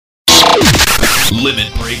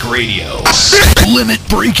Limit Break Radio. Limit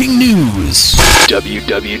Breaking News.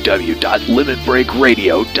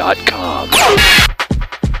 www.limitbreakradio.com.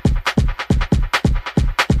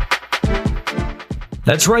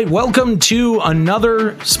 That's right. Welcome to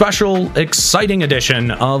another special, exciting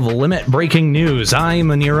edition of Limit Breaking News. I'm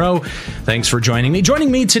Aniero. Thanks for joining me.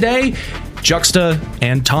 Joining me today, Juxta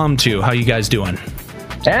and Tamtu. How you guys doing?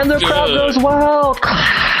 And the crowd goes wild.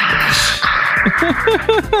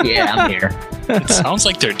 Yeah, I'm here. It sounds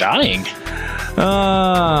like they're dying.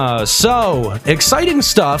 So exciting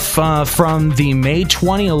stuff from the May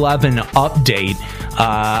 2011 update.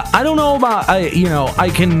 I don't know about I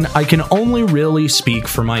can only really speak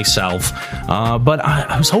for myself, but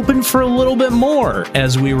I was hoping for a little bit more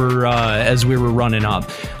as we were running up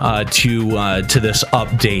to this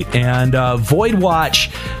update, and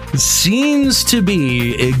Voidwatch seems to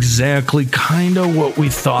be exactly kind of what we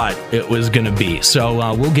thought it was going to be.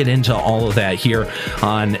 So we'll get into all of that here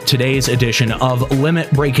on today's edition of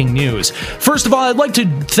Limit Breaking News. First of all, I'd like to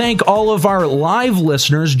thank all of our live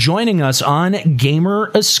listeners joining us on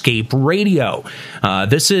Gamer Escape Radio.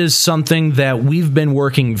 This is something that we've been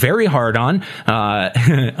working very hard on.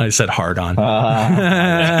 I said hard on.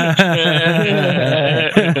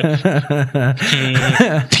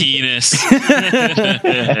 Penis.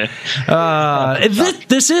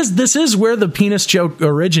 This is where the penis joke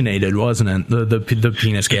originated, wasn't it? The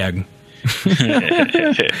penis gag.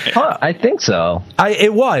 I think so.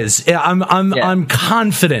 It was. I'm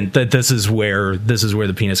confident that this is where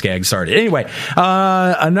the penis gag started. Anyway,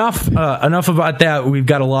 enough about that. We've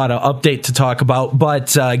got a lot of update to talk about.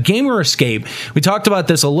 But Gamer Escape, we talked about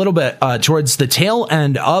this a little bit towards the tail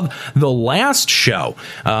end of the last show.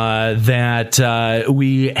 That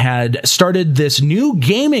we had started this new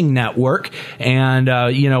gaming network, and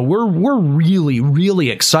we're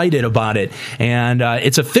really excited about it. And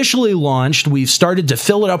it's officially launched. We've started to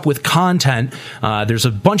fill it up with content. There's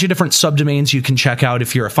a bunch of different subdomains you can check out.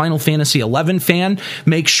 If you're a Final Fantasy XI fan,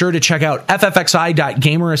 make sure to check out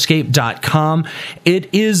ffxi.gamerescape.com.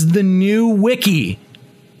 It is the new wiki.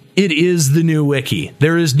 It is the new wiki.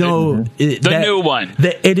 There is no new one.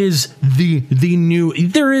 It is the new.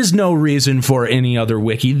 There is no reason for any other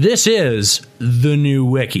wiki. This is the new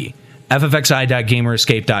wiki.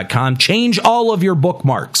 ffxi.gamerescape.com. Change all of your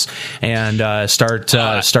bookmarks and start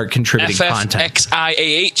contributing content.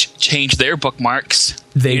 FFXIAH changed their bookmarks.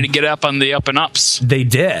 They need to get up on the up and ups. They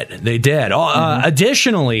did.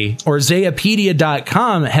 Additionally,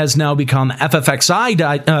 Orzeapedia.com has now become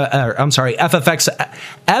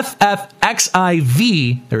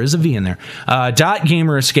FFXIV. There is a V in there.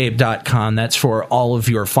 .gamerescape.com. That's for all of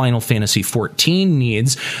your Final Fantasy 14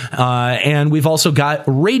 needs. And we've also got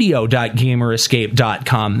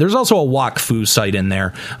radio.gamerescape.com. There's also a Wakfu site in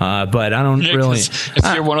there, but I don't really.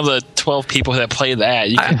 If you're one of the 12 people that play that,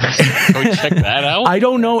 you can go check that out. I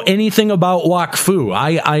don't know anything about Wakfu.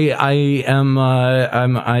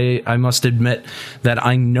 I must admit that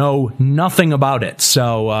I know nothing about it,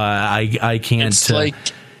 so I can't. It's like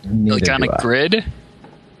on a grid,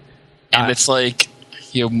 and it's like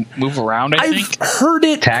you move around. I've heard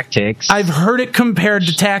it tactics. I've heard it compared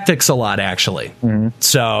to tactics a lot, actually. Mm-hmm.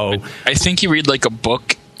 So I think you read like a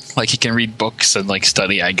book, like you can read books and like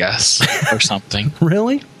study, I guess, or something.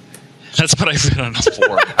 Really? That's what I've been on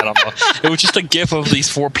for. I don't know. It was just a gif of these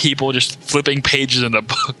four people just flipping pages in a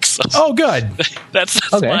book. So oh, good. That's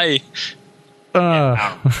okay.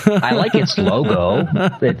 I like its logo.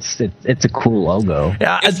 It's a cool logo.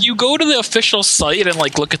 Yeah, if you go to the official site and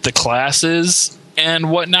like look at the classes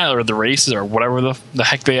and whatnot, or the races, or whatever the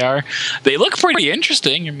heck they are, they look pretty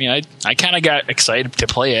interesting. I mean, I kind of got excited to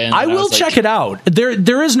play it. I will check it out.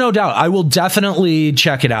 There is no doubt. I will definitely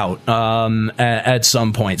check it out at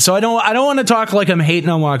some point. So I don't want to talk like I'm hating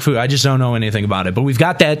on Wakfu. I just don't know anything about it. But we've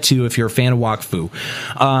got that too if you're a fan of Wakfu.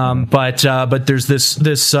 But there's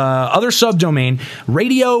this other subdomain,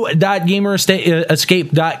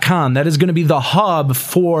 radio.gamerescape.com. That is going to be the hub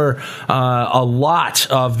for a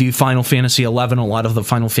lot of the Final Fantasy XI, a lot of the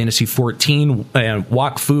Final Fantasy 14, and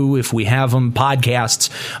Wakfu, if we have them, podcasts.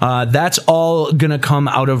 That's all going to come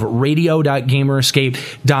out of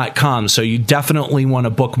radio.gamerescape.com. So you definitely want to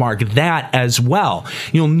bookmark that as well.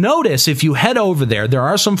 You'll notice if you head over there, there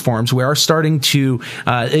are some forms. We are starting to,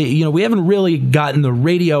 we haven't really gotten the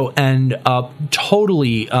radio end up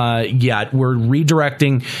totally yet. We're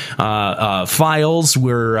redirecting files.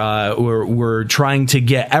 We're trying to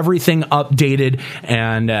get everything updated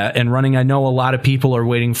and running. I know a lot of of people are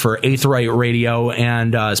waiting for Aetheryte Radio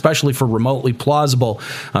and especially for Remotely Plausible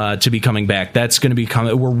to be coming back. That's going to be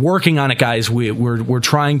coming. We're working on it, guys. We're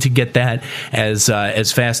trying to get that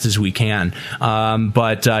as fast as we can.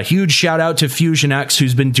 But huge shout out to Fusion X,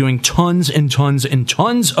 who's been doing tons and tons and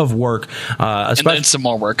tons of work. And then some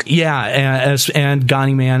more work. Yeah, and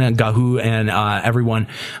Gani Man and Gahu and everyone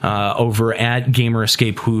over at Gamer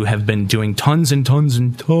Escape who have been doing tons and tons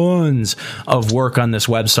and tons of work on this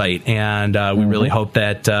website, and we really hope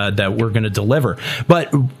that we're going to deliver.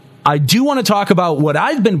 But I do want to talk about what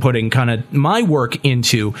I've been putting kind of my work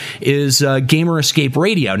into is Gamer Escape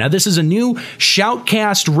Radio. Now, this is a new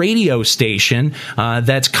shoutcast radio station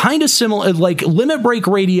that's kind of similar. Like Limit Break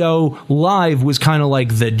Radio Live was kind of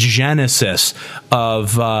like the genesis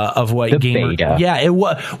of what the Gamer. Beta. Yeah, it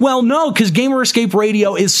was. Well, no, because Gamer Escape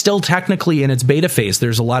Radio is still technically in its beta phase.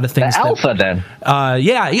 There's a lot of things. The alpha, then.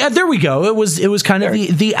 Yeah. There we go. It was kind of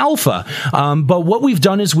the alpha. But what we've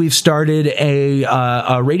done is we've started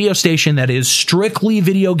a radio station that is strictly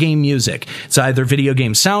video game music. It's either video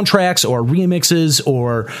game soundtracks or remixes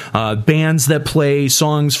or bands that play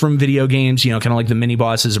songs from video games, kind of like the Mini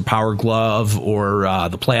Bosses or Power Glove or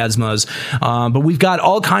the Plasmas. But we've got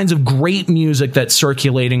all kinds of great music that's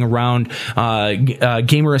circulating around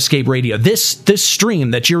Gamer Escape Radio. This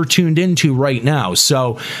stream that you're tuned into right now.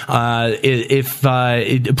 So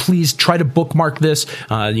please try to bookmark this.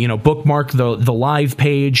 Bookmark the live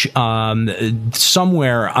page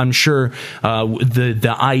somewhere. I'm sure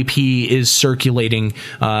the IP is circulating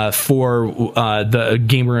for the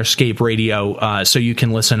Gamer Escape Radio, so you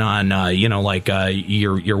can listen on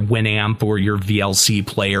your Winamp or your VLC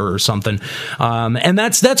player or something. And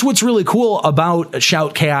that's what's really cool about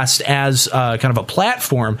Shoutcast as kind of a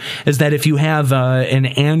platform, is that if you have an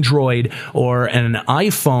Android or an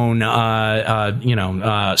iPhone,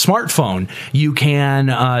 smartphone, you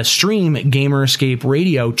can stream Gamer Escape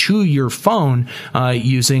Radio to your phone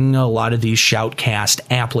using a lot of these Shoutcast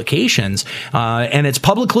applications, and it's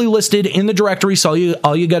publicly listed in the directory. So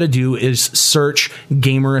all you got to do is search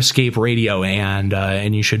Gamer Escape Radio,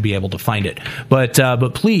 and you should be able to find it. But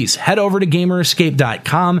please head over to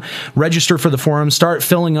gamerescape.com, register for the forum, start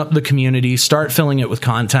filling up the community, start filling it with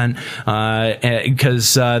content,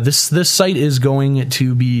 because this site is going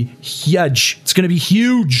to be huge. It's going to be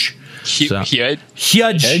huge. Huge.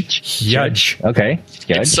 Okay.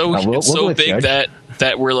 It's so big that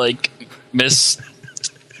we're like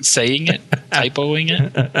saying it, typoing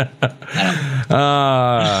it.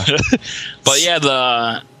 But yeah,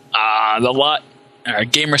 the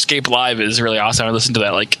Gamerscape Live is really awesome. I listen to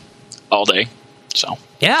that like all day. So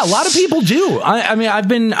yeah, a lot of people do. I mean, I've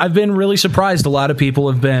been really surprised. A lot of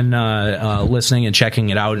people have been listening and checking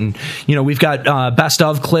it out, and we've got best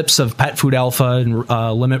of clips of Pet Food Alpha and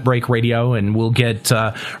Limit Break Radio, and we'll get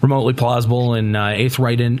Remotely Plausible and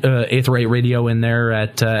Aetheryte Radio in there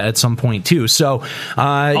at some point too. So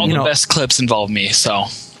all the best clips involve me, so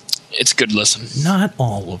it's good to listen. Not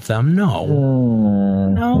all of them, no,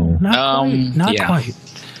 not quite.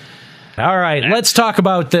 All right, let's talk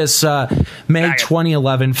about this May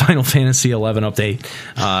 2011 Final Fantasy XI update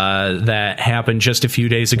that happened just a few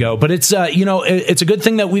days ago. But it's it's a good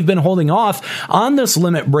thing that we've been holding off on this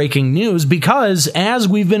limit breaking news, because as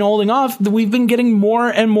we've been holding off, we've been getting more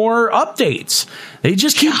and more updates. They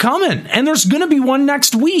just keep coming, and there's going to be one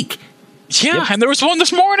next week. Yeah, and there was one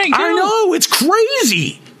this morning, too. I know, it's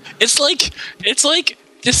crazy. It's like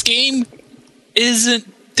this game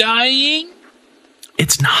isn't dying.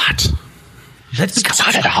 It's not. That's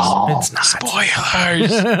not at all. It's not. Spoilers.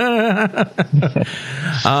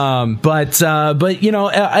 But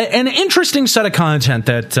an interesting set of content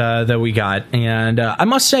that we got, and I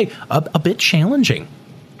must say a bit challenging.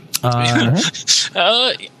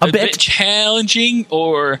 A bit challenging,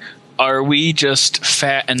 or are we just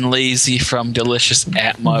fat and lazy from delicious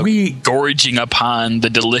Atma gorging upon the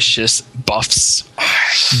delicious buffs?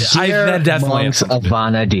 That definitely Monks of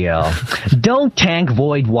Vana'diel. Don't tank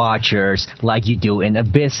Void Watchers like you do in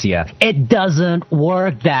Abyssia. It doesn't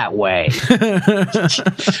work that way.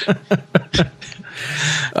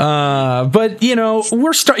 But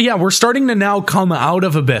we're starting to now come out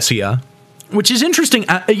of Abyssia, which is interesting.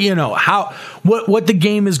 What the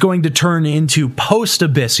game is going to turn into post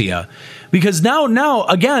Abyssia, because now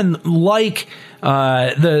again, like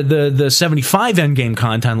the 75 endgame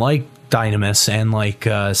content, like Dynamis and like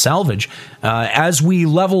Salvage, as we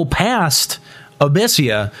level past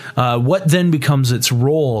Abyssia, what then becomes its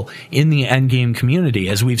role in the endgame community?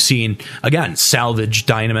 As we've seen, again, Salvage,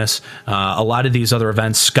 Dynamis, a lot of these other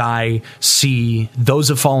events, Sky, Sea, those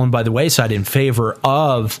have fallen by the wayside in favor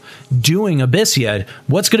of doing Abyssia.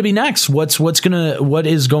 What's going to be next? What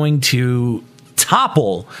is going to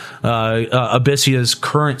topple Abyssea's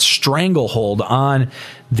current stranglehold on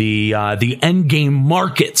the end game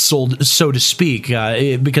market, so to speak,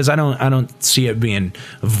 because I don't see it being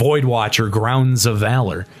Voidwatch or Grounds of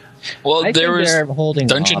Valor. Well, there was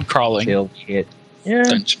dungeon crawling.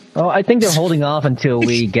 I think they're holding off until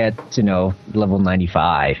we get to level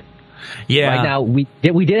 95. Yeah. Right now we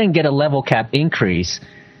didn't get a level cap increase.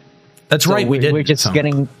 That's right. We're just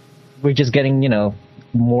getting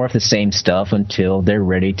more of the same stuff until they're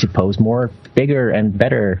ready to pose more bigger and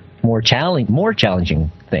better, more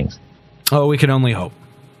challenging things. Oh, we can only hope.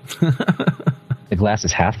 The glass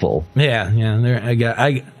is half full. Yeah.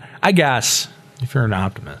 I guess if you're an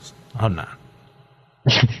optimist, I'm not.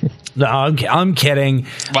 No, I'm kidding.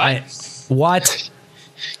 What?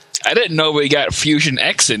 I didn't know we got Fusion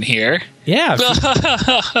X in here. Yeah.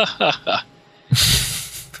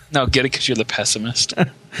 No, get it because you're the pessimist. That's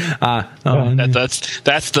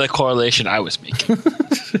the correlation I was making.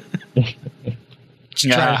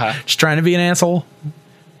 Just trying to be an asshole.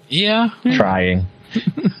 Yeah, trying.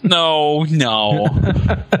 No.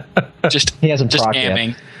 Just he hasn't just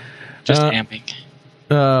amming. Just amming.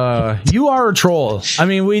 You are a troll. I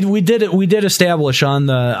mean, we did establish on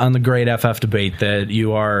the Great FF debate that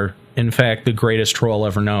you are in fact the greatest troll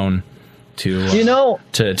ever known. To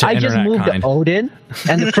I just moved to Odin,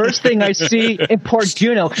 and the first thing I see in Port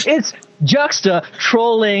Juno is Juxta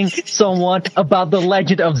trolling someone about the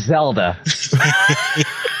Legend of Zelda. The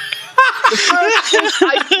first thing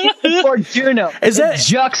I see in Port Juno is that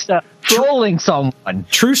Juxta trolling someone.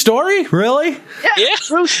 True story? Really? Yeah.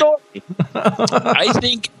 True story. I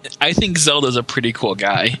think Zelda's a pretty cool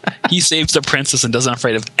guy. He saves the princess and doesn't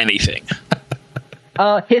afraid of anything.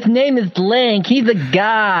 His name is Link. He's a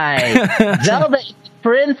guy. Zelda is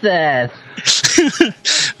princess.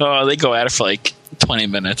 Oh, they go at it for like 20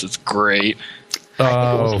 minutes. It's great.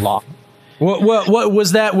 Oh, what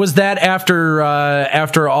was that? Was that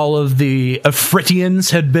after all of the Afritians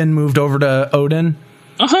had been moved over to Odin?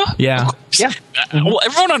 Yeah. Well,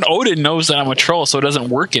 everyone on Odin knows that I'm a troll, so it doesn't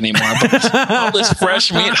work anymore. But all this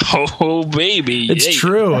fresh meat, oh baby, it's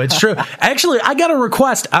true. Actually, I got a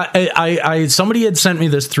request. I somebody had sent me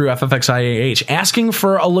this through FFXIAH asking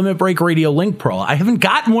for a Limit Break Radio Link Pro. I haven't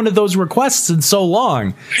gotten one of those requests in so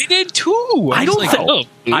long. I did too. I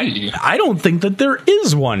don't think that there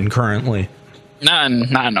is one currently. Not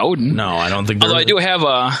in Odin. No, I don't think. Although I do have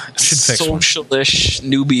a social-ish,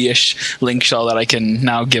 newbie-ish link shell that I can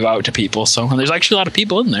now give out to people. So there's actually a lot of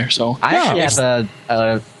people in there. So I actually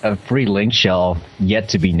have a free link shell yet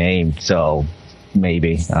to be named. So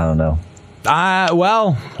maybe, I don't know.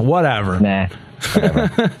 Well, whatever. Nah.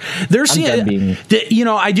 There's,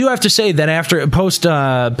 I do have to say that after post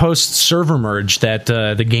server merge, that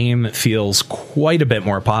the game feels quite a bit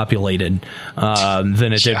more populated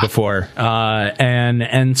than it did before,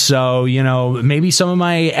 and so maybe some of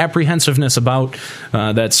my apprehensiveness about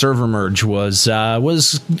that server merge was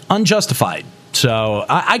unjustified. So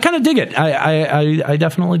I kind of dig it. I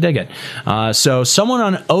definitely dig it. So someone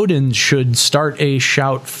on Odin should start a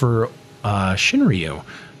shout for Shinryu,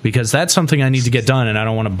 because that's something I need to get done, and I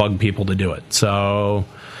don't want to bug people to do it. So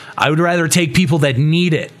I would rather take people that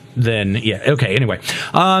need it than anyway.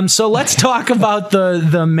 So let's talk about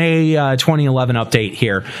the May 2011 update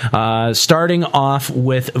here, starting off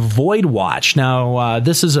with Voidwatch. Now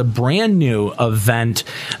this is a brand new event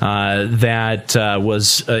that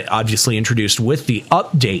was obviously introduced with the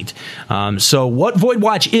update. So what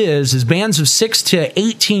Voidwatch is bands of 6 to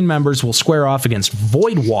 18 members will square off against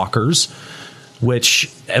Voidwalkers,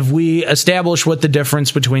 which, have we established what the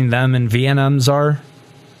difference between them and VNMs are?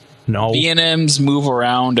 No. VNMs move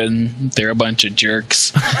around and they're a bunch of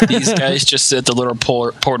jerks. These guys just sit at the little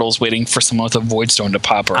portals waiting for someone with a void stone to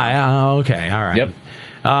pop around. Okay, all right.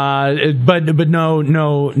 Yep. But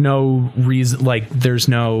no reason, like there's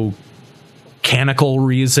no mechanical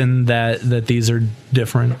reason that these are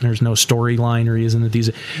different. There's no storyline reason that these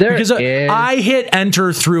are, because I hit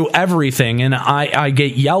enter through everything and I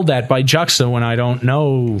get yelled at by Juxta when I don't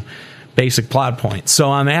know basic plot points.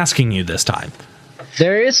 So I'm asking you this time.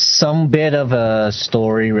 There is some bit of a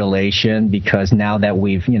story relation, because now that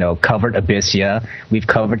we've covered Abyssea, we've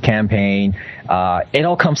covered campaign, it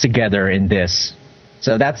all comes together in this.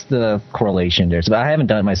 So that's the correlation there. So I haven't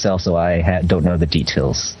done it myself, so I don't know the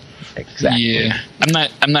details. Exactly. Yeah,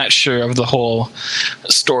 I'm not sure of the whole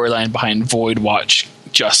storyline behind Voidwatch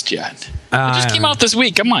just yet. It just came out this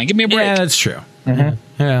week. Come on, give me a break. Yeah, that's true. Mm-hmm.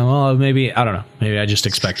 Yeah, well, maybe, I don't know. Maybe I just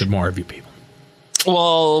expected more of you people.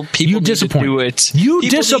 Well, people need to do it. You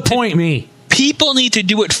disappoint me. People need to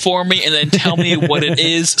do it for me and then tell me what it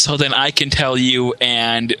is, so then I can tell you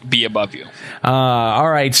and be above you. All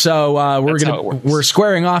right, so we're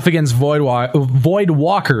squaring off against Void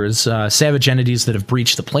Walkers, savage entities that have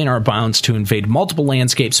breached the planar bounds to invade multiple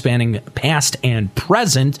landscapes spanning past and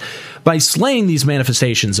present. By slaying these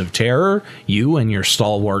manifestations of terror, you and your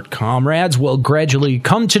stalwart comrades will gradually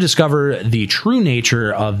come to discover the true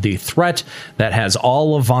nature of the threat that has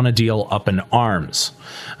all of Vana'diel up in arms.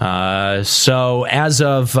 So as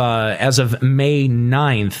of May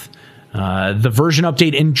 9th, the version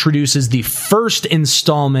update introduces the first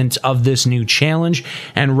installment of this new challenge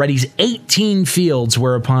and readies 18 fields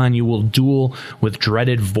whereupon you will duel with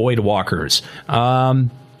dreaded Voidwalkers.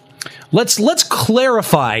 Let's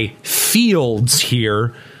clarify fields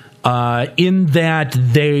here, in that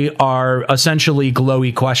they are essentially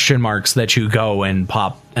glowy question marks that you go and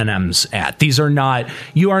pop NMs at.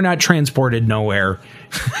 You are not transported nowhere.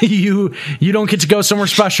 You don't get to go somewhere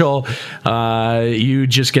special. You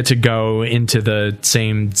just get to go into the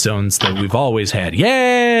same zones that we've always had.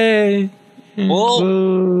 Yay!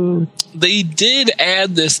 Well, they did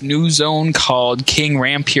add this new zone called King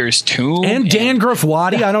Rampier's Tomb and Dan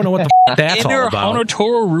Grafwadi. I don't know what the that's all about.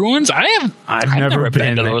 Honotoro Ruins. I've never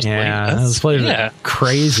been to those places. Those places are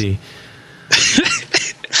crazy.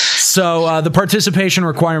 So the participation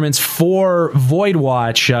requirements for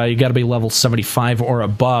Voidwatch, you got to be level 75 or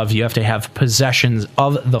above. You have to have possessions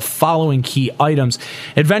of the following key items: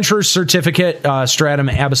 Adventurer's Certificate, Stratum,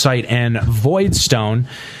 Abyssite, and Voidstone.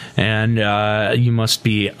 And you must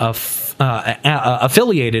be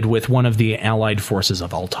affiliated with one of the allied forces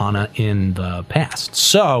of Altana in the past.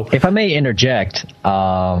 So, if I may interject,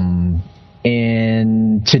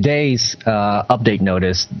 in today's update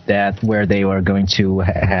notice, that where they were going to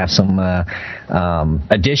have some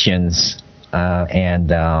additions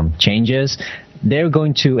and changes, they're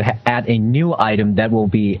going to add a new item that will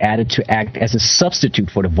be added to act as a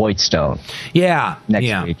substitute for the Voidstone. Yeah.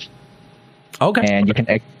 Next week. Okay. And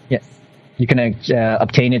you can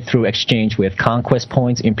obtain it through exchange with Conquest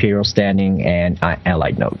Points, Imperial Standing, and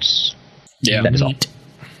Allied Notes. Yeah. That is all.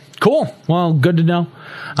 Cool. Well, good to know.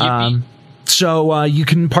 So you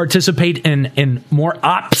can participate in more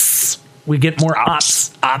ops. We get more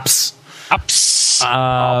ops.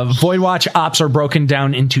 Voidwatch ops are broken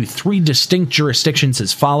down into 3 distinct jurisdictions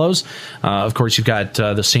as follows. Of course, you've got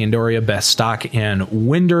the Sandoria, Bastok, and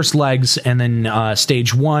Windurst legs, and then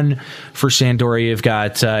stage 1 for Sandoria, you've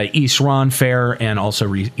got East Ronfair and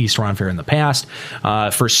also East Ronfair in the past.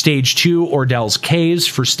 For stage 2, Ordell's Caves.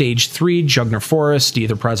 For stage 3, Jugner Forest,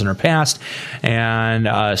 either present or past.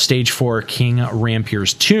 And stage 4, King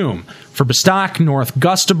Rampier's Tomb. For Bastok, North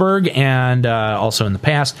Gustaberg, and also in the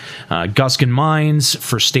past, Guskin Mines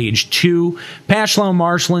for Stage 2, Pashlow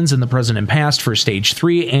Marshlands in the present and past for Stage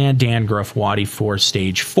 3, and Dan Grafwadi for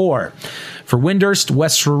Stage 4. For Windurst,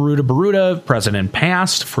 West Saruta Baruta, present and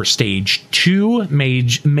past for Stage 2,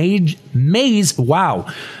 Maze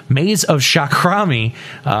of Shakrami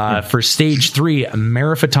for Stage 3,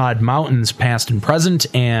 Marifatad Mountains, past and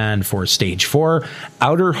present, and for Stage 4,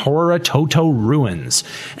 Outer Hora Toto Ruins.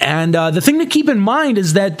 And the thing to keep in mind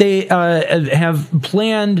is that they have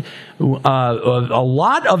planned a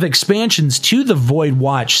lot of expansions to the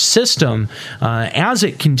Voidwatch system as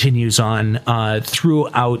it continues on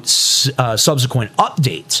throughout subsequent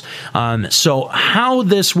updates. So how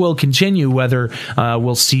this will continue, whether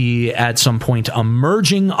we'll see at some point a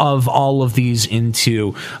merging of all of these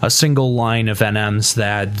into a single line of NMs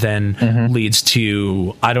that then leads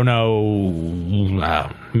to, I don't know,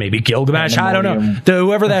 maybe Gilgamesh. I don't know.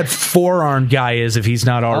 Whoever that four-armed guy is, if he's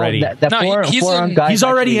not already. Four-armed guy. He's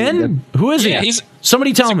already in? Who is he?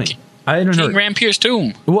 Somebody tell me. I don't know. King Rampier's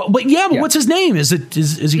Tomb. Well, but what's his name? Is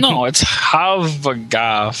he? No, it's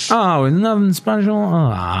Havagath. Oh, nothing special.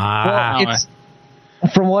 Well,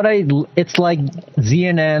 from what it's like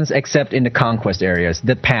ZNNs except in the conquest areas,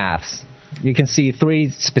 the paths. You can see 3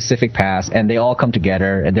 specific paths, and they all come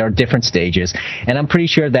together, and there are different stages. And I'm pretty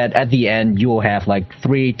sure that at the end, you will have like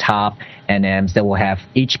 3 top NMs that will have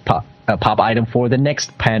each pop item for the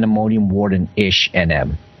next Pandemonium Warden-ish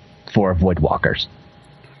NM for Voidwalkers.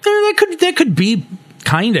 That could be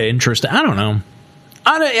kind of interesting. I don't know.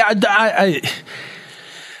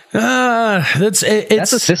 That's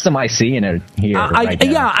a system I see in it here.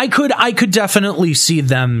 I could definitely see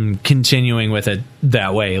them continuing with it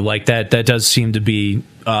that way. Like that does seem to be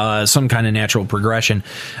some kind of natural progression.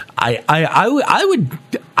 I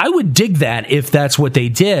would dig that if that's what they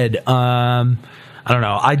did. I don't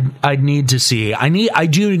know. I'd need to see. I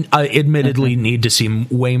do admittedly need to see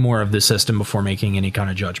way more of the system before making any kind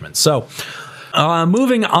of judgment. So,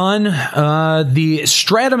 Moving on, the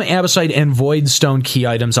Stratum, Abysite, and Voidstone key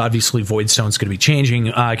items, obviously Voidstone's going to be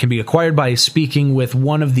changing, can be acquired by speaking with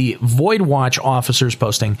one of the Voidwatch officers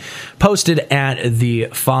posted at the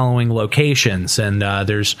following locations. And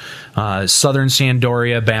there's Southern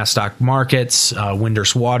Sandoria, Bastock Markets,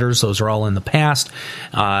 Windurst Waters, those are all in the past,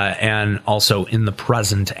 and also in the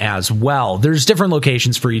present as well. There's different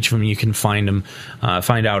locations for each of them. You can find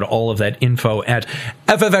out all of that info at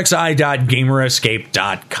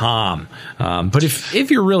ffxi.gamerescape.com. But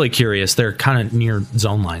if you're really curious, they're kind of near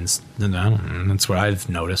zone lines. That's what I've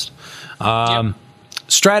noticed. Yep.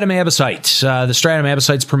 Stratum Abysite. The Stratum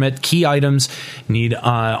Abysites permit key items need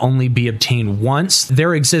only be obtained once.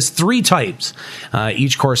 There exist 3 types,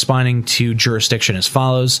 each corresponding to jurisdiction as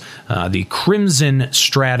follows. The Crimson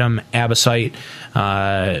Stratum Abysite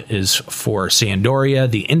is for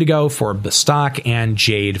Sandoria, the Indigo for Bastock, and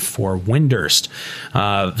Jade for Windurst.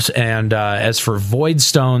 And as for Void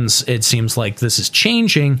Stones, it seems like this is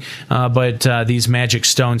changing, but these magic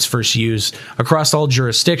stones first used across all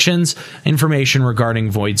jurisdictions. Information regarding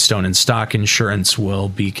Voidstone and stock insurance will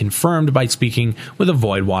be confirmed by speaking with a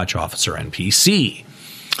Voidwatch officer NPC.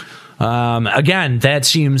 Again, that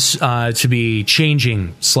seems to be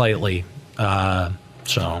changing slightly,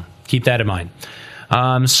 so keep that in mind.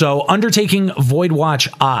 So undertaking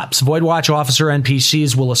Voidwatch ops. Voidwatch officer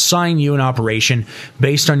NPCs will assign you an operation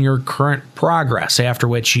based on your current progress, after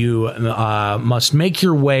which you must make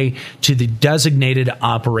your way to the designated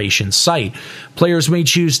operation site. Players may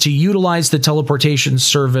choose to utilize the teleportation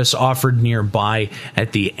service offered nearby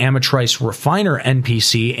at the Amatrice Refiner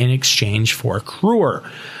NPC in exchange for Crewer.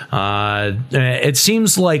 It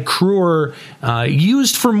seems like Crewer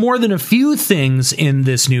used for more than a few things in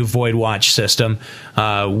this new Voidwatch system,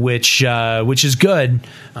 which is good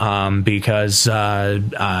because you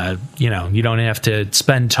don't have to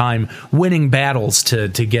spend time winning battles to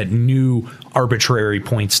get new arbitrary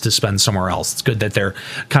points to spend somewhere else. It's good that they're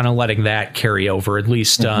kind of letting that carry over, at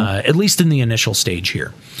least in the initial stage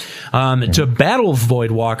here. To battle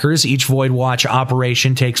Voidwalkers, each Voidwatch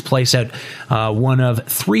operation takes place at one of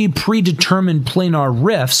 3 predetermined planar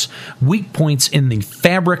rifts, weak points in the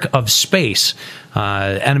fabric of space.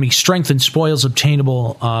 Enemy strength and spoils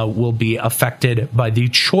obtainable will be affected by the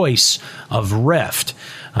choice of rift.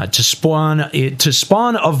 To spawn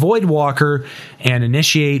a Voidwalker and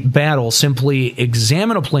initiate battle, simply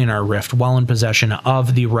examine a planar rift while in possession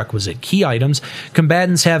of the requisite key items.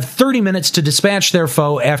 Combatants have 30 minutes to dispatch their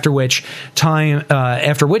foe, after which time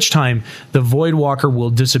the Voidwalker will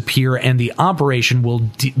disappear and the operation will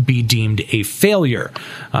be deemed a failure.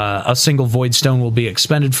 A single Voidstone will be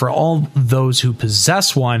expended for all those who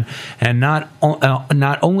possess one, and not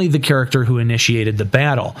only the character who initiated the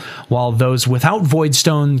battle. While those without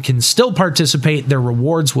Voidstone can still participate, their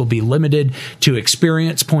rewards will be limited to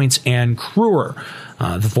experience points and Crewer.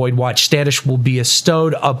 The Voidwatch status will be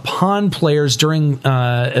bestowed upon players during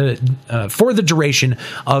for the duration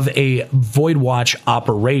of a Voidwatch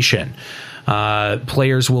operation.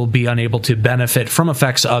 Players will be unable to benefit from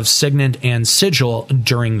effects of Signet and Sigil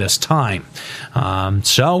during this time.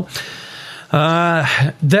 That's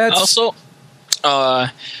also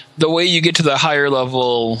the way you get to the higher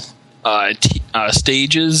level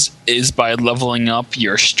stages is by leveling up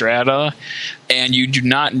your strata, and you do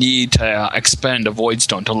not need to expend a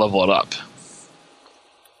Voidstone to level it up.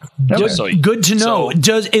 Okay. Good to know.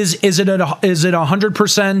 So, is it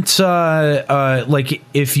 100%? Like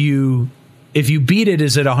if you beat it,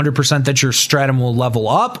 is it 100% that your stratum will level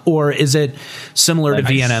up, or is it similar to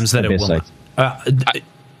VNMs that it will?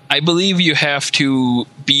 I believe you have to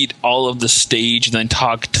beat all of the stage and then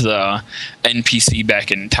talk to the NPC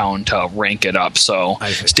back in town to rank it up. So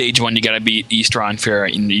stage 1, you got to beat East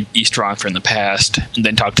Ronfair in the past, and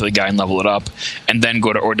then talk to the guy and level it up, and then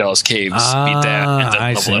go to Ordell's Caves, beat that, and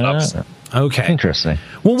then level it up. Okay, interesting.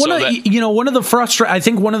 Well, one of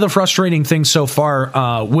the frustrating things so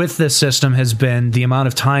far with this system has been the amount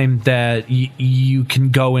of time that you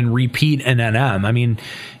can go and repeat an NM. I mean,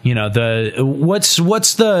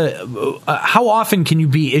 how often can you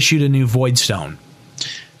be issued a new Voidstone?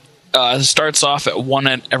 It starts off at 1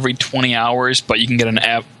 at every 20 hours, but you can get an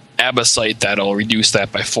Abysite that'll reduce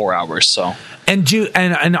that by 4 hours. So, and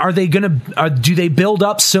are they do they build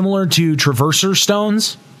up similar to Traverser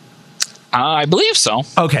Stones? I believe so.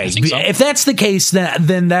 Okay, so. If that's the case,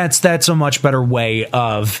 then that's a much better way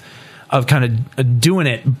of kind of doing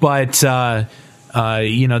it. But that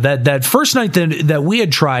first night that we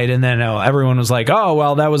had tried, and then everyone was like, "Oh,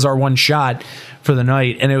 well, that was our one shot for the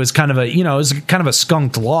night," and it was kind of a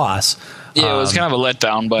skunked loss. Yeah, it was kind of a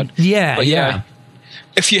letdown, but yeah.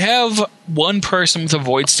 If you have one person with a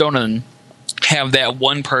Voidstone and have that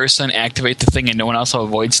one person activate the thing and no one else have a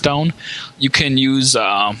Void Stone, you can use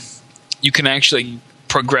you can actually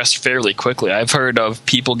progress fairly quickly. I've heard of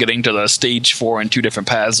people getting to the stage 4 in 2 different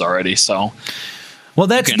paths already. So, well,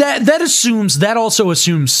 that also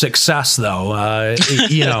assumes success, though.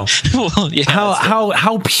 You know, well, yeah,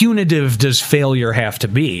 how punitive does failure have to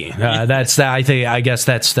be? I guess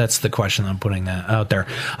that's the question I'm putting that out there.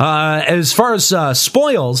 As far as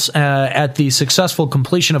spoils, at the successful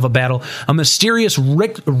completion of a battle, a mysterious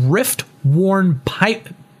Riftworn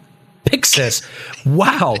PyRxis.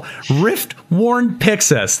 Wow. Riftworn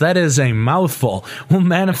PyRxis. That is a mouthful. Will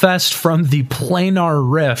manifest from the planar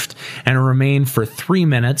rift and remain for 3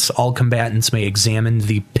 minutes. All combatants may examine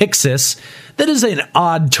the PyRxis. That is an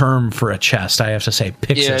odd term for a chest, I have to say.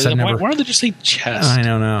 PyRxis. Yeah, why don't they just say chest? I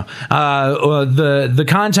don't know. The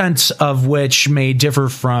contents of which may differ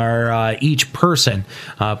for each person.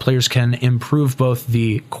 Players can improve both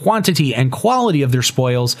the quantity and quality of their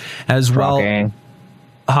spoils as well.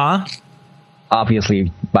 Huh?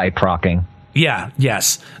 Obviously by procking. Yeah,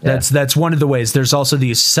 yes. That's one of the ways. There's also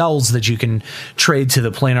these cells that you can trade to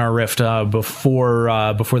the planar rift before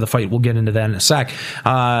the fight. We'll get into that in a sec.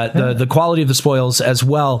 The quality of the spoils as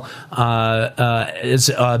well is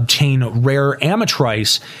obtain rare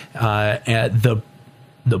amatrice at the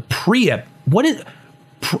pre-op. What is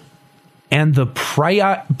and the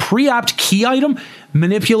pre-opt key item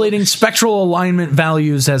manipulating spectral alignment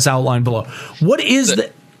values as outlined below. What is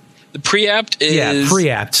the pre-apt is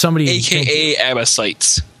pre-apt. Somebody AKA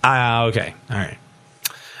abasites. Okay. All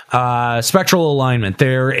right. Spectral alignment.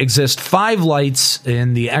 There exist 5 lights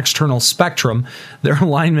in the external spectrum. Their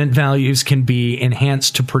alignment values can be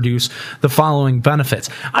enhanced to produce the following benefits.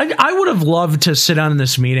 I would have loved to sit down in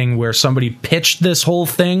this meeting where somebody pitched this whole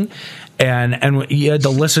thing and you had to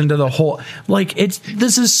listen to the whole,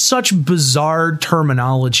 this is such bizarre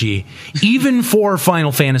terminology, even for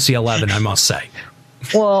Final Fantasy XI, I must say.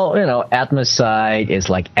 Well, Atmosite is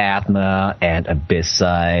like Atma and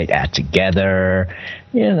Abyssite add together,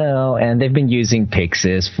 and they've been using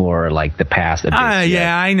PyRxis for the past.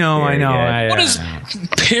 Yeah, I know. What is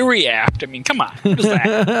periapt? I mean, come on. What is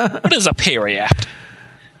that? What is a periapt?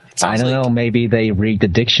 I don't know. Maybe they read the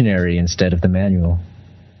dictionary instead of the manual.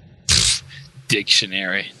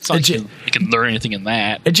 Dictionary. It's not like you can learn anything in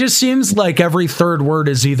that. It just seems like every third word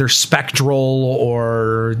is either spectral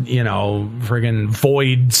or, friggin'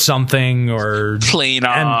 void something or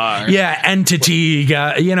planar. Entity.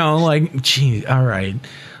 Gee, all right.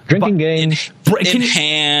 Drinking game.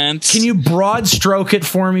 Enhance. Can you broad stroke it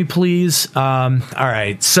for me, please? All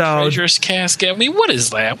right. So Treasure's Casket. I mean, what is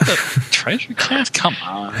that? What a treasure casket? Come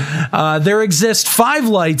on. There exist 5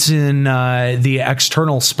 lights in the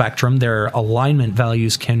external spectrum. Their alignment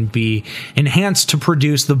values can be enhanced to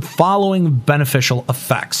produce the following beneficial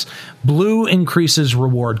effects. Blue increases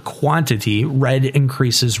reward quantity. Red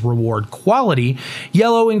increases reward quality.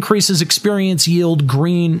 Yellow increases experience yield.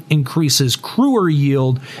 Green increases crewer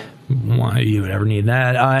yield. Why you would ever need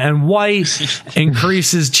that? And white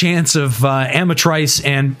increases chance of amatrice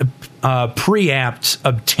and pre-apt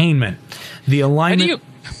obtainment. The alignment.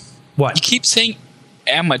 What? You keep saying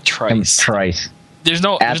amatrice. Amatrice. There's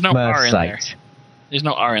no R in there. There's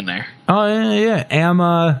no R in there. Oh yeah.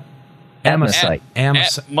 Atmosite.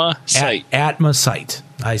 Atmosite. Atmosite.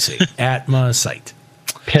 I see. Atmosite.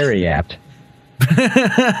 Periapt.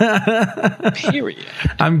 Periapt.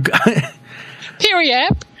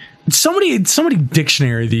 Periapt. Somebody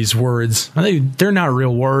dictionary these words. They're not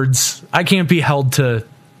real words. I can't be held to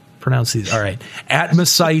pronounce these. All right.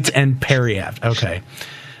 Atmosite and periapt. Okay.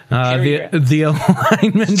 The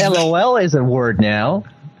alignment. LOL is a word now.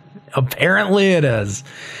 Apparently it is.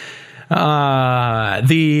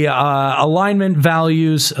 The alignment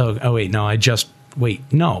values. Oh wait, no,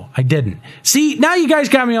 no, I didn't. See, now you guys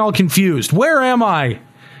got me all confused. Where am I?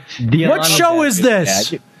 What show is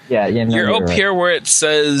this? You're up here where it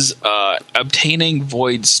says obtaining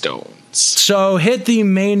void stones. So hit the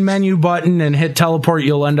main menu button and hit teleport.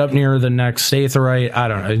 You'll end up near the next Aetherite. I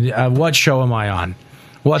don't know. What show am I on?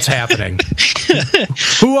 What's happening?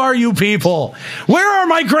 Who are you people? Where are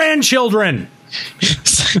my grandchildren?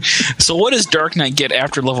 So what does Dark Knight get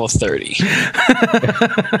after level 30?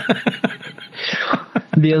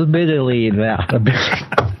 The ability that.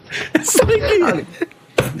 It's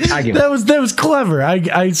like that was clever.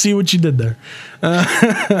 I see what you did there.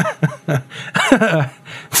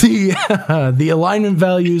 The alignment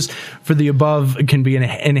values for the above can be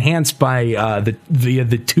enhanced by via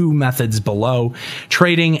the 2 methods below.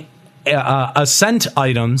 Trading ascent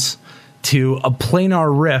items to a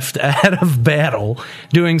planar rift ahead of battle.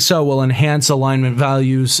 Doing so will enhance alignment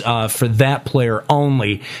values for that player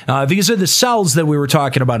only. These are the cells that we were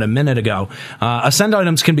talking about a minute ago. Ascend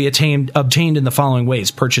items can be obtained in the following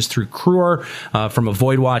ways: purchased through Kruor from a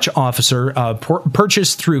Voidwatch officer,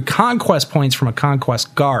 purchased through conquest points from a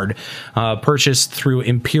conquest guard, purchased through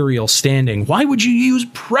Imperial standing. Why would you use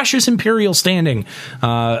precious Imperial standing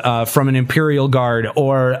from an Imperial guard,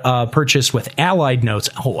 or purchased with allied notes?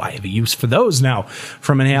 Oh, I have a use for those now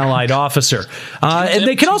from an allied officer. And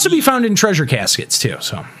they can also be found in treasure caskets too.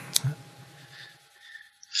 So,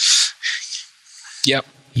 yep.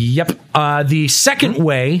 The second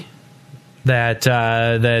way that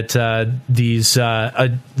these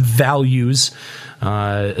values,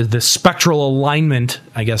 the spectral alignment,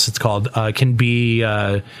 I guess it's called, can be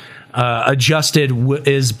adjusted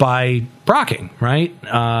is by proccing, right?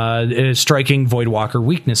 Striking Voidwalker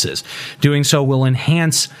weaknesses. Doing so will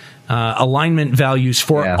enhance alignment values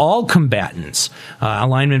for all combatants.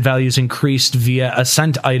 Alignment values increased via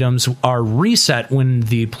ascent items are reset when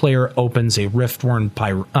the player opens a Riftworn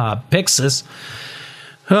PyRxis.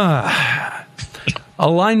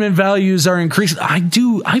 Alignment values are increased.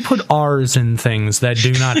 I put R's in things that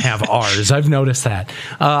do not have R's. I've noticed that.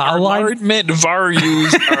 Alignment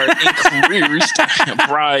values are increased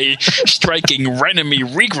by striking enemy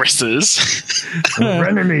regresses.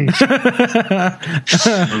 Renemy.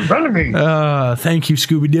 Thank you,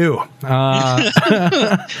 Scooby-Doo.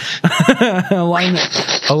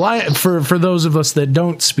 Alignment for those of us that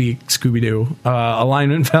don't speak Scooby-Doo,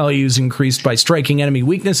 alignment values increased by striking enemy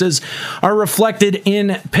weaknesses are reflected in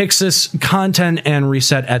Pyxis content and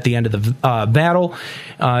reset at the end of the battle.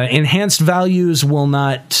 Enhanced values will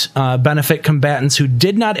not benefit combatants who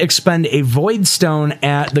did not expend a Void Stone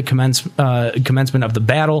at the commencement of the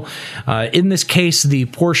battle. In this case, the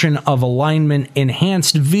portion of alignment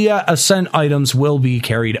enhanced via ascent items will be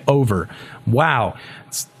carried over. Wow.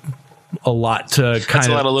 A lot to That's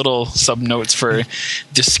a lot of little sub notes for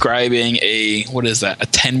describing a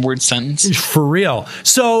 10-word sentence for real.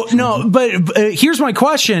 So no, but here's my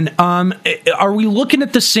question: are we looking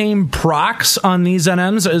at the same procs on these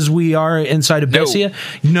NMs as we are inside Abyssia?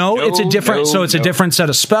 No, it's a different. So it's a different set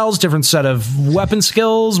of spells, different set of weapon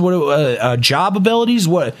skills. What job abilities?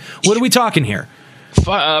 What are we talking here?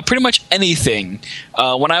 Pretty much anything.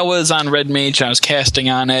 When I was on Red Mage, I was casting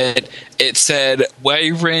on it. It said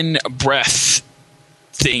Wyvern breath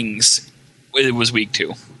things. It was weak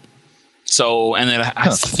to. So, and then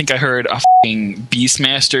I think I heard a fucking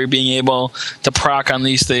Beastmaster being able to proc on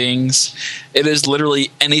these things. It is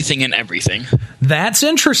literally anything and everything. That's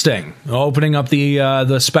interesting. Opening up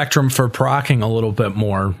the spectrum for procking a little bit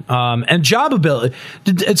more. And job ability.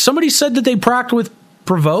 Somebody said that they procced with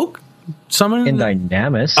Provoke? Someone in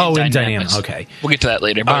Dynamis. Oh, in Dynamis. Okay. We'll get to that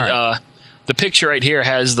later. But the picture right here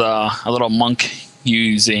has a little monk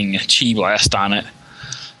using Chi Blast on it,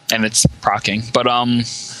 and it's procking. But I've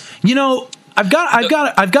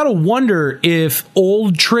got to wonder if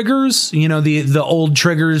old triggers, the old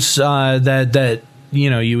triggers that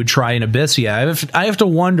you would try in Abyssia. I have to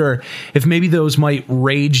wonder if maybe those might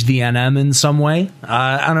rage the NM in some way.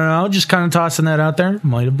 I don't know. Just kind of tossing that out there.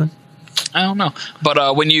 Might have been. I don't know,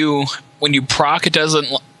 but when you proc,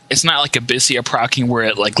 it's not like Abyssia procking where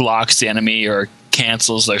it like locks the enemy or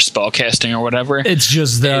cancels their spell casting or whatever. It's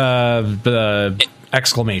just the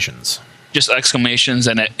exclamations. Just exclamations,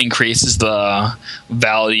 and it increases the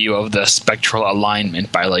value of the spectral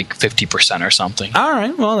alignment by like 50% or something. All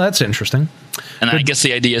right, well that's interesting. And I guess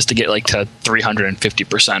the idea is to get like to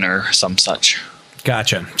 350% or some such.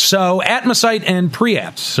 Gotcha. So Atmosite and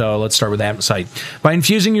Preapt. So let's start with Atmosite. By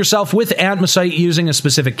infusing yourself with Atmosite using a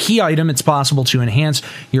specific key item, it's possible to enhance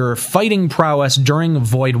your fighting prowess during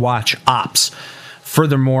Voidwatch ops.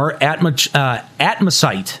 Furthermore,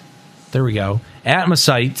 Atmosite, there we go.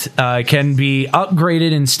 Atmosite can be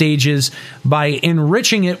upgraded in stages by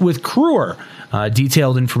enriching it with Kruor.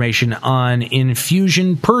 Detailed information on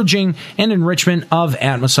infusion, purging, and enrichment of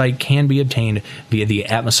Atmosite can be obtained via the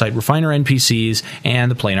Atmosite Refiner NPCs and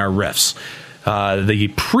the Planar Rifts. The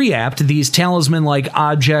Preapt, these talisman-like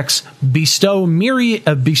objects bestow a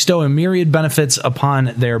myriad benefits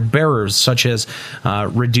upon their bearers, such as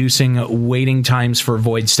reducing waiting times for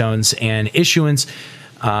void stones and issuance,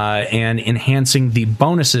 and enhancing the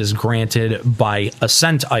bonuses granted by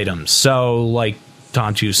ascent items. So, like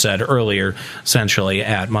Tamtu said earlier, essentially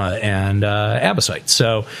Atma and Abysite.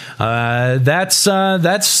 So that's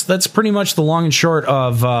pretty much the long and short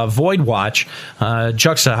of Voidwatch.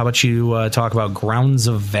 Juxta, how about you talk about Grounds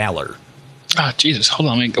of Valor? Oh, Jesus. Hold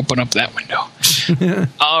on. Let me open up that window.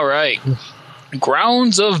 All right.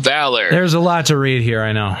 Grounds of Valor. There's a lot to read here,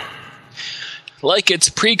 I know. Like its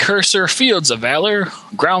precursor, Fields of Valor,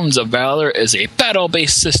 Grounds of Valor is a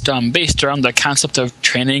battle-based system based around the concept of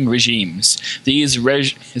training regimes. These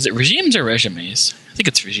is it regimes or resumes? I think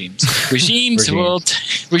it's regimes. Regimes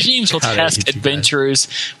will task adventurers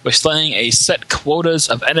with slaying a set quotas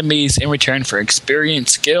of enemies in return for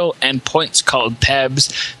experience, skill, and points called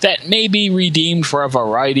tabs that may be redeemed for a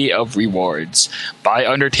variety of rewards. By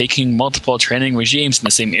undertaking multiple training regimes in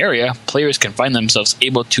the same area, players can find themselves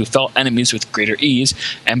able to fell enemies with greater ease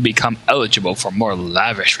and become eligible for more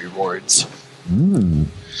lavish rewards.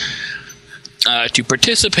 To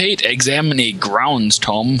participate, examine a grounds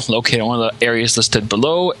tome located in one of the areas listed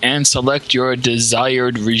below and select your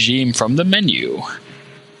desired regime from the menu.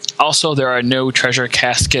 Also, there are no treasure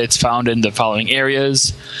caskets found in the following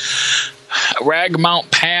areas.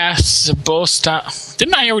 Ragmount Pass, Bosta.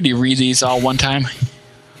 Didn't I already read these all one time?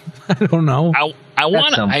 I don't know.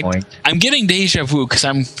 I'm getting deja vu because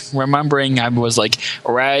I'm remembering I was like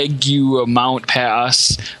Ragmount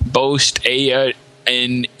Pass, Boast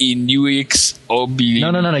and Inuix Obi.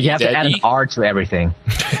 No. You have to add an R to everything.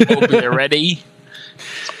 Obi ready.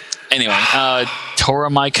 Anyway,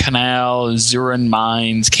 Toramai Canal, Zuran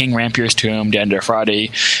Mines, King Rampier's Tomb,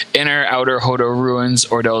 Danderfrade, Inner Outer Hodo Ruins,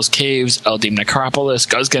 Ordell's Caves, Eldim Necropolis,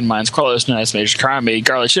 Guzgan Mines, Quellos, Ness, Major Karami,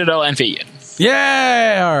 Garlic Citadel, and Phaeton.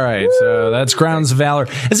 Yeah, all right. So that's Grounds of Valor.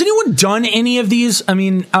 Has anyone done any of these? I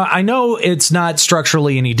mean, I know it's not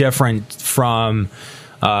structurally any different from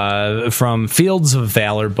Fields of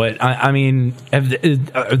Valor, but I mean,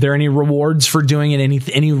 are there any rewards for doing it?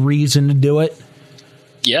 Any reason to do it?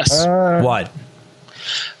 Yes. What?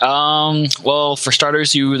 Well, for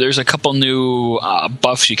starters, there's a couple new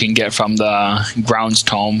buffs you can get from the Grounds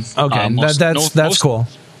Tome. Okay, that's cool.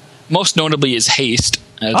 Most notably is haste.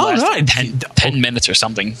 It lasts like 10 minutes or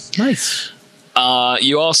something. Nice.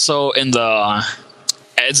 You also,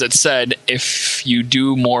 as it said, if you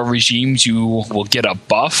do more regimes, you will get a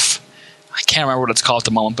buff. I can't remember what it's called at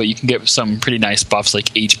the moment, but you can get some pretty nice buffs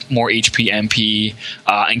like more HP, MP,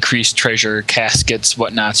 increased treasure, caskets,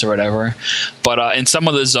 whatnots, or whatever. But in some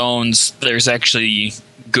of the zones, there's actually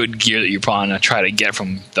good gear that you probably want to try to get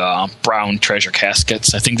from the brown treasure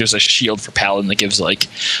caskets. I think there's a shield for Paladin that gives like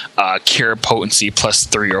cure potency plus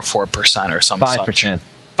 3 or 4% or something. 5%.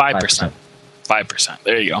 5%.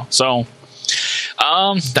 There you go. So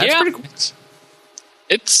that's pretty cool.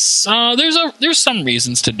 It's there's some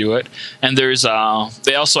reasons to do it, and there's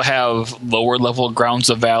they also have lower level Grounds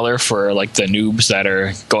of Valor for like the noobs that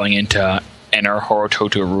are going into Inner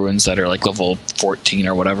Horototo Ruins that are like level 14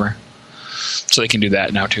 or whatever. So they can do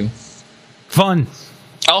that now too. Fun.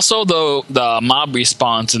 Also, the mob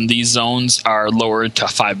respawns in these zones are lowered to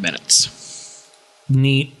 5 minutes.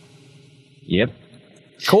 Neat. Yep.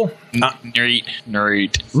 Cool. Neat.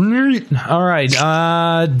 All right.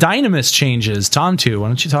 Dynamis changes. Tamtu, why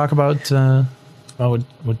don't you talk about what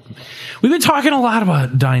we've been talking a lot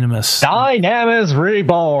about Dynamis. Dynamis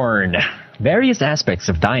Reborn. Various aspects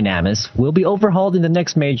of Dynamis will be overhauled in the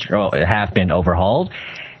next have been overhauled.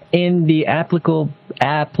 In the applicable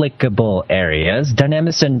areas,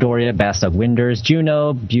 Dynamis, Sandoria, Bastog Winders,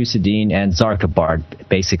 Juno, Bucidine, and Zarkabard.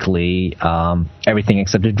 Basically, everything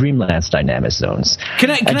except the Dreamlands Dynamis zones.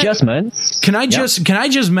 Can I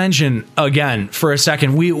just mention again for a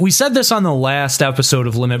second? We said this on the last episode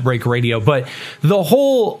of Limit Break Radio, but the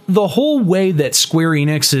whole way that Square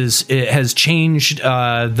Enix has changed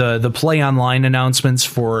the Play Online announcements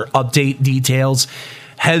for update details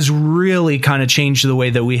has really kind of changed the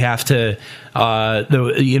way that we have to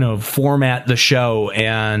format the show,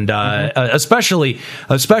 and especially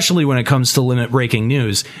when it comes to limit breaking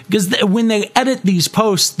news, because when they edit these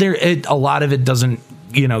posts, a lot of it doesn't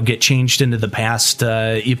get changed into the past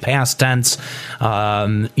tense,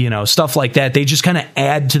 stuff like that. They just kind of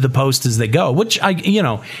add to the post as they go, which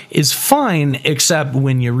is fine, except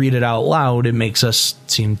when you read it out loud, it makes us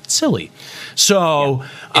seem silly. So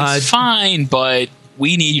it's fine, but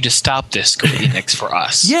we need you to stop this, Square Enix, for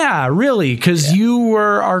us. Yeah, really, because you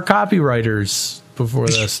were our copywriters before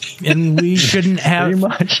this, and we shouldn't have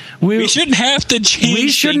much. We shouldn't have to change. We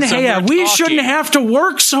shouldn't have to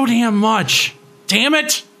work so damn much. Damn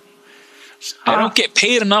it! I don't get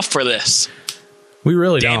paid enough for this. We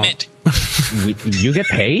really damn don't. It. You get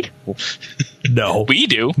paid? No, we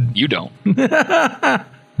do. You don't.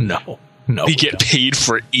 No, we get paid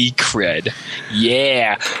for e-cred.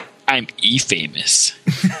 Yeah. I'm e-famous.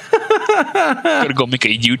 Gotta go make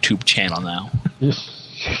a YouTube channel now.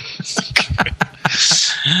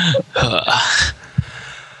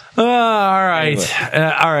 All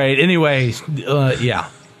right. Anyway, yeah.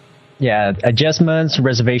 Yeah, adjustments,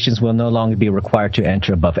 reservations will no longer be required to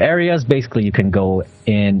enter above areas. Basically, you can go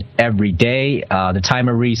in every day. The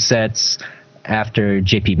timer resets after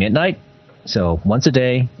JP midnight. So once a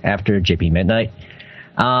day after JP midnight.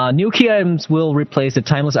 New key items will replace the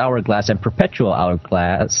Timeless Hourglass and Perpetual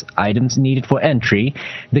Hourglass items needed for entry.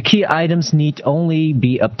 The key items need only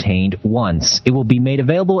be obtained once. It will be made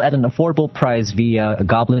available at an affordable price via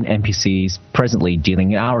Goblin NPCs presently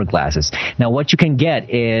dealing in hourglasses. Now, what you can get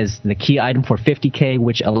is the key item for 50k,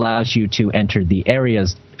 which allows you to enter the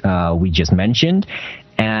areas we just mentioned.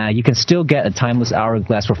 You can still get a Timeless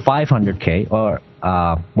Hourglass for 500k, or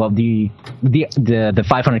the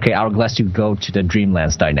 500k Hourglass to go to the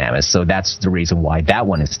Dreamlands Dynamis. So that's the reason why that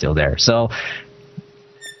one is still there. So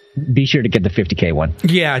be sure to get the 50k one.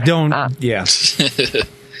 Yeah, don't.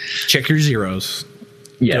 Check your zeros.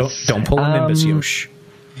 Yes. Don't pull an Nimbus Yosh.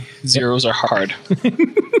 Zeros are hard.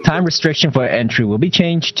 Time restriction for entry will be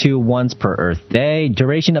changed to once per Earth day.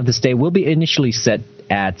 Duration of the stay will be initially set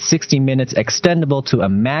at 60 minutes, extendable to a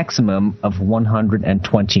maximum of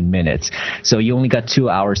 120 minutes. So you only got 2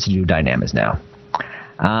 hours to do Dynamis now.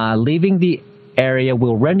 Leaving the area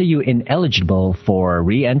will render you ineligible for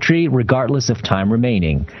re-entry regardless of time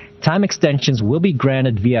remaining. Time extensions will be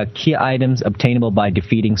granted via key items obtainable by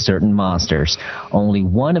defeating certain monsters. Only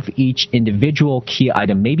one of each individual key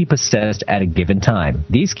item may be possessed at a given time.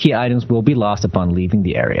 These key items will be lost upon leaving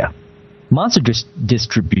the area. Monster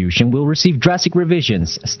distribution will receive drastic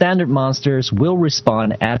revisions. Standard monsters will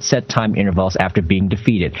respawn at set time intervals after being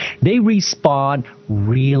defeated. They respawn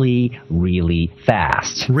really, really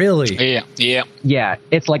fast. Really? Yeah. Yeah,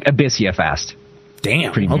 it's like Abyssia fast.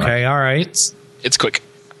 Damn. Okay, all right. It's quick.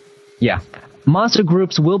 Yeah. Monster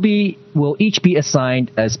groups will each be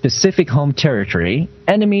assigned a specific home territory.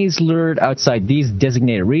 Enemies lured outside these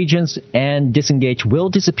designated regions and disengaged will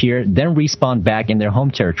disappear, then respawn back in their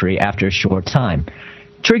home territory after a short time.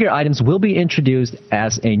 Trigger items will be introduced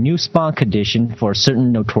as a new spawn condition for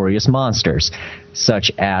certain notorious monsters,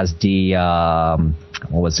 such as the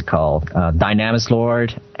Dynamis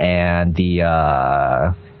Lord and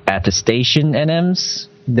the Attestation NMs.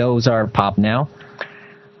 Those are pop now.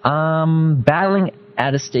 Battling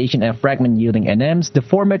Attestation and Fragment Yielding NMs, the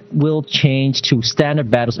format will change to standard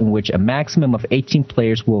battles in which a maximum of 18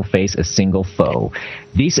 players will face a single foe.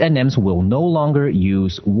 These NMs will no longer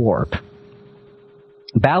use Warp.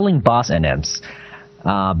 Battling Boss NMs.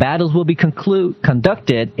 Battles will be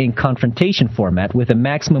conducted in confrontation format with a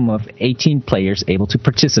maximum of 18 players able to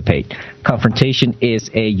participate. Confrontation is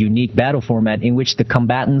a unique battle format in which the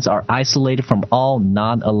combatants are isolated from all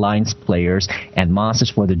non-alliance players and monsters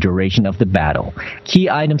for the duration of the battle. Key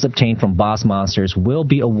items obtained from boss monsters will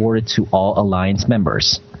be awarded to all alliance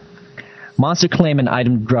members. Monster claim and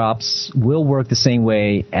item drops will work the same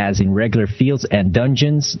way as in regular fields and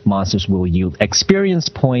dungeons. Monsters will yield experience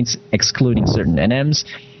points, excluding certain NMs.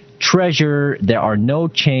 Treasure, there are no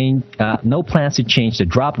plans to change the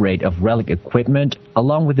drop rate of relic equipment.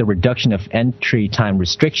 Along with the reduction of entry time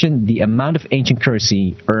restriction, the amount of ancient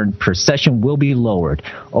currency earned per session will be lowered.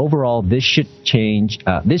 Overall, this change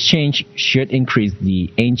should increase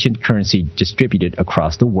the ancient currency distributed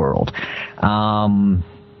across the world.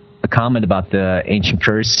 A comment about the ancient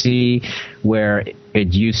currency where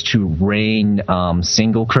it used to rain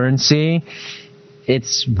single currency.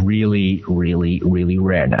 It's really, really, really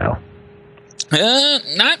rare now.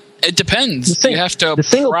 It depends. You have to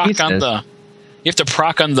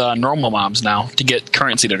proc on the normal mobs now to get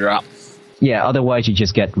currency to drop. Yeah, otherwise you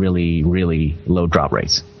just get really, really low drop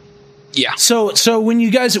rates. Yeah. So when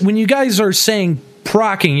you guys are saying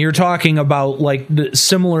procking, you're talking about like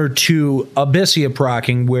similar to Abyssia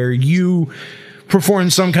procking, where you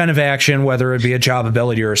perform some kind of action, whether it be a job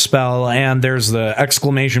ability or a spell, and there's the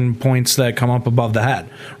exclamation points that come up above the head,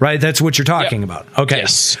 right? That's what you're talking about. Okay.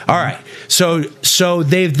 Yes. All right. So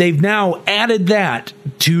they've now added that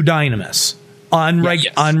to Dynamis on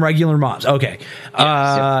regular mobs. Okay.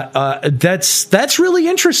 That's really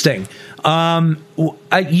interesting.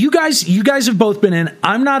 You guys have both been in.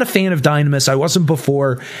 I'm not a fan of Dynamis. I wasn't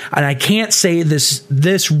before, and I can't say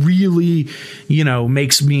this really,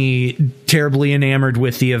 makes me terribly enamored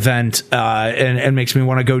with the event, and makes me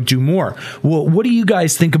want to go do more. Well, what do you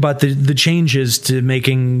guys think about the changes to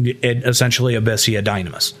making it essentially Abyssia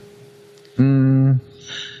Dynamis?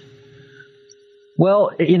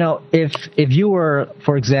 Well, if you were,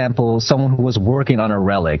 for example, someone who was working on a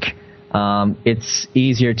relic, it's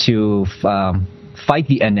easier to fight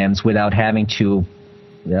the NMs without having to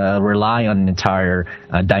rely on an entire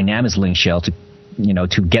Dynamis link shell to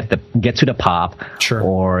get to the pop, sure,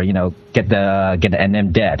 or get the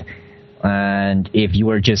NM dead. And if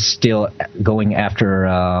you are just still going after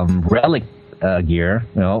relic gear,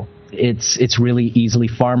 it's really easily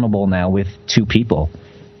farmable now with 2 people.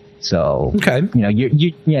 So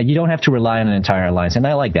you don't have to rely on an entire alliance, and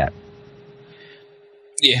I like that.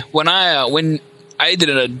 Yeah, when I did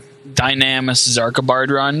a Dynamis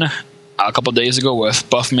Zarkabard run a couple days ago with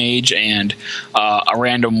Buff Mage and a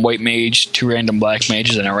random White Mage, 2 random Black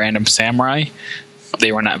Mages, and a random Samurai.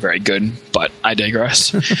 They were not very good, but I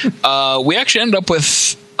digress. We actually ended up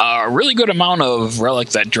with a really good amount of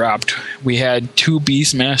relic that dropped. We had 2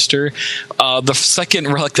 Beastmaster. The second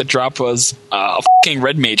relic that dropped was a fucking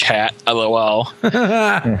Red Mage hat, LOL.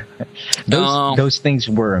 Those things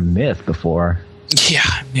were a myth before.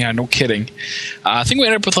 Yeah, no kidding. I think we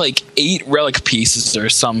ended up with like 8 relic pieces or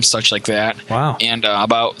some such like that. Wow. And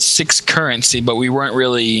about 6 currency, but we weren't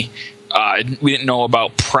really... we didn't know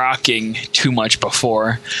about procking too much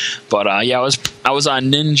before, but I was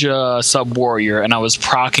on Ninja Sub Warrior, and I was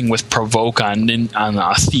procking with Provoke on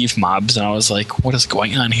Thief mobs, and I was like, what is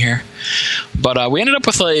going on here? But we ended up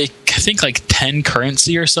with I think 10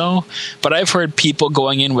 currency or so. But I've heard people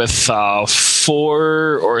going in with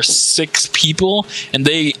 4 or 6 people, and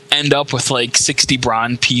they end up with 60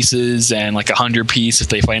 bronze pieces and 100 pieces if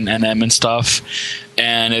they find an NM and stuff,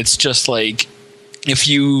 and it's just if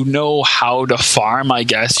you know how to farm, I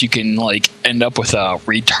guess you can end up with a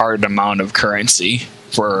retarded amount of currency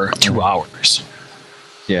for 2 hours.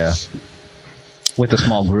 Yeah. With a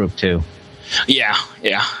small group too. Yeah.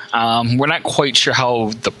 We're not quite sure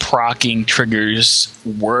how the procking triggers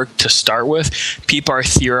work to start with. People are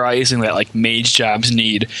theorizing that mage jobs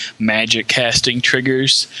need magic casting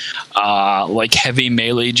triggers, heavy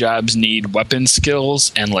melee jobs need weapon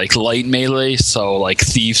skills, and light melee, so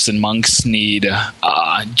thieves and monks need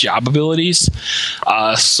job abilities.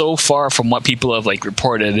 So far from what people have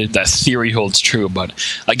reported, that theory holds true, but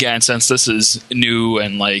again, since this is new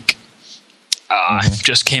and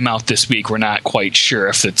just came out this week, we're not quite sure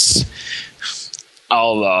if it's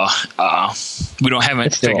all we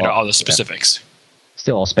haven't figured out all the specifics.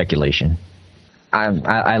 Still all speculation.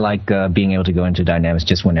 I like being able to go into Dynamics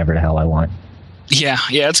just whenever the hell I want. Yeah,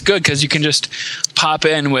 it's good because you can just pop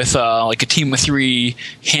in with a team of 3,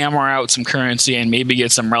 hammer out some currency, and maybe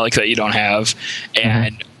get some relic that you don't have,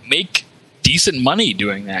 and make decent money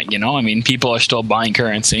doing that. I mean, people are still buying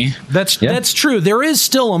currency. That's true. There is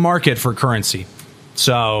still a market for currency.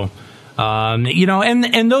 So,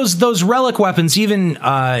 and those relic weapons, even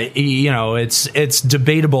it's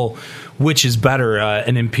debatable which is better,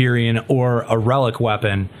 an Empyrean or a relic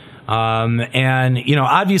weapon. And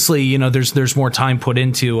obviously, there's more time put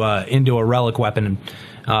into a relic weapon.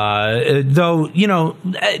 Though,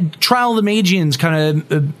 Trial of the Magians kind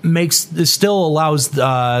of still allows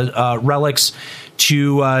relics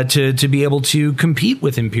to be able to compete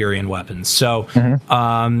with Empyrean weapons. So, there's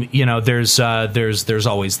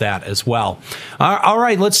always that as well. All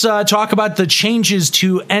right, let's talk about the changes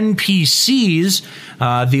to NPCs.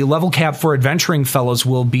 The level cap for adventuring fellows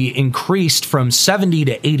will be increased from 70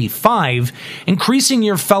 to 85. Increasing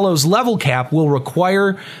your fellow's level cap will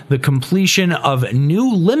require the completion of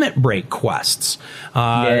new limit break quests.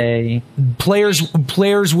 Yay.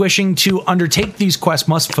 Players wishing to undertake these quests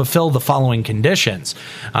must fulfill the following conditions.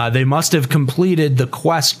 They must have completed the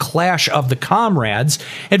quest Clash of the Comrades.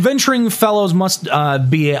 Adventuring fellows must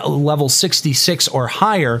be at level 66 or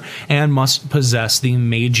higher and must possess the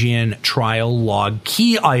Magian Trial Log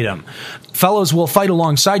key item. Fellows will fight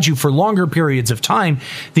alongside you for longer periods of time.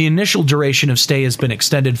 The initial duration of stay has been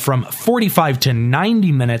extended from 45 to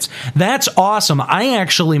 90 minutes. That's awesome. I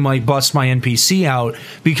actually might bust my NPC out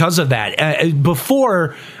because of that.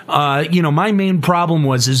 Before, my main problem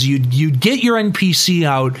was you'd get your NPC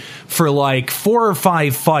out for 4 or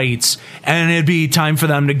 5 fights, and it'd be time for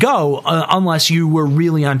them to go, unless you were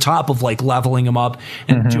really on top of leveling them up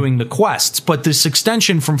and doing the quests. But this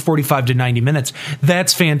extension from 45 to 90 minutes,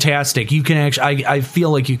 that's fantastic. You can actually, I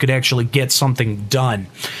feel like you could actually get something done.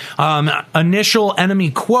 Initial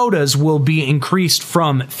enemy quotas will be increased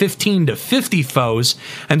from 15 to 50 foes,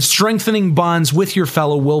 and strengthening bonds with your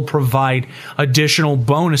fellow will provide additional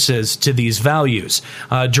bonuses to these values.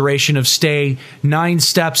 Duration of stay, 9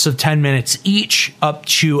 steps of 10 minutes each, up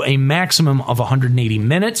to a maximum of 180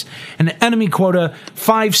 minutes. And enemy quota,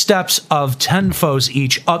 5 steps of 10 foes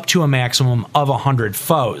each, up to a maximum of 100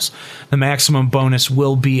 foes. The maximum bonus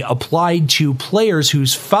will be applied to players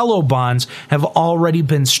whose fellow bonds have already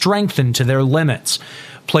been strengthened to their limits.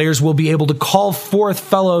 Players will be able to call forth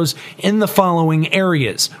fellows in the following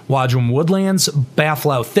areas: Wadrum Woodlands,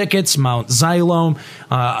 Bathlau Thickets, Mount Xylome,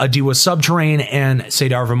 Adiwa Subterrane, and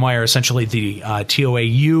Saydarva Mire, essentially the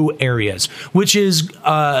TOAU areas, which is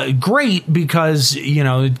great because,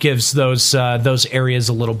 it gives those areas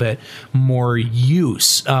a little bit more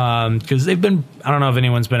use, because they've been, I don't know if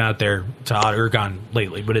anyone's been out there to Oregon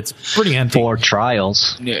lately, but it's pretty empty. For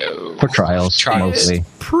trials. No. For trials. Mostly. It's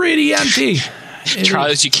pretty empty.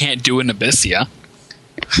 Trials you can't do in Abyssia.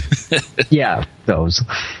 Yeah, those.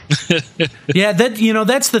 Yeah,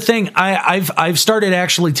 that's the thing. I've started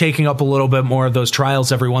actually taking up a little bit more of those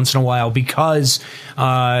trials every once in a while because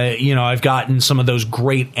I've gotten some of those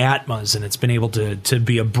great Atmas, and it's been able to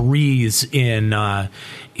be a breeze in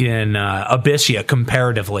Abyssia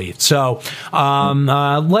comparatively. So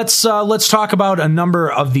let's talk about a number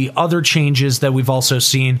of the other changes that we've also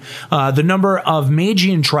seen. The number of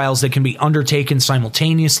Magian trials that can be undertaken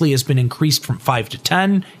simultaneously has been increased from 5 to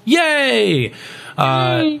 10. Yay!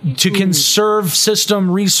 To conserve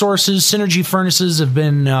system resources, synergy furnaces have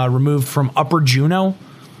been removed from Upper Juno.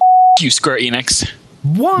 You Square Enix.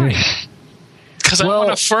 Why? Because I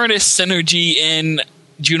want a furnace synergy in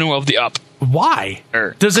Juno of the Up. Why?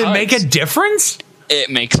 Does it make a difference? It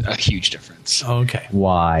makes a huge difference. Okay.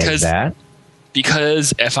 Why is that?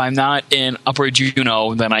 Because if I'm not in Upper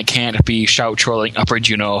Juno, then I can't be shout trolling Upper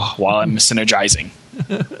Juno while I'm synergizing.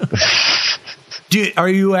 Are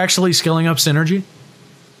you actually skilling up synergy?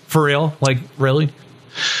 For real? Like, really?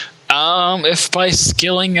 If by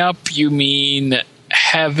skilling up you mean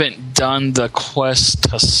haven't done the quest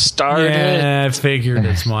to start it. Yeah, I figured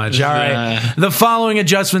as much. All right. The following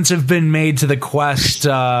adjustments have been made to the quest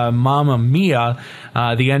Mamma Mia,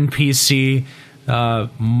 the NPC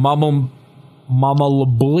Mama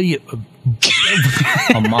Labian.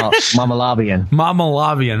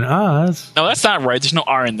 No, that's not right. There's no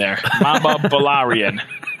R in there. Mama Balarian.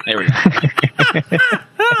 There we go.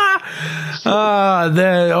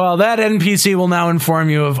 That NPC will now inform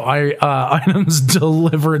you of items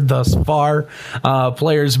delivered thus far.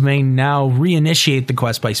 Players may now reinitiate the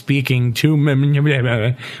quest by speaking to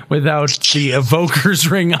without the evoker's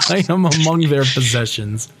ring item among their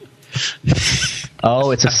possessions.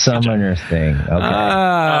 Oh, it's a summoner thing.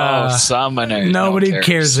 Okay. Summoner. Nobody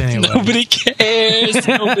cares anyway. Nobody cares.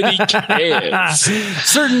 Nobody cares.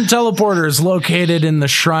 Certain teleporters located in the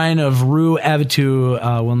Shrine of Ru Avitu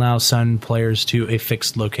will now send players to a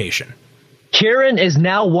fixed location. Kieran is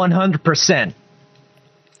now 100%.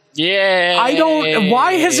 Yeah.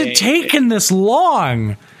 Why has it taken this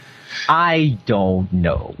long? I don't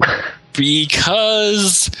know.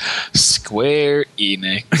 Because Square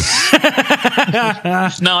Enix.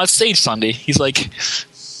 No, it's Sage Sunday. He's like,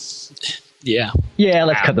 yeah. Yeah,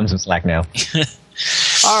 let's cut them some slack now.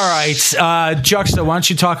 All right. Juxta, why don't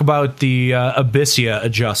you talk about the Abyssia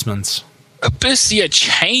adjustments? Abyssia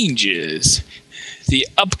changes. The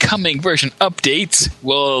upcoming version updates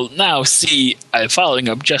will now see following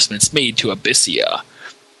adjustments made to Abyssia.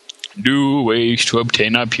 New ways to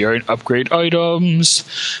obtain, appear, and upgrade items.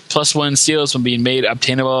 +1 seals will be made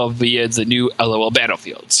obtainable via the new LOL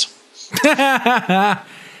battlefields.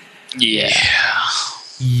 Yeah.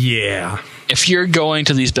 If you're going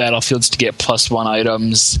to these battlefields to get +1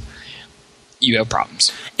 items, you have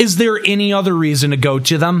problems. Is there any other reason to go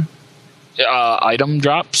to them? Item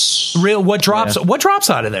drops. Real? What drops? Yeah. What drops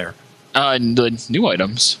out of there? The new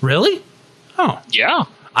items. Really? Oh, yeah.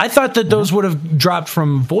 I thought that those would have dropped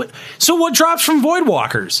from Void. So what drops from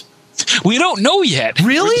Voidwalkers? We don't know yet.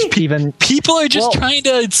 Really? People are just trying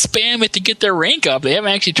to spam it to get their rank up. They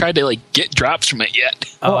haven't actually tried to get drops from it yet.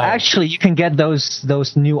 Oh, actually, you can get those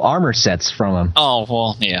new armor sets from them. Oh,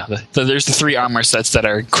 well, yeah. So there's the 3 armor sets that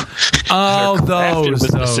are those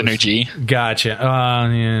synergy. Gotcha.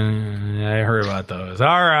 Yeah, I heard about those.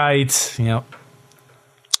 All right. Yep.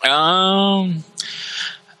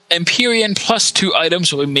 Empyrean +2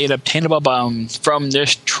 items will be made obtainable from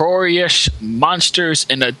notorious monsters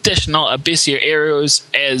in additional Abyssia areas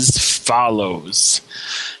as follows.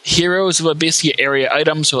 Heroes of Abyssia area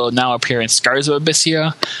items will now appear in Scars of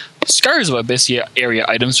Abyssia. Scars of Abyssia area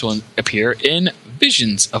items will appear in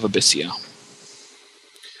Visions of Abyssia.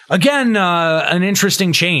 Again, an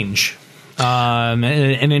interesting change.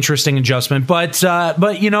 An interesting adjustment, but I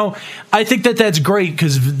think that's great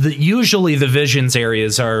because usually the visions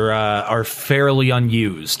areas are fairly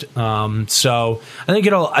unused. So I think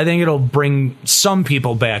it'll bring some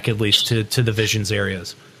people back at least to the visions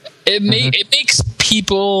areas. It makes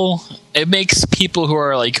people who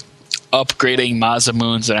are like upgrading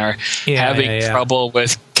Mazamoons and are having trouble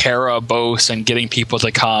with Kara, Bose, and getting people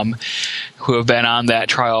to come who have been on that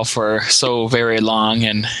trial for so very long.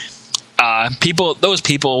 And those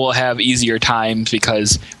people will have easier times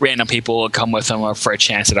because random people will come with them for a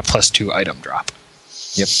chance at a +2 item drop.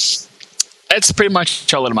 Yep. That's pretty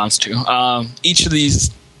much all it amounts to. Each of these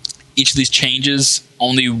changes,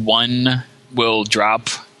 only one will drop.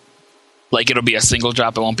 Like, it'll be a single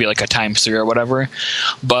drop. It won't be like a ×3 or whatever.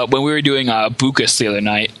 But when we were doing Bucus the other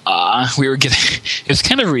night, we were getting... It was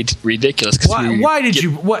kind of ridiculous. Why did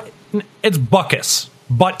you... What? It's Buckus.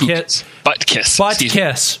 Butt kiss. Butt kiss. Butt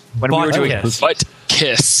kiss. When we were doing butt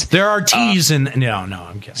kiss. There are T's in... No,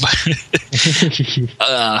 I'm kidding.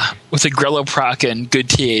 With a Grello proc and good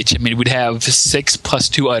TH, I mean, we'd have 6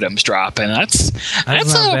 +2 items drop, and that's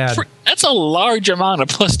not bad. That's a large amount of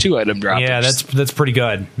 +2 item drops. Yeah, that's pretty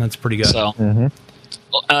good. That's pretty good. So,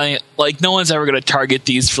 like, no one's ever going to target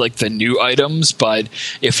these for like the new items, but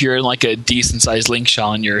if you're in like a decent sized link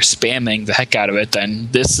shell and you're spamming the heck out of it, then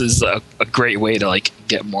this is a great way to like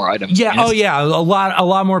get more items. Yeah. Oh yeah. A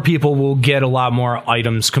lot more people will get a lot more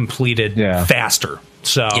items completed faster.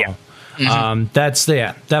 So that's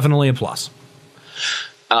definitely a plus.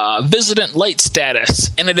 Visitant Light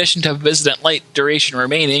status. In addition to Visitant Light duration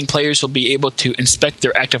remaining, players will be able to inspect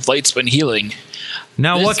their active lights when healing.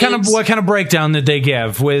 Now, what kind of breakdown did they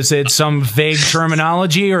give? Was it some vague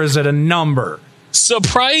terminology, or is it a number?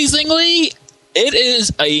 Surprisingly, it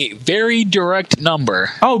is a very direct number.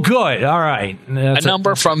 Oh, good. All right. A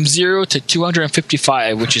number from 0 to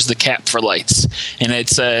 255, which is the cap for lights. And it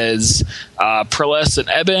says Pearlescent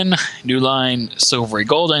Ebon, new line Silvery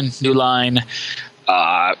Golden, new line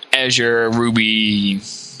Azure Ruby,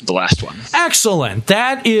 the last one. Excellent.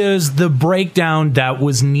 That is the breakdown that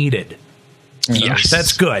was needed. Yes,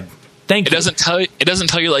 that's good. Thank you. It doesn't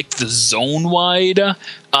tell you like the zone wide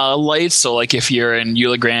lights. So like if you're in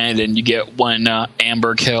Eula Grand and you get one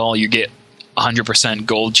amber kill, you get 100%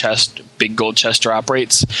 gold chest, big gold chest drop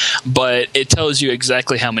rates. But it tells you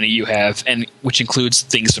exactly how many you have, and which includes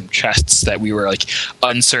things from chests that we were like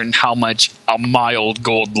uncertain how much a mild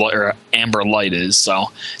gold or amber light is.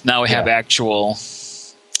 So now we have actual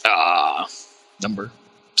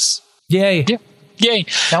numbers. Yay. Yeah. Yay.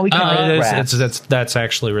 Now we can that's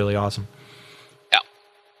actually really awesome. Yeah.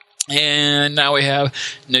 And now we have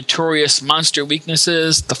notorious monster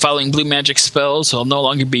weaknesses. The following blue magic spells will no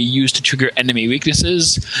longer be used to trigger enemy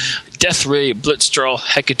weaknesses: Death Ray, Blitzstraw,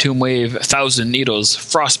 Hecatomb Wave, 1,000 Needles,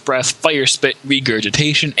 Frost Breath, Fire Spit,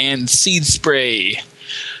 Regurgitation, and Seed Spray.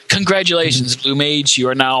 Congratulations, Blue Mage. You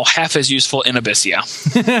are now half as useful in Abyssia.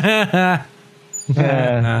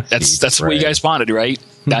 That's what you guys wanted, right?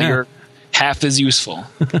 Now you're half as useful.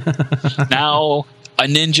 Now a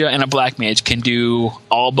ninja and a black mage can do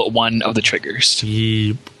all but one of the triggers.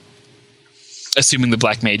 Yep. Assuming the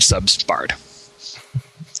black mage subs Bard.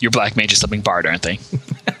 Your black mage is subbing Bard, aren't they?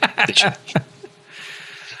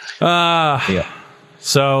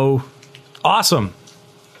 So awesome.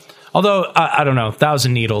 Although I don't know,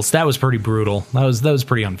 1,000 Needles, that was pretty brutal. That was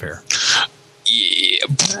pretty unfair. Yeah,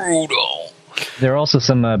 brutal. There are also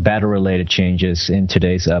some battle-related changes in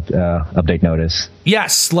today's update notice.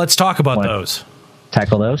 Yes, let's talk about those.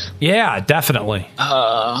 Tackle those? Yeah, definitely.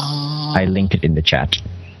 I linked it in the chat.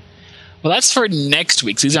 Well, that's for next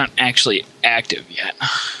week. These aren't actually active yet.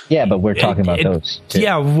 Yeah, but we're talking about those too.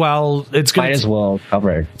 Yeah, well, it's going might as well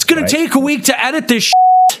cover it. It's going to take a week to edit this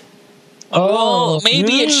shit. Well,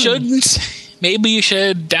 maybe it shouldn't. Maybe you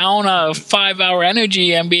should down a 5-hour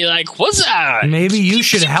energy and be like, what's that? Maybe you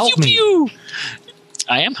should help me.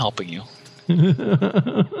 I am helping you.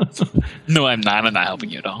 No, I'm not. I'm not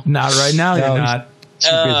helping you at all. Not right now, you're not. Too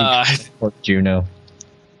busy for Juno.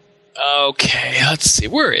 Okay, let's see.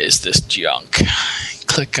 Where is this junk?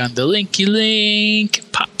 Click on the linky link.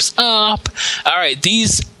 It pops up. All right,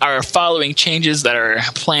 these are following changes that are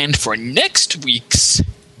planned for next week's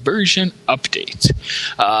version update.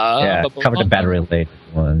 Cover the battery-related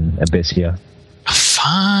one, Abyssia.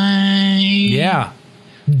 Fine. Yeah.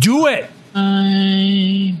 Do it. Do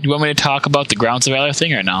you want me to talk about the Grounds of Valor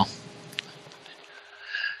thing or no?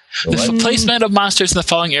 The placement of monsters in the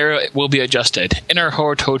following area will be adjusted. Inner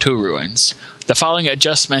Hortoto Ruins. The following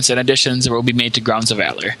adjustments and additions will be made to Grounds of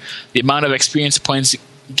Valor. The amount of experience points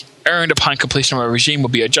earned upon completion of a regime will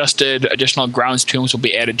be adjusted. Additional grounds tombs will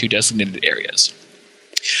be added to designated areas.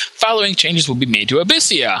 Following changes will be made to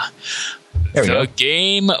Abyssia. The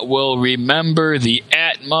game will remember the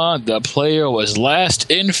Atma the player was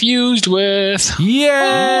last infused with.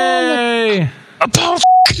 Yay! About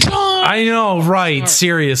time! I know, right?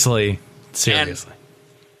 Seriously. And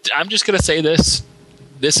I'm just going to say this.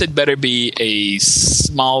 this had better be a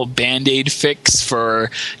small Band-Aid fix for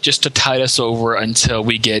just to tide us over until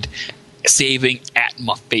we get saving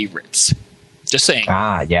Atma favorites. Just saying.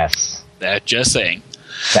 Yes. Just saying.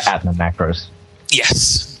 The Atma macros.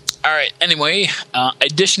 Yes. All right. Anyway,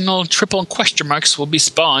 additional triple question marks will be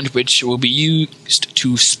spawned, which will be used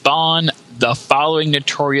to spawn the following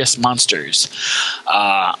notorious monsters.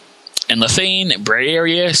 In Lethane,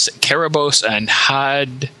 Briareus, Karabos, and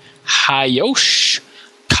Hayosh.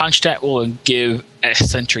 Kronstadt will give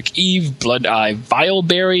Eccentric Eve, Blood Eye,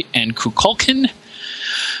 Vileberry, and Kukulkan.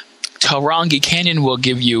 Tarangi Canyon will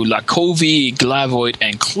give you Lakovi, Glavoid,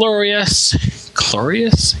 and Chlorius.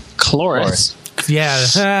 Chlorius?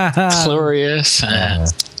 Yeah. Chlorius.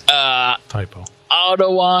 Typo.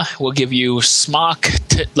 Ottawa will give you Smock,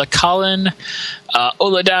 Titlakalin,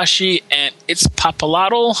 Oladashi, and its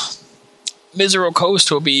Papalotl. Mizero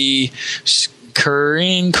Coast will be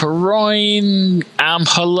Karin, Karoin,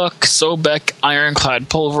 Amhaluk, Sobek, Ironclad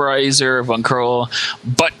Pulverizer, Von Curl,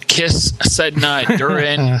 Buttkiss, Sedna,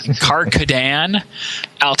 Durin, Karkadan.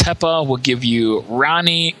 Altepa will give you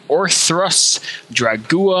Rani, Orthrus,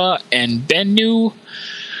 Dragua, and Bennu.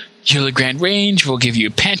 Eula Grand Range will give you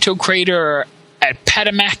Pantocrator,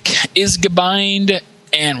 Atpatamak, Isgabind,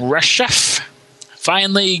 and Reshef.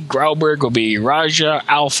 Finally, Grauberg will be Raja,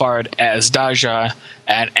 Alfard, Azdaja,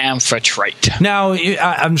 and Amphitrite. Now,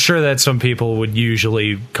 I'm sure that some people would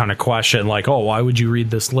usually kind of question, like, oh, why would you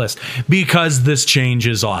read this list? Because this change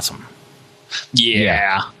is awesome.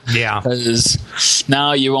 Yeah. Because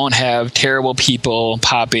now you won't have terrible people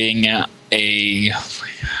popping a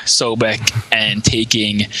Sobek and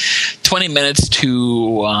taking 20 minutes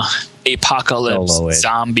to apocalypse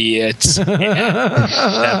zombie it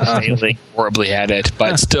and failing horribly at it,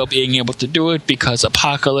 but still being able to do it because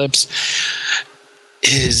apocalypse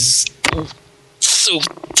is so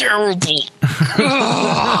terrible.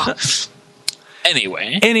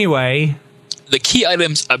 Anyway, the key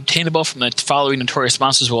items obtainable from the following notorious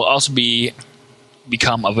monsters will also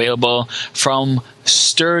become available from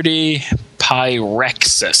Sturdy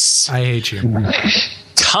PyRxis. I hate you.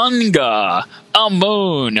 Tunga,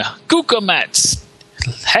 Amun, Gukamets,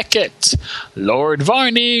 Heket, Lord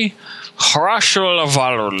Varney, Hrashal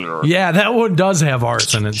Valor. Yeah, that one does have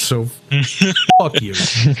arts in it, so fuck you.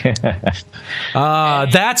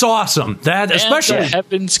 That's awesome. That especially the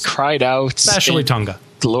heavens cried out, especially Tunga.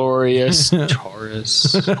 Glorious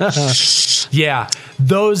Taurus. Yeah,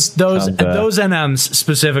 those NMs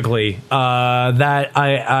specifically. That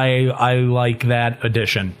I like that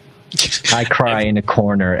addition. I cry in a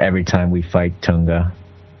corner every time we fight Tunga.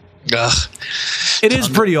 Ugh. It is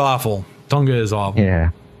pretty awful. Tunga is awful.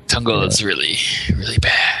 Yeah. Tunga is really, really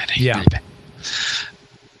bad. Yeah. Really bad.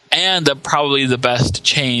 And probably the best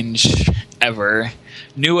change ever.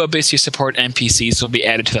 New Abyssia support NPCs will be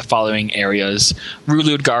added to the following areas: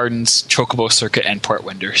 Rulude Gardens, Chocobo Circuit, and Port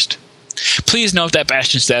Windurst. Please note that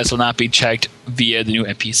Bastion status will not be checked via the new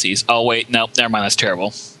NPCs. Oh, wait, no, never mind, that's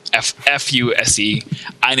terrible. F-U-S-E.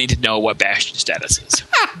 I need to know what Bastion status is.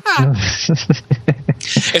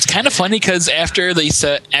 It's kind of funny because after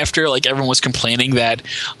everyone was complaining that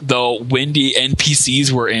the windy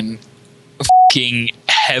NPCs were in fucking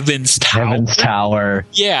Heaven's Tower.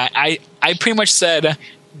 Yeah, I pretty much said, I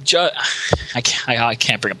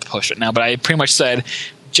can't bring up the post right now, but I pretty much said,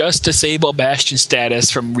 just disable Bastion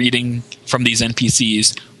status from reading from these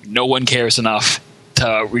NPCs. No one cares enough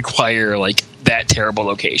to require like that terrible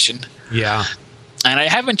location. Yeah. And I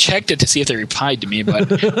haven't checked it to see if they replied to me, but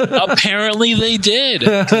apparently they did.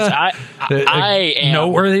 I am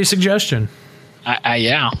noteworthy suggestion. I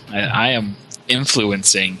am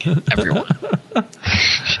influencing everyone.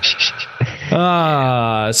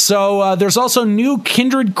 So there's also new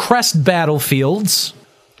Kindred Crest battlefields.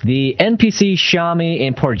 The NPC Shami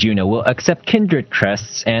in Port Juno will accept Kindred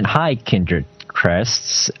Crests and High Kindred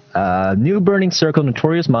Crests. New Burning Circle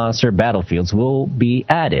Notorious Monster battlefields will be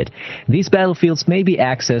added. These battlefields may be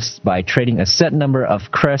accessed by trading a set number of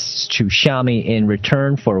crests to Shami in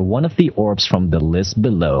return for one of the orbs from the list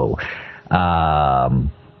below.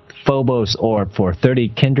 Phobos orb for 30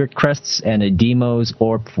 Kindred Crests and a Demos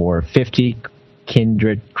orb for 50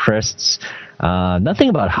 Kindred Crests. Nothing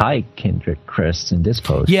about High Kindred Crests in this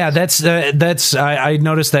post. Yeah, that's I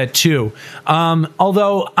noticed that too.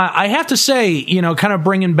 Although I have to say, kind of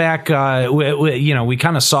bringing back, we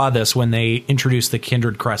kind of saw this when they introduced the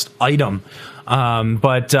Kindred Crest item,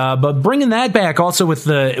 but bringing that back also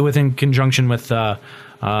in conjunction with the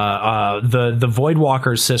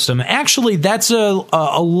Voidwalker system. Actually, that's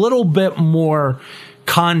a little bit more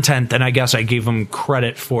content than I guess I gave them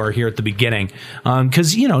credit for here at the beginning.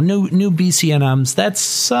 Because new BCNMs,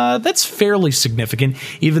 that's fairly significant,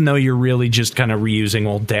 even though you're really just kind of reusing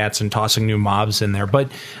old DATs and tossing new mobs in there.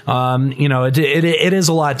 But it is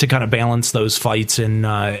a lot to kind of balance those fights and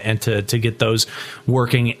to get those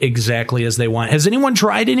working exactly as they want. Has anyone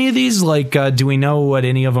tried any of these? Like, do we know what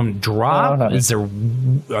any of them drop?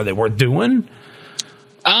 Are they worth doing?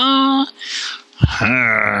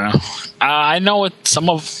 I know what some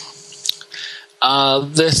of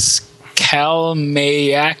this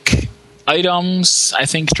Calmayak items I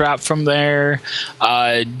think drop from there.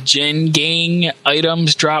 Jin Gang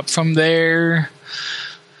items drop from there.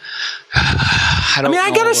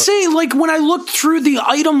 I gotta say, like, when I looked through the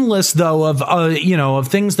item list though of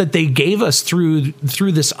things that they gave us through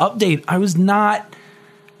this update, I was not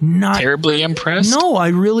terribly impressed. No, I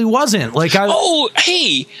really wasn't. Like,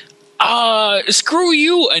 screw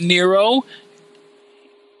you, Aniero.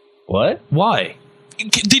 What? Why?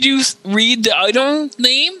 Did you read the item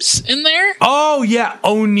names in there? Oh, yeah.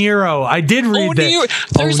 Aniero. I did read that.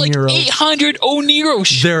 There's like 800 Aniero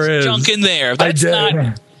junk in there. That's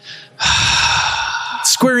not...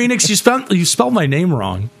 Square Enix, you spelled my name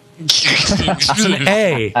wrong.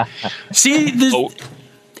 Hey. See, this...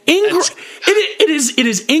 It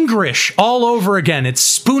is English all over again. It's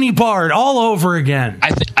Spoony Bard all over again.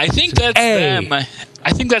 I think that's them.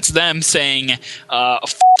 I think that's them saying,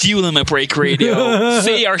 "F you, Limit Break Radio.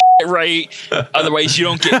 Say our shit right, otherwise you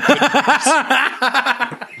don't get."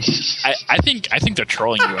 I think they're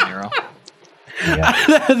trolling you, Aniero. Yeah.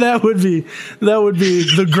 that would be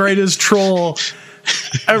the greatest troll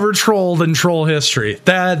ever trolled in troll history.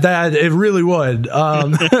 That it really would.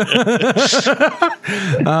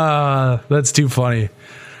 That's too funny.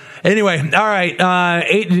 Anyway, all right.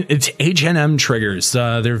 It's HNM triggers.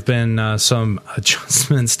 There have been some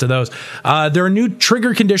adjustments to those. There are new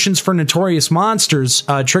trigger conditions for notorious monsters.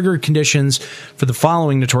 Trigger conditions for the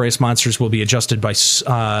following notorious monsters will be adjusted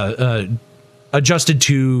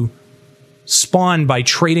to spawn by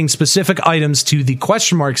trading specific items to the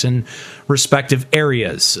question marks in respective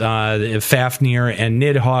areas. Fafnir and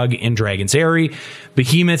Nidhogg in Dragon's Eyrie,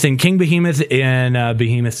 Behemoth and King Behemoth in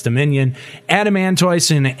Behemoth's Dominion,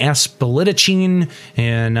 Adamantoise and Aspilitachine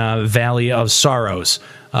in Valley of Sorrows.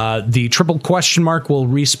 The triple question mark will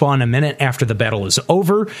respawn a minute after the battle is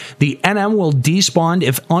over. The NM will despawn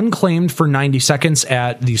if unclaimed for 90 seconds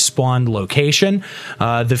at the spawned location.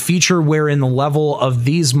 The feature wherein the level of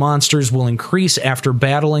these monsters will increase after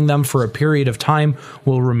battling them for a period of time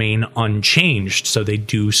will remain unchanged, so they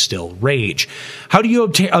do still rage. How do you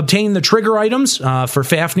obtain the trigger items? For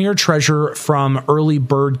Fafnir, treasure from Early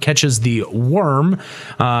Bird catches the worm.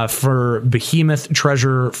 For Behemoth,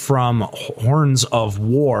 treasure from Horns of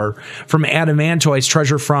War. From Adamantoise,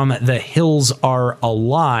 treasure from the Hills Are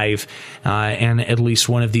Alive, and at least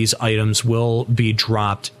one of these items will be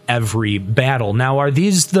dropped every battle. Now, are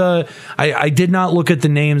these the... I did not look at the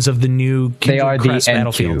names of the new Kindred Crest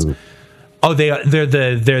battlefields. Oh, they're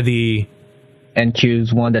the...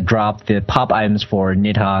 NQ's one that dropped the pop items for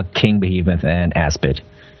Nidhogg, King Behemoth, and Aspid.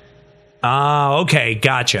 Okay,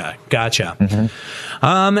 gotcha. Mm-hmm.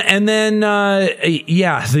 And then, for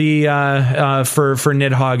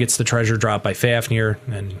Nidhogg, it's the treasure drop by Fafnir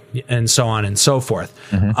and so on and so forth.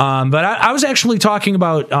 Mm-hmm. But I was actually talking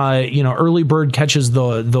about, Early Bird catches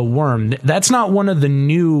the worm. That's not one of the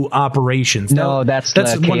new operations. No, that's the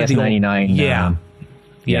KS99.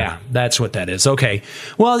 Yeah, that's what that is. Okay.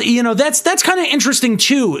 Well, that's kind of interesting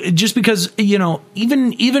too, just because, even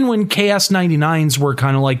when KS99s were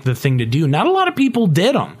kind of like the thing to do, not a lot of people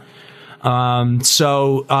did them.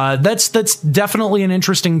 So that's definitely an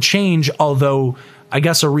interesting change, although I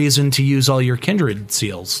guess a reason to use all your kindred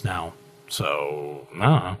seals now. So,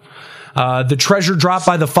 the treasure drop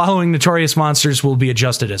by the following notorious monsters will be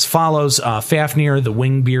adjusted as follows. Fafnir, the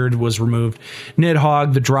Wingbeard was removed.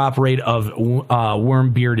 Nidhogg, the drop rate of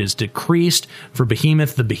Wormbeard is decreased. For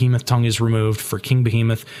Behemoth, the Behemoth tongue is removed. For King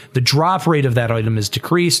Behemoth, the drop rate of that item is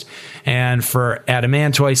decreased. And for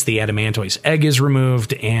Adamantoise, the Adamantoise egg is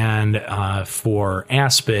removed. And for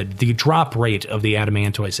Aspid, the drop rate of the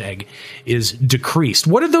Adamantoise egg is decreased.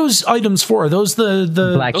 What are those items for? Are those the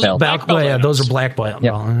black belt? Yeah, those are black belt.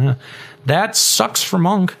 Yep. That sucks for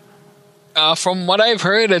Monk. From what I've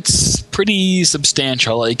heard, it's pretty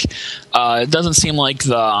substantial. Like, it doesn't seem like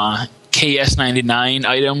the KS99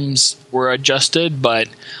 items were adjusted, but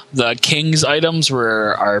the King's items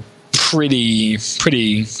are pretty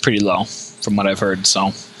low from what I've heard.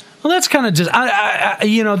 So, well, that's kind of just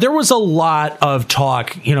there was a lot of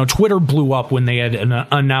talk. Twitter blew up when they had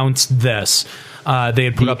announced this. They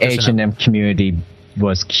had put up the HNM community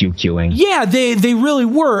was QQing. Yeah, they really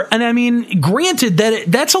were. And I mean, granted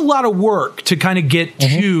that's a lot of work to kind of get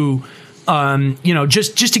to,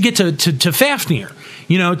 just to get to Fafnir,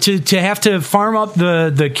 to have to farm up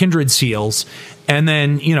the kindred seals and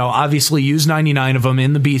then, obviously use 99 of them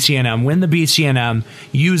in the BCNM, win the BCNM,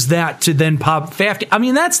 use that to then pop Fafnir. I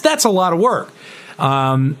mean, that's a lot of work.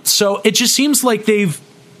 So it just seems like they've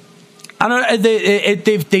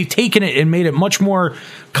taken it and made it much more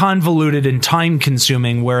convoluted and time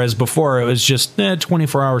consuming, whereas before it was just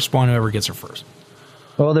 24-hour spawn, whoever gets her first.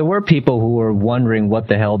 Well, there were people who were wondering what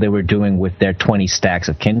the hell they were doing with their 20 stacks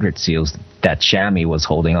of kindred seals that Shammy was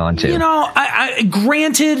holding on to. I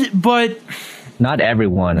granted, but not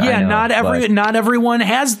everyone. Yeah, I know, not everyone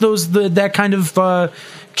has that kind of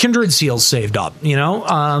kindred seals saved up.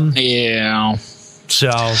 Yeah.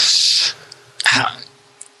 So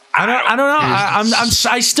I don't know.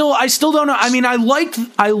 I still don't know. I mean, I like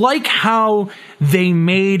how they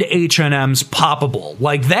made HNMs poppable.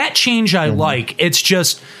 Like that change I like. It's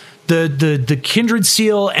just the kindred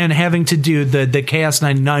seal and having to do the Chaos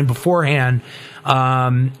 99 beforehand.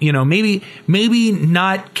 Maybe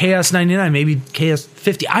not Chaos 99, maybe Chaos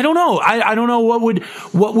 50. I don't know. I don't know what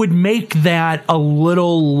would make that a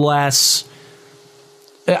little less.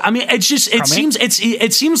 I mean, it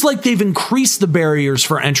seems like they've increased the barriers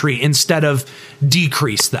for entry instead of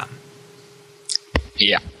decreased them.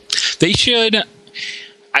 Yeah, they should.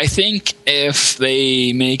 I think if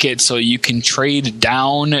they make it so you can trade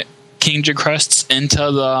down Kingdom Crests into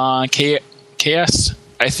the chaos,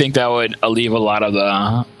 I think that would alleviate a lot of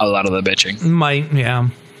the bitching. Might, yeah.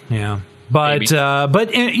 But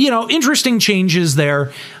interesting changes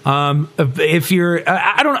there. If you're,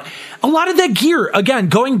 I don't know, a lot of that gear. Again,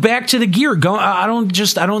 going back to the gear, I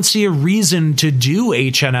don't see a reason to do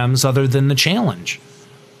HNMs other than the challenge.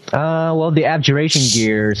 Well, the abjuration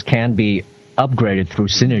gears can be upgraded through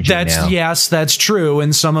synergy. Yes, that's true.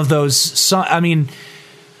 And some of those, again,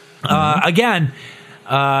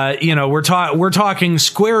 we're talking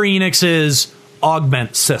Square Enix's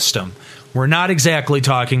augment system. We're not exactly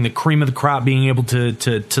talking the cream of the crop being able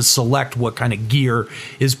to select what kind of gear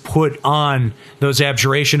is put on those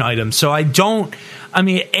abjuration items. So I feel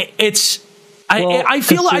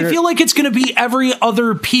like it's going to be every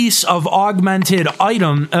other piece of augmented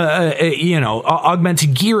item,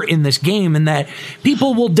 augmented gear in this game, and that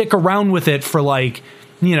people will dick around with it for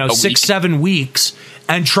 6-7 weeks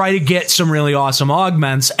and try to get some really awesome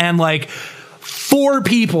augments, and 4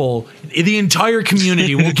 people, the entire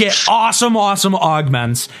community will get awesome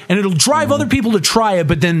augments, and it'll drive other people to try it,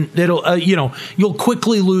 but then it'll, you'll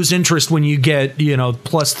quickly lose interest when you get,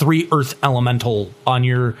 +3 Earth Elemental on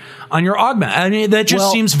your augment. I mean, that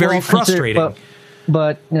just seems very frustrating.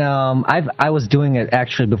 But I was doing it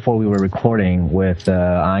actually before we were recording with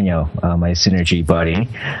Aniero, my Synergy buddy.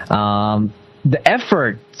 The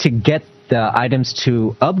effort to get the items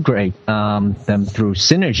to upgrade them through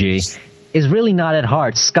Synergy is really not that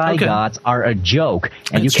hard. Sky Gods are a joke,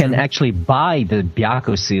 and you can actually buy the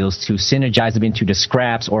Byakko seals to synergize them into the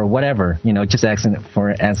scraps or whatever. Just as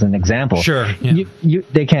an example. Sure. Yeah.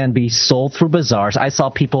 They can be sold through bazaars. I saw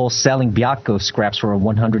people selling Byakko scraps for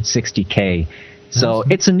 160K. So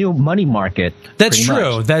it's a new money market. That's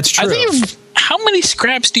true. That's true. How many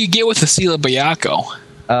scraps do you get with the seal of Byakko?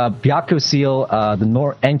 Byakko seal, the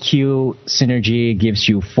NQ synergy gives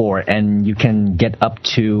you 4, and you can get up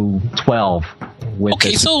to 12 with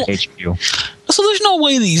the HQ. So there's no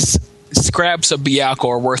way these scraps of Byakko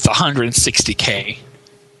are worth 160K.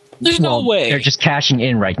 There's no way. They're just cashing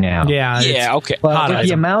in right now. Yeah, okay.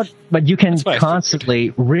 But you can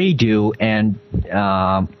constantly redo and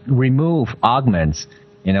remove augments.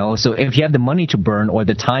 So if you have the money to burn or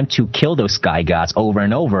the time to kill those Sky Gods over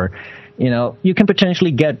and over, you can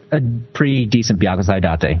potentially get a pretty decent Byakko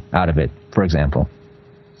Saidate out of it, for example.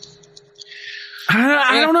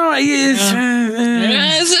 I don't know.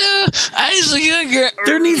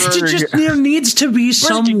 There needs to be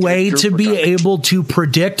some way to be able to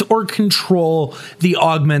predict or control the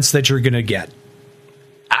augments that you're going to get.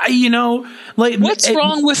 What's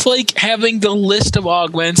wrong with having the list of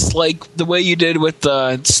augments the way you did with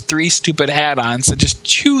the 3 stupid add-ons and just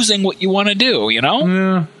choosing what you want to do?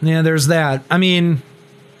 Yeah, there's that. I mean,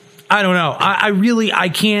 I don't know. I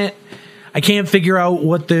can't figure out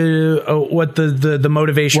what the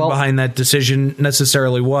motivation behind that decision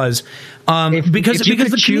necessarily was. Because the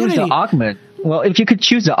community, if you could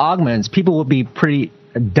choose the augments, people would be pretty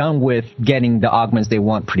done with getting the augments they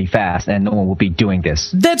want pretty fast, and no one will be doing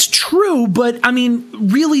this. That's true, but I mean,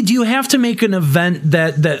 really, do you have to make an event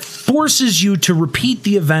that forces you to repeat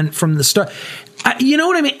the event from the start? You know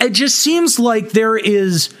what I mean? It just seems like there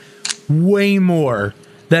is way more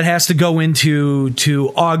that has to go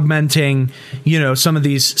into augmenting, some of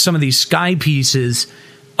these sky pieces,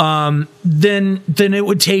 than it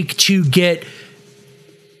would take to get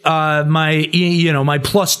my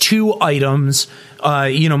 +2 items,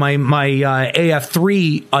 my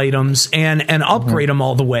AF3 items, and upgrade them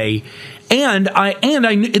all the way. And I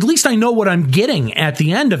at least I know what I'm getting at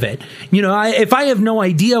the end of it. If I have no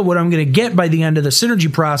idea what I'm going to get by the end of the synergy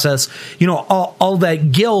process, all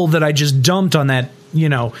that gil that I just dumped on that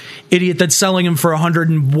idiot that's selling him for 100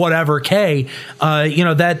 and whatever K,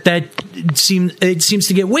 that seems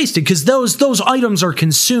to get wasted, because those items are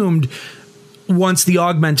consumed once the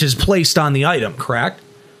augment is placed on the item, correct?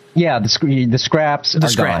 Yeah, the scraps are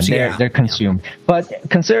gone. They're consumed. But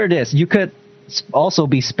consider this: you could also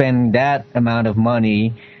be spending that amount of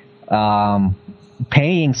money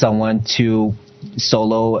paying someone to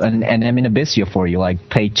solo an NM in Abyssea for you, like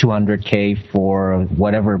pay 200K for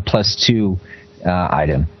whatever +2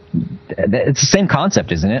 item. It's the same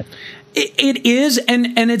concept, isn't it? It is,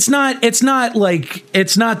 and it's not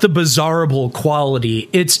the bizarrable quality.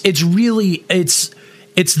 It's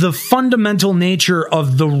the fundamental nature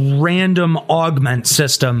of the random augment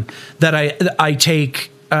system that I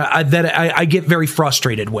take that I get very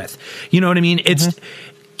frustrated with. You know what I mean?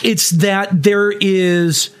 It's that there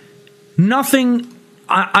is nothing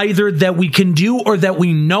either that we can do or that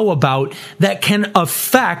we know about that can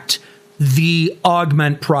affect the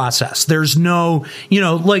augment process. There's no,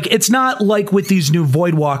 it's not like with these new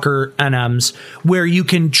Voidwalker NMs where you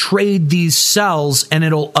can trade these cells and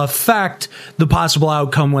it'll affect the possible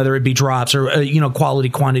outcome, whether it be drops or, quality,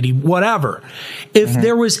 quantity, whatever.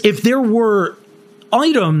 If there were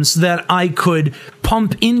items that I could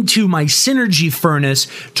pump into my synergy furnace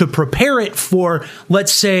to prepare it for,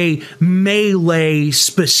 let's say, melee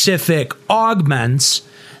specific augments,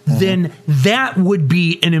 then that would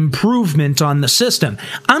be an improvement on the system.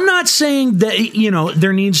 I'm not saying that,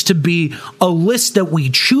 there needs to be a list that we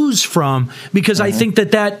choose from, because I think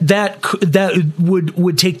that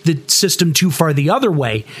would take the system too far the other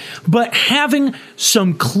way. But having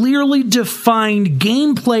some clearly defined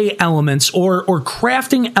gameplay elements or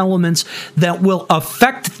crafting elements that will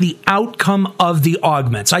affect the outcome of the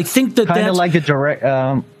augments, I think that's kind of like the direct.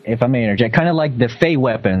 If I may interject, kind of like the Fey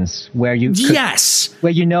weapons, where if you go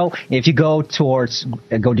to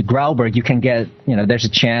Grauberg, you can get, there's a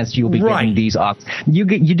chance you'll be getting these ox.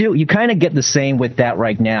 You kind of get the same with that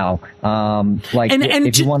right now.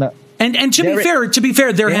 If you want to. And to be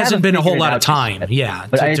fair, there hasn't been a whole lot of time, to figure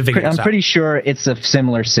this out. I'm pretty sure it's a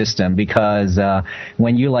similar system, because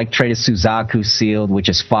when you trade a Suzaku Sealed, which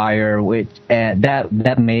is fire,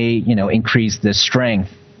 that may increase the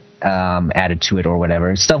strength added to it or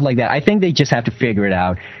whatever, stuff like that. I think they just have to figure it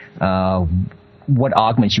out, what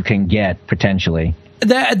augments you can get potentially.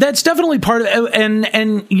 That's definitely part of it, and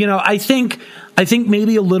I think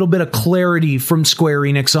maybe a little bit of clarity from Square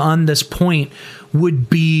Enix on this point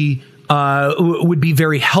would be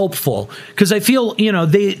very helpful, because I feel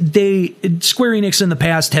they Square Enix in the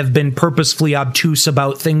past have been purposefully obtuse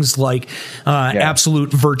about things like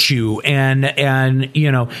absolute virtue and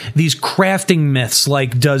these crafting myths,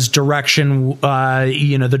 like does direction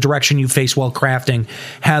the direction you face while crafting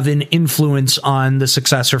have an influence on the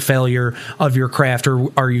success or failure of your craft, or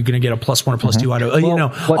are you going to get a +1 or +2 out of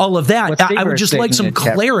all of that. I would just like some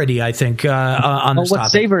clarity, I think, on this topic.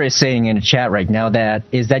 What Saber is saying in the chat right now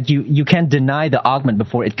is that you can deny the augment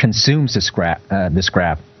before it consumes the scrap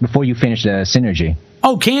before you finish the synergy.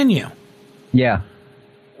 Oh, can you? Yeah.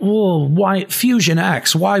 Well, why, Fusion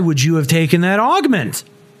X? Why would you have taken that augment?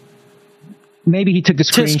 Maybe he took a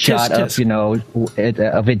screenshot of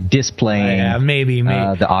it displaying maybe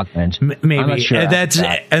the augment. Maybe I'm not sure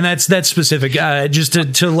that's specific. Just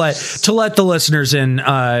to let the listeners in,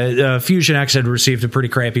 Fusion X had received a pretty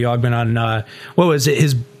crappy augment on what was it,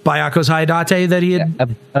 his Byaku's Hayadate that he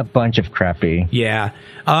had a bunch of crappy. Yeah.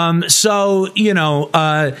 So I'm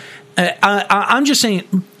just saying.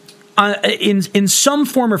 In some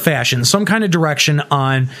form or fashion, some kind of direction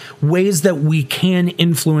on ways that we can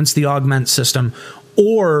influence the augment system,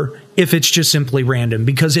 or if it's just simply random.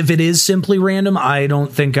 Because if it is simply random, I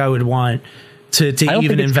don't think I would want to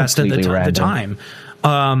even invest in the time.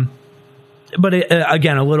 But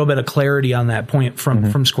again, a little bit of clarity on that point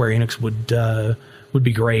from Square Enix would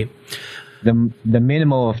be great. The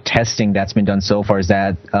minimum of testing that's been done so far is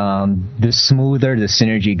that the smoother the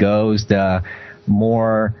synergy goes, the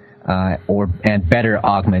more and better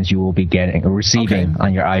augments you will be getting or receiving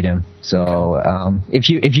on your item. So if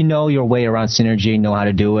you know your way around synergy, know how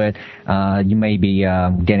to do it, you may be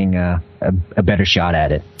getting a better shot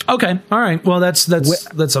at it. Okay, all right. Well, that's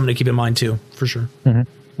something to keep in mind too, for sure. Mm-hmm.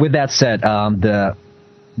 with that said,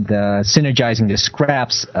 the synergizing the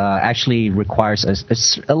scraps actually requires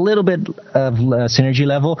a little bit of synergy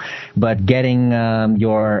level, but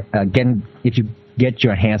if you get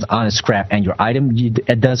your hands on a scrap and your item,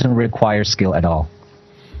 it doesn't require skill at all.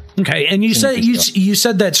 Okay, and you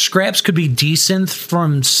said that scraps could be desynth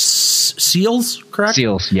from seals, correct?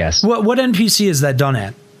 Seals, yes. What NPC is that done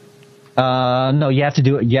at? No, you have to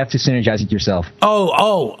do it. You have to synergize it yourself.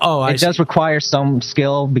 It does require some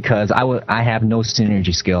skill because I have no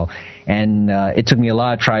synergy skill, and it took me a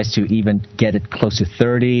lot of tries to even get it close to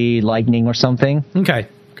 30 lightning or something. Okay,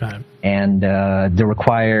 got it. And the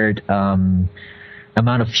required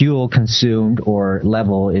amount of fuel consumed or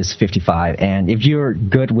level is 55. And if you're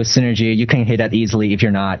good with synergy, you can hit that easily. If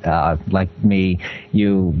you're not, like me,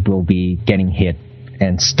 you will be getting hit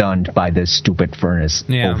and stunned by this stupid furnace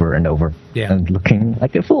over and over, and looking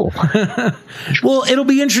like a fool. Well, it'll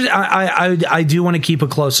be interesting. I do want to keep a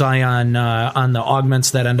close eye on the augments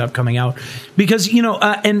that end up coming out, because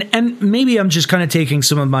and maybe I'm just kind of taking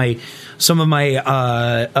some of my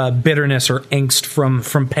bitterness or angst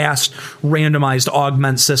from past randomized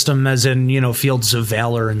augment system, as in Fields of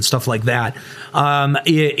Valor and stuff like that.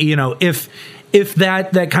 If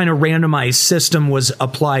that kind of randomized system was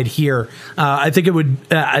applied here, I think it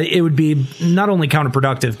would be not only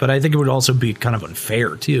counterproductive, but I think it would also be kind of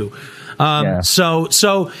unfair too.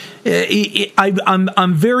 So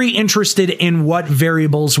I'm very interested in what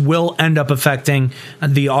variables will end up affecting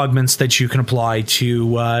the augments that you can apply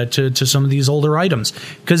to some of these older items.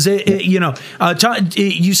 Because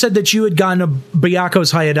you said that you had gotten a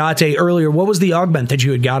Byaku's Hayadate earlier. What was the augment that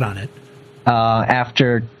you had got on it?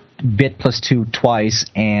 After bit +2 twice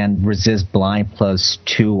and resist blind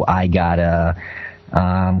 +2, I got a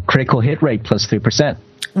critical hit rate +3%,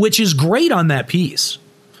 which is great on that piece.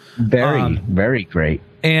 Very great.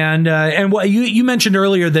 And what you mentioned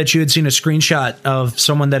earlier that you had seen a screenshot of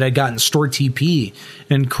someone that had gotten store TP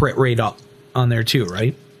and crit rate up on there too,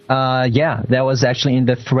 right? Yeah, that was actually in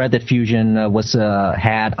the thread that Fusion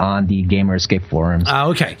had on the Gamer Escape forums.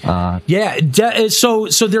 Okay.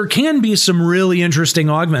 So there can be some really interesting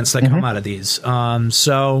augments that come out of these.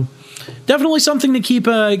 So definitely something to keep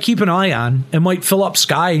an eye on. It might fill up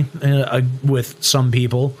Sky with some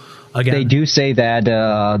people. Again, they do say that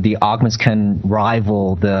the augments can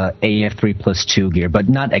rival the AF3+2 gear, but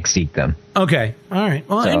not exceed them. Okay. All right.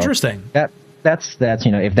 Well, interesting. That's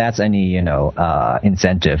if that's any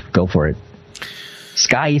incentive, go for it.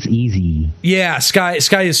 Sky is easy. Yeah, Sky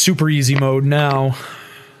is super easy mode now.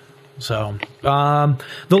 So the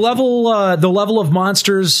level of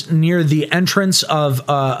monsters near the entrance of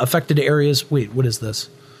affected areas. Wait, what is this?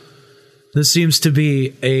 This seems to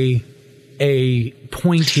be a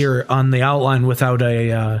point here on the outline without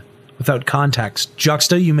context.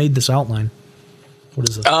 Juxta, you made this outline. What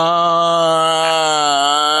is this? Number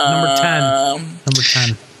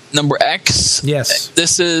 10. Number X. Yes.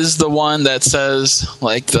 This is the one that says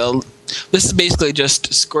this is basically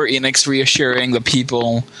just Square Enix reassuring the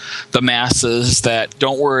people, the masses, that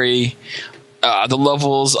don't worry, the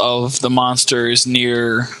levels of the monsters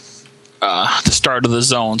near the start of the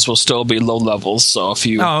zones will still be low levels. So if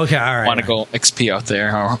you want to go XP out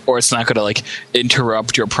there, or it's not going to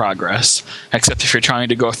interrupt your progress, except if you're trying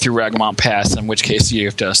to go through Ragamont Pass, in which case you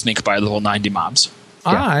have to sneak by level 90 mobs.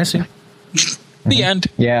 I see. The end.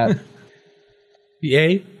 Yeah.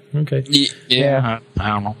 Yay. Okay. Yeah. I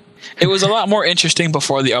don't know. It was a lot more interesting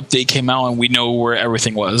before the update came out, and we know where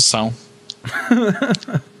everything was. So.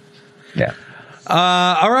 Yeah.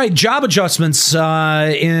 All right, job adjustments.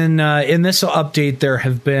 In this update, there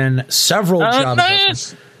have been several job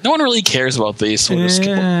adjustments. No one really cares about these, so we'll just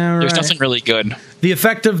skip them. There's nothing really good. The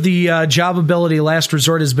effect of the job ability Last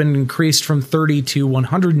Resort has been increased from 30 to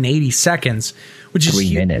 180 seconds, which is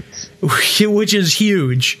 3 minutes, which is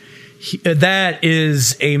huge. That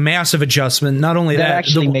is a massive adjustment. Not only that,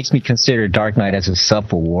 actually makes me consider Dark Knight as a sub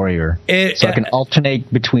for Warrior, so I can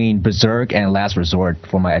alternate between Berserk and Last Resort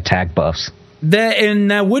for my attack buffs.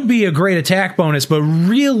 That would be a great attack bonus, but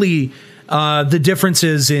really, the difference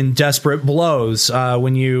is in Desperate Blows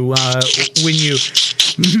when you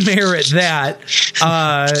merit that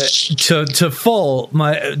to full.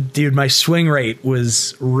 My swing rate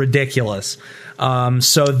was ridiculous.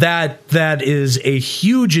 So that is a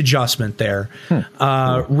huge adjustment there.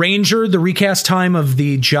 Ranger, the recast time of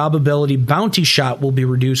the job ability Bounty Shot will be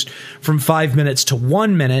reduced from 5 minutes to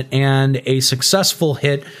 1 minute, and a successful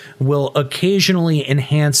hit will occasionally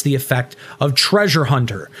enhance the effect of Treasure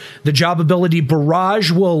Hunter. The job ability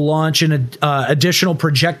Barrage will launch an additional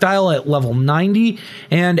projectile at level 90,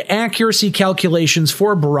 and accuracy calculations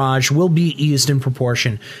for Barrage will be eased in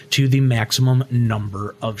proportion to the maximum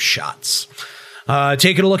number of shots.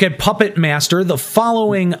 Taking a look at Puppet Master, the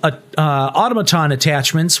following automaton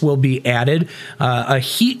attachments will be added. A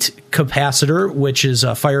heat capacitor, which is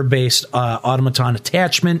a fire-based automaton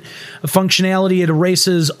attachment. Functionality, it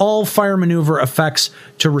erases all fire maneuver effects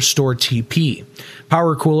to restore TP.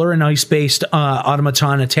 Power Cooler, an ice-based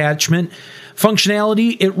automaton attachment.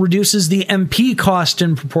 Functionality, it reduces the MP cost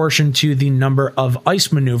in proportion to the number of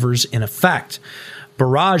ice maneuvers in effect.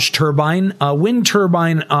 Barrage Turbine, a wind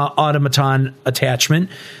turbine automaton attachment,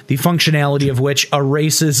 the functionality of which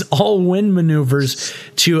erases all wind maneuvers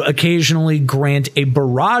to occasionally grant a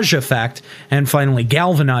barrage effect. And finally,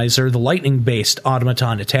 Galvanizer, the lightning-based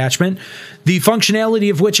automaton attachment, the functionality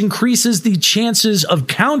of which increases the chances of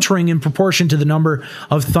countering in proportion to the number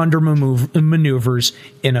of thunder maneuvers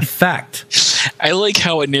in effect. I like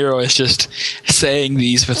how Aniero is just saying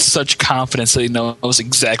these with such confidence that he knows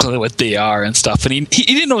exactly what they are and stuff. And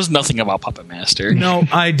he knows nothing about Puppet Master. No,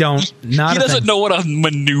 I don't. He doesn't know what a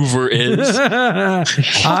maneuver is.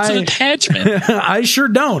 What's an attachment? I sure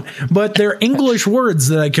don't. But they're English words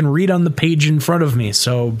that I can read on the page in front of me.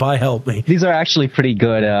 So, by help me. These are actually pretty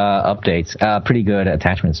good updates. Pretty good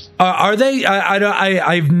attachments. Are they?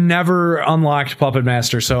 I've never unlocked Puppet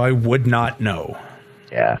Master, so I would not know.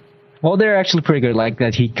 Yeah. Well, they're actually pretty good. Like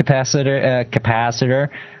that heat capacitor.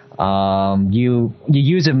 You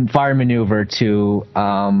use a fire maneuver to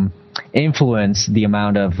influence the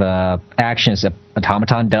amount of actions an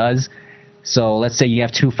automaton does. So let's say you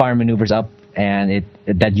have 2 fire maneuvers up, and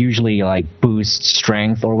that usually like boosts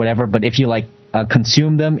strength or whatever. But if you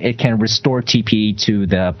consume them, it can restore TP to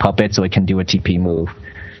the puppet, so it can do a TP move.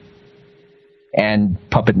 And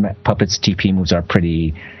puppet's TP moves are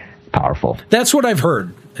pretty powerful. That's what I've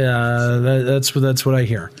heard. That's what I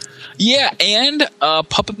hear. Yeah, and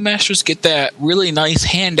Puppet Masters get that really nice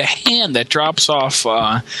hand-to-hand that drops off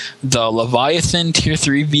the Leviathan Tier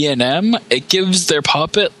 3 VNM. It gives their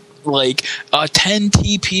puppet like a 10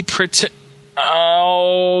 TP per...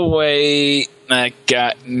 Oh, wait. That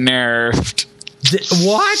got nerfed.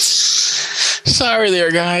 What? Sorry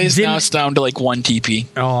there, guys. Now it's down to like 1 TP.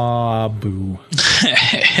 Aw, boo.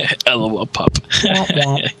 LOL pup.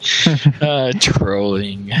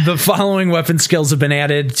 Trolling. The following weapon skills have been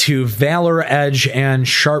added to Valor Edge and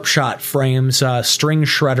Sharp Shot frames. String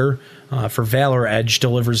Shredder for Valor Edge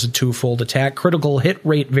delivers a 2-fold attack. Critical hit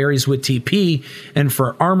rate varies with TP. And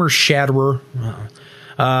for Armor Shatterer...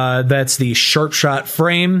 that's the Sharp Shot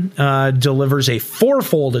frame, delivers a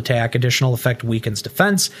 4-fold attack. Additional effect weakens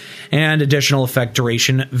defense, and additional effect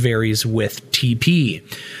duration varies with TP.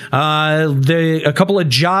 A couple of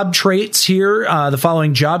job traits here. The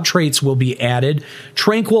following job traits will be added.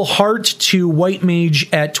 Tranquil Heart to White Mage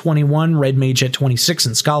at 21, Red Mage at 26,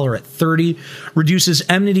 and Scholar at 30. Reduces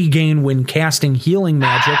enmity gain when casting healing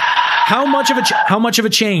magic. How much of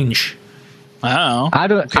a change? I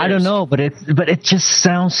don't know, but it just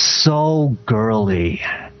sounds so girly.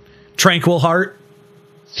 Tranquil Heart?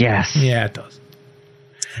 Yes. Yeah, it does.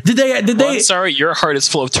 Did they I'm sorry, your heart is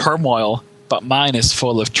full of turmoil, but mine is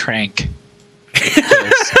full of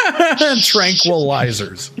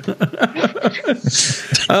tranquilizers.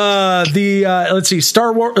 Let's see,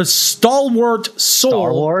 Stalwart Soul.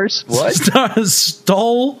 Star Wars? What?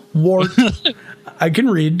 Stalwart I can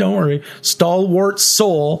read, don't worry. Stalwart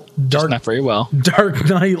Soul, not very well. Dark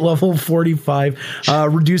Knight level 45,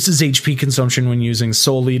 reduces HP consumption when using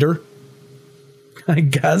Soul Eater. I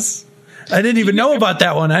guess. I didn't even know about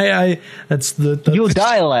that one. That's You'll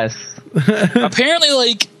die less.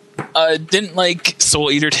 Apparently, didn't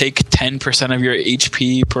Soul Eater take 10% of your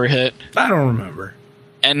HP per hit? I don't remember.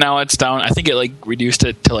 And now it's down. I think it reduced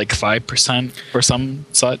it to 5% or some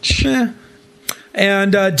such. Yeah.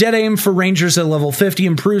 And Dead Aim for Rangers at level 50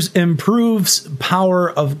 improves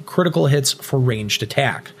power of critical hits for ranged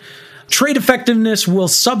attack. Trait effectiveness will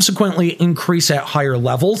subsequently increase at higher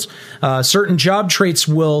levels. Certain job traits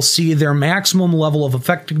will see their maximum level of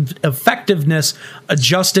effectiveness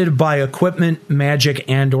adjusted by equipment, magic,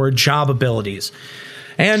 and/or job abilities.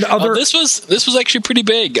 And other. This was actually pretty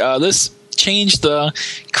big. This changed the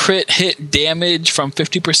crit hit damage from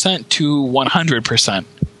 50% to 100%.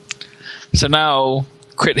 So now,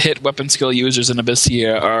 crit hit weapon skill users in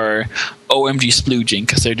Abyssia are OMG splooging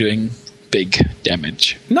because they're doing big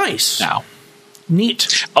damage. Nice. Now.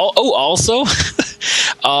 Neat. Also,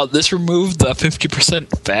 this removed the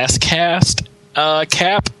 50% fast cast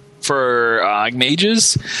cap for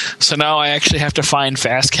mages. So now I actually have to find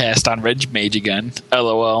fast cast on Reg Mage again.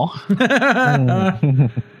 LOL. I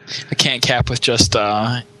can't cap with just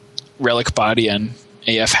Relic Body and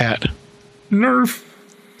AF Hat. Nerf.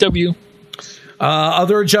 W.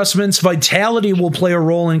 Other adjustments. Vitality will play a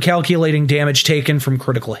role in calculating damage taken from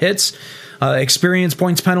critical hits. Experience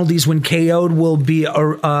points penalties when KO'd will be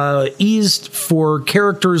eased for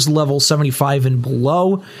characters level 75 and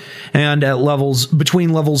below. And at levels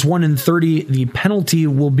between levels 1 and 30, the penalty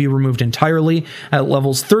will be removed entirely. At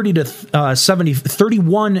levels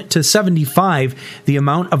 31 to 75, the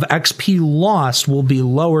amount of XP lost will be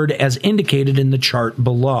lowered as indicated in the chart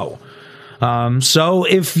below. So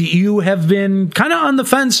if you have been kind of on the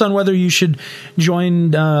fence on whether you should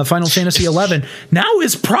join Final Fantasy XI, now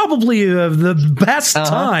is probably the best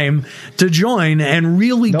time to join and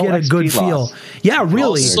really get a good feel. Yeah,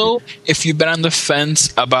 really. Also, if you've been on the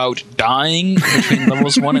fence about dying between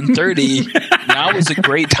levels 1 and 30, now is a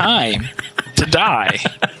great time to die.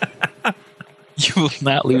 You will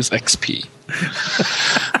not lose XP.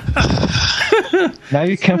 Now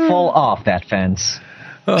you can fall off that fence.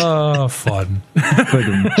 Oh, fun.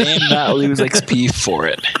 And not lose XP for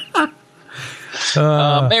it.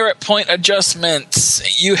 Merit point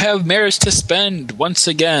adjustments. You have merits to spend once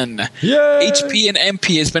again. Yay! HP and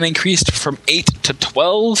MP has been increased from 8 to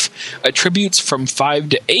 12. Attributes from 5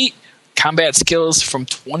 to 8. Combat skills from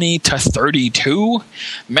 20 to 32.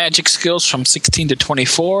 Magic skills from 16 to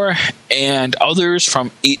 24. And others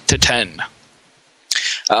from 8 to 10.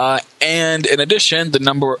 And in addition,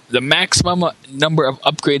 the maximum number of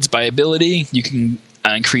upgrades by ability, you can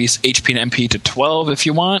increase HP and MP to 12 if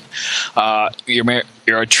you want.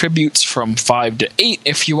 Your attributes from 5 to 8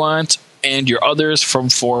 if you want, and your others from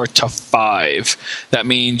 4 to 5. That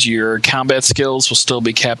means your combat skills will still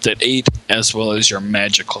be capped at 8, as well as your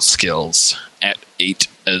magical skills at 8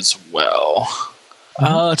 as well.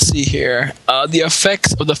 Let's see here. The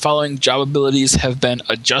effects of the following job abilities have been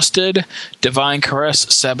adjusted. Divine Caress,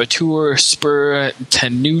 Saboteur, Spur,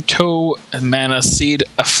 Tenuto, Mana Seed,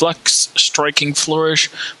 Afflux, Striking Flourish,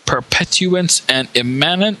 Perpetuance, and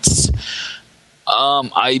Immanence.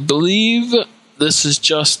 I believe this is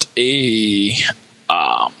just an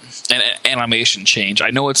animation change. I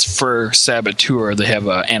know it's for Saboteur. They have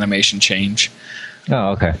an animation change.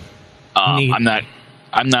 Oh, okay. I'm not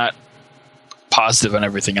positive on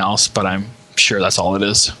everything else, but I'm sure that's all it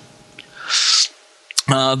is.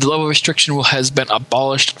 The level restriction has been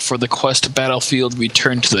abolished for the quest Battlefield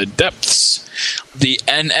Return to the Depths. The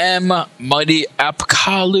NM Mighty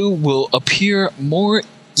Apkalu will appear more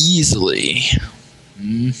easily.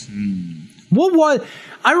 What?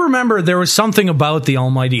 I remember there was something about the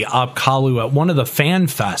Almighty Apkalu at one of the fan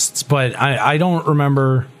fests, but I don't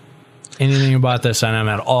remember anything about this NM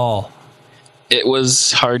at all. It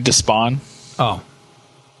was hard to spawn. Oh.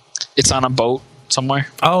 It's on a boat somewhere.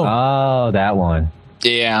 Oh, that one.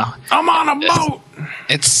 Yeah. I'm on a boat!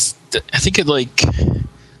 I think it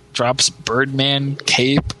drops Birdman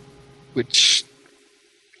Cape, which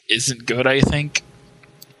isn't good, I think.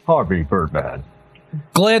 Harvey Birdman.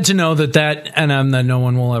 Glad to know that NM that no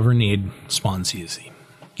one will ever need spawns easy.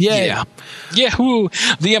 Yay. Yeah. Yahoo!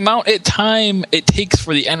 The amount of time it takes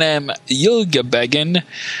for the NM Yulbegan.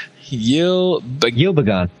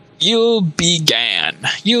 You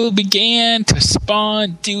began to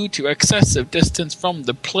spawn due to excessive distance from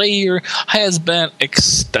the player has been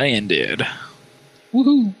extended.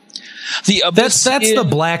 Woohoo! That's the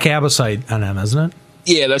Black Abyssite NM, isn't it?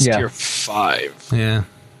 Yeah, that's tier 5. Yeah.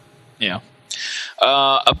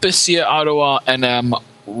 Abyssia Ottawa NM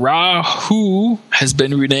Rahu has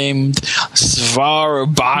been renamed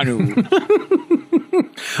Svarbanu.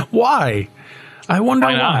 Why? I wonder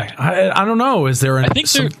why. I don't know. Is there? I think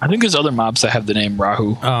there's other mobs that have the name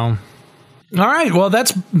Rahu. Oh, all right. Well,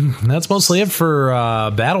 that's mostly it for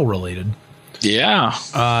battle related. Yeah,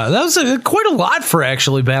 that was quite a lot for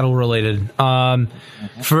actually battle related.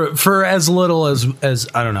 For as little as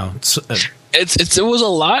I don't know. It was a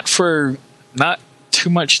lot for not too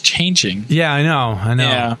much changing. Yeah, I know.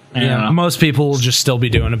 Yeah. Most people will just still be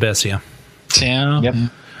doing Abyssia. Yeah. Yep.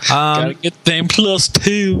 Gotta get them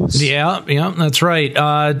 +2s. Yeah, that's right.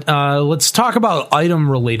 Let's talk about item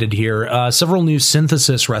related here. Several new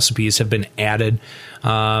synthesis recipes have been added,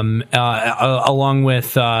 along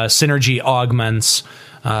with synergy augments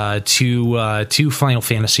to Final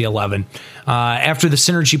Fantasy XI. After the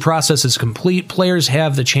synergy process is complete, players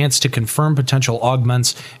have the chance to confirm potential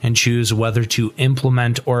augments and choose whether to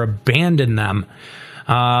implement or abandon them.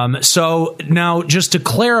 So now, just to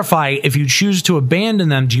clarify, if you choose to abandon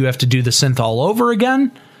them, do you have to do the synth all over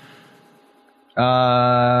again?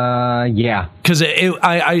 Yeah. Because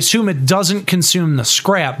I assume it doesn't consume the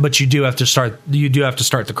scrap, but you do have to start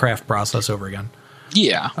the craft process over again.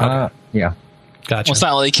 Yeah. Yeah. Gotcha. Well, it's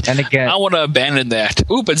not like, and again, I want to abandon that.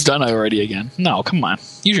 Oop, it's done already again. No, come on.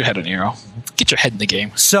 Use your head, Aniero. Get your head in the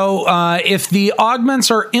game. So if the augments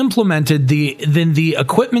are implemented, then the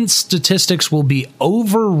equipment statistics will be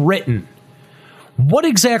overwritten. What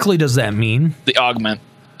exactly does that mean? The augment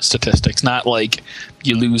statistics, not like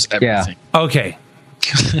you lose everything. Yeah. Okay.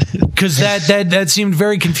 Because that seemed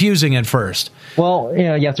very confusing at first. Well,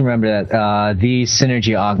 you have to remember that these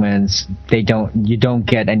synergy augments, you don't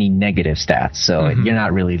get any negative stats, so you're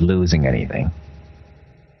not really losing anything.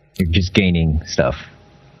 You're just gaining stuff,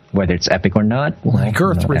 whether it's epic or not. Like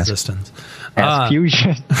earth resistance. As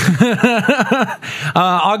fusion.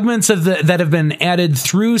 Augments that have been added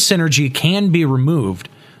through synergy can be removed.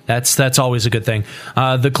 That's always a good thing.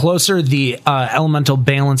 The closer the elemental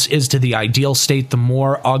balance is to the ideal state, the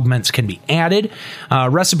more augments can be added.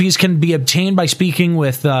 Recipes can be obtained by speaking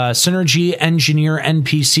with Synergy Engineer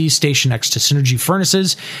NPC stationed next to Synergy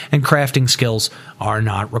furnaces, and crafting skills are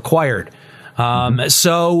not required.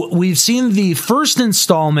 So we've seen the first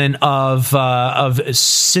installment of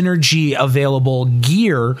Synergy available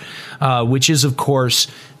gear, which is of course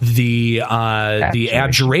the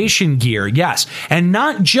Abjuration gear. Yes, and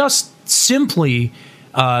not just simply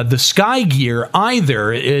the Sky gear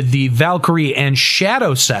either. The Valkyrie and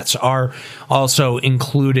Shadow sets are also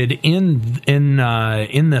included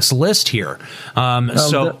in this list here.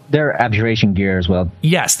 So they're Abjuration gear as well.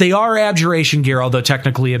 Yes, they are Abjuration gear, although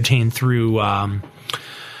technically obtained through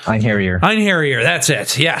Einherjar. That's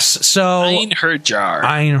it. Yes. So Einherjar.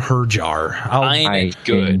 I'll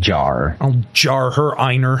good. I'll jar her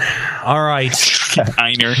Einer. All right.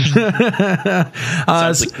 Einer.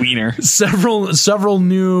 Sounds like wiener. Several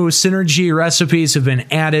new synergy recipes have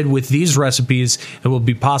been added. With these recipes, it will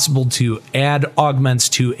be possible to add augments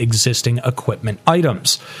to existing equipment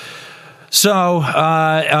items. So,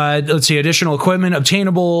 let's see, additional equipment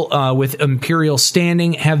obtainable with Imperial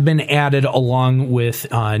standing have been added, along with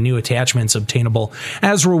new attachments obtainable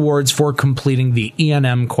as rewards for completing the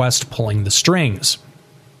HNM quest, Pulling the Strings.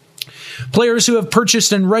 Players who have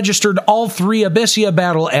purchased and registered all 3 Abyssia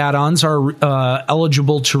battle add-ons are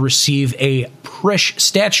eligible to receive a Prish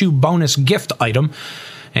statue bonus gift item.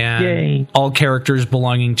 And all characters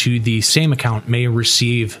belonging to the same account may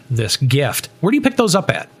receive this gift. Where do you pick those up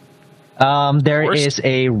at? There is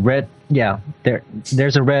a red,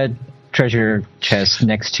 there's a red treasure chest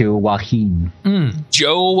next to Wahid.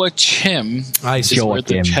 Joachim is where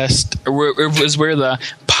the chest, is where the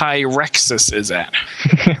PyRxis is at.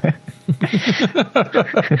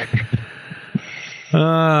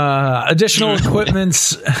 Additional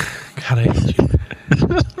equipments. God,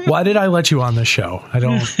 why did I let you on this show?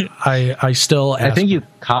 I still ask. I think you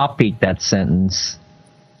copied that sentence.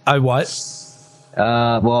 I what?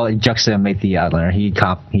 Well, Juxta made the outliner. He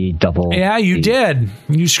double. Yeah, you did.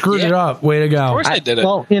 You screwed it up. Way to go. Of course I did it.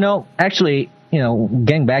 Well, actually,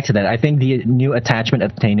 getting back to that, I think the new attachment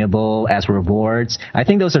obtainable as rewards, I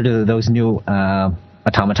think those are those new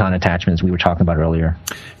automaton attachments we were talking about earlier.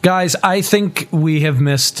 Guys, I think we have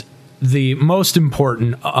missed the most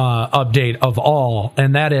important update of all,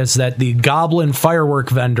 and that is that the Goblin Firework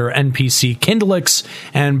Vendor NPC Kindlix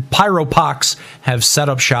and Pyropox have set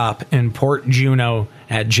up shop in Port Juno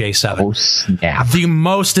at J7. Oh, snap. The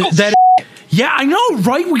most... Yeah, I know,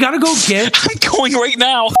 right? We gotta go get... I'm going right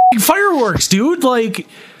now. Fireworks, dude. Like...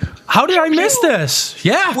 How did I miss this?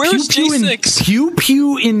 Yeah, where's G6? Pew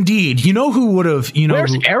pew indeed. You know who would have?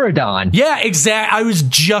 Where's Eridon? Yeah, exactly. I was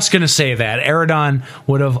just gonna say that Eridon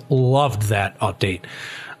would have loved that update.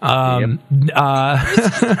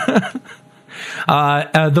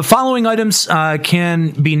 The following items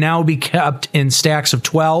can now be kept in stacks of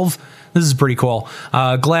 12. This is pretty cool.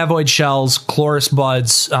 Glavoid shells, Chloris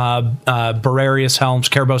buds, Bararius helms,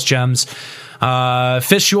 Kerbos gems.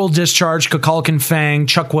 Fistule discharge, Kukulkan fang,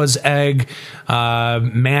 Chukwa's egg,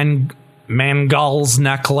 Mangal's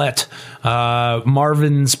necklet,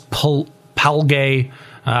 Marvin's palgay,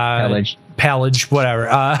 Pallage, whatever.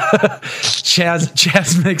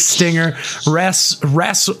 Chasmic's stinger,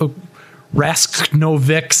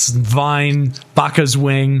 Rasknovik's vine, Baka's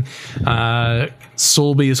wing,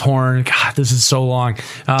 Sulby's horn. God, this is so long.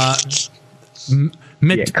 Come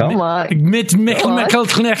on. Habit.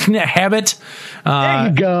 There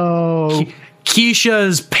you go.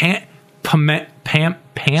 Keisha's Pamama.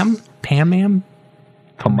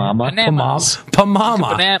 Bananas.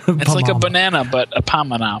 Pamama. It's like a banana, but a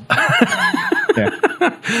pamanam.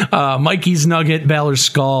 Mikey's Nugget, Balor's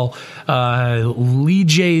Skull,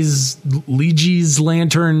 Liji's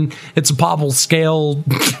Lantern, It's a Popple Scale,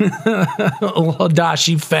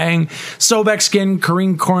 Ladashi Fang, Sobek Skin,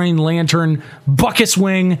 Kareem Corin Lantern, Buckus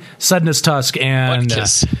Wing, Sedna's Tusk, and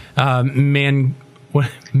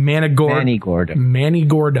Manny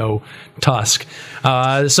Gordo Tusk.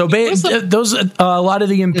 Those a lot of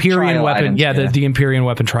the Empyrean weapon, items, the Empyrean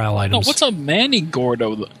weapon trial items. No, what's a Manny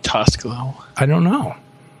Gordo Tusk though? I don't know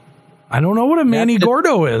what a Manny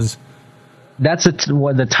Gordo is. That's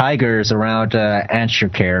what the tigers around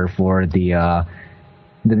Anshircare for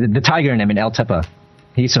the tiger name in El Tepa.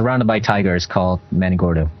 He's surrounded by tigers called Manny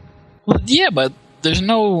Gordo. Well, yeah, but there's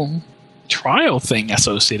no trial thing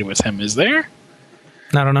associated with him, is there?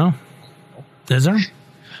 I don't know. Is there?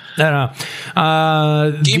 I don't know.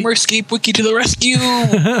 Gamerscape Wiki to the rescue!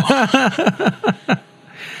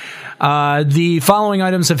 The following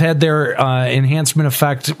items have had their enhancement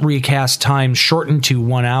effect recast time shortened to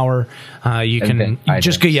 1 hour. You can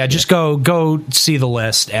just go see the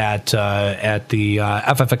list at the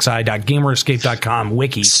ffxi.gamerscape.com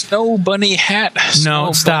wiki. Snow bunny hat.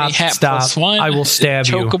 Stop. I will stab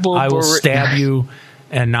you. I will stab you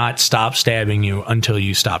and not stop stabbing you until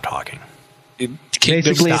you stop talking.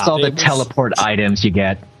 Basically, it's all the teleport items you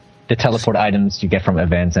get. The teleport items you get from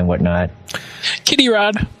events and whatnot. Kitty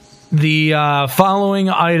Rod. The following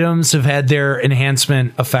items have had their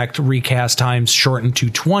enhancement effect recast times shortened to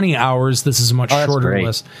 20 hours. This is a much shorter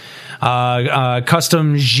list.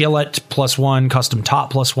 Custom Gillette +1, custom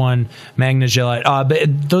top +1, Magna Gillette.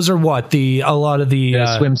 But those are what? A lot of the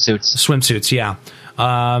swimsuits. Swimsuits, yeah.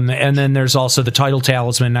 And then there's also the Title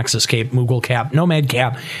Talisman, Nexus Cape, Moogle Cap, Nomad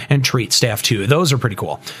Cap, and Treat Staff 2. Those are pretty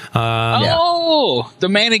cool. The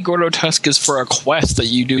Manny Gordo Tusk is for a quest that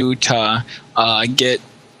you do to get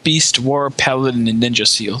Beast, War, Paladin, and Ninja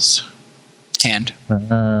Seals.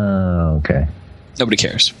 Okay. Nobody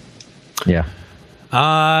cares. Yeah.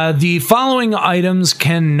 The following items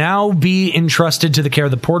can now be entrusted to the care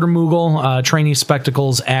of the Porter Moogle, trainee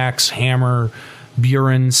spectacles, axe, hammer,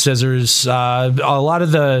 burin, scissors, a lot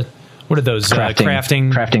of the, what are those?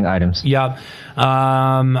 Crafting items. Yep.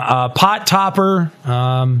 Pot topper,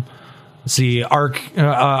 let's see,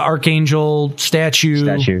 Archangel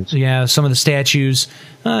statues. Yeah, some of the statues.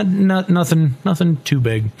 Nothing too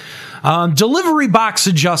big. Delivery box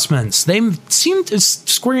adjustments. They seem to,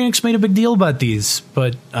 Square Enix made a big deal about these,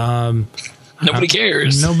 but nobody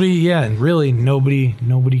cares. Nobody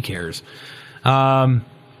cares.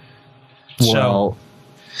 So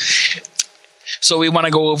we want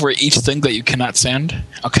to go over each thing that you cannot send.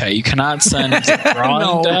 Okay, you cannot send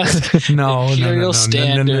drawing death, Imperial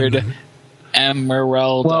Standard,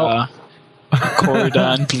 Emerald,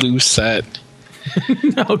 Cordon Blue set.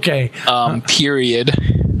 Okay. Period.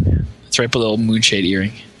 It's right below Moonshade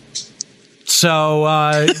Earring. So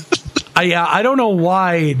I don't know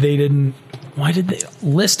why they didn't. Why did they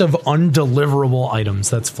list of undeliverable items?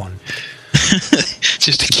 That's fun.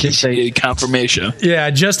 Just in case you need confirmation. Yeah,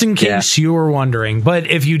 just in case you were wondering. But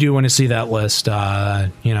if you do want to see that list,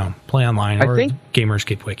 play online or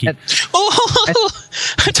Gamerscape Wiki. I'm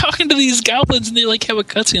talking to these goblins and they like have a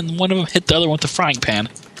cutscene and one of them hit the other one with a frying pan.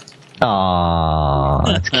 Aww,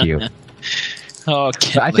 that's cute.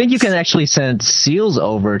 I think you can actually send seals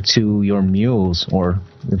over to your mules, or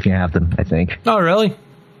if you have them, I think. Oh, really?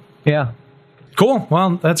 Yeah. Cool.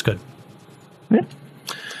 Well, that's good. Yeah.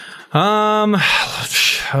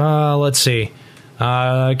 Let's see.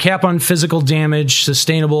 Cap on physical damage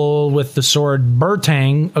sustainable with the sword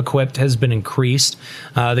Bertang equipped has been increased.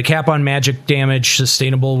 The cap on magic damage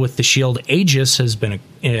sustainable with the shield Aegis has been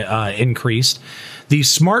increased. The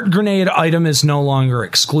smart grenade item is no longer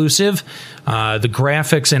exclusive. The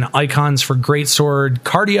graphics and icons for Greatsword,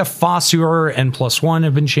 Cardia Fossur, and +1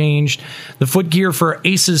 have been changed. The footgear for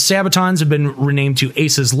Ace's Sabatons have been renamed to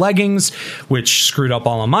Ace's Leggings, which screwed up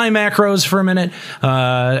all of my macros for a minute.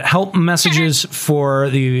 Help messages for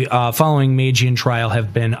the following Magian trial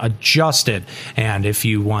have been adjusted. And if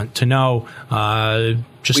you want to know,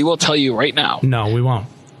 we will tell you right now. No, we won't.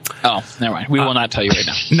 Oh, never mind. We will not tell you right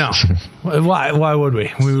now. No. Why would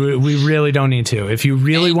we? We really don't need to. If you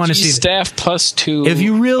really want to see staff +2. If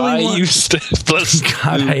you really want staff +2.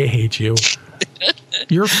 God, I hate you.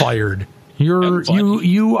 You're fired.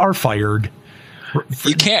 You are fired.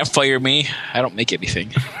 You can't fire me. I don't make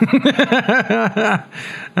anything.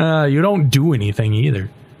 You don't do anything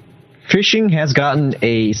either. Fishing has gotten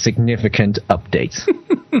a significant update.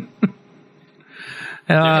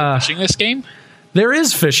 Fishing this game? There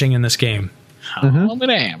is fishing in this game. I'll be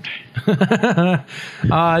damned.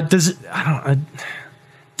 Does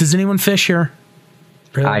anyone fish here?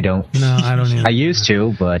 Really? I don't. No, I don't either. I used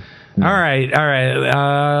to, but... All right.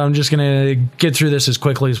 I'm just going to get through this as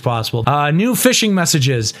quickly as possible. New phishing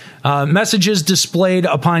messages. Messages displayed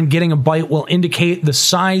upon getting a bite will indicate the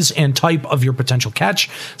size and type of your potential catch.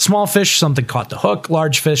 Small fish, something caught the hook.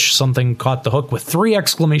 Large fish, something caught the hook with 3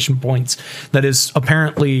 exclamation points. That is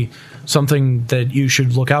apparently something that you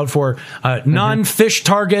should look out for. Non-fish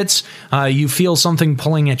targets, you feel something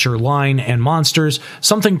pulling at your line, and monsters,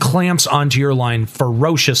 something clamps onto your line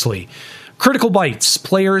ferociously. Critical bites.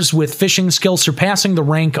 Players with fishing skills surpassing the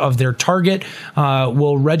rank of their target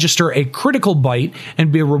will register a critical bite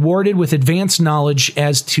and be rewarded with advanced knowledge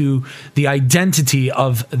as to the identity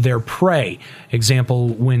of their prey. Example,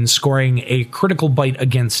 when scoring a critical bite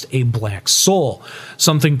against a black soul.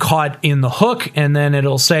 Something caught in the hook, and then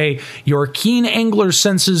it'll say, your keen angler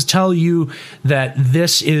senses tell you that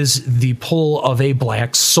this is the pull of a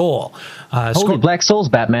black soul. Holy black souls,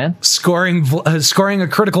 Batman. Scoring a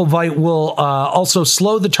critical bite will also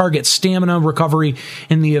slow the target's stamina recovery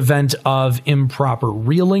in the event of improper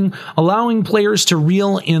reeling, allowing players to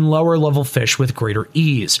reel in lower level fish with greater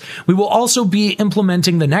ease. We will also be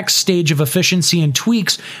implementing the next stage of efficiency and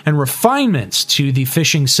tweaks and refinements to the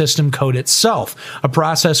fishing system code itself, a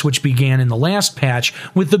process which began in the last patch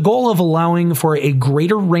with the goal of allowing for a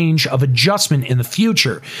greater range of adjustment in the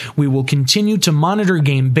future. We will continue to monitor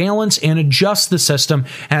game balance and adjust the system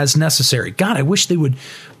as necessary. God, I wish they would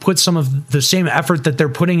put some of the same effort that they're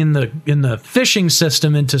putting in the fishing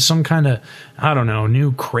system into some kind of, I don't know,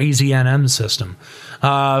 new crazy NM system.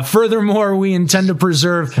 Furthermore, we intend to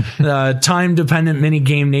preserve the time-dependent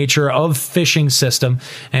mini-game nature of fishing system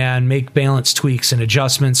and make balance tweaks and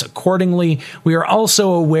adjustments accordingly. We are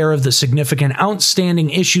also aware of the significant outstanding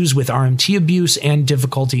issues with RMT abuse and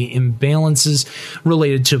difficulty imbalances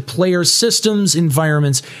related to player systems,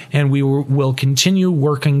 environments, and we will continue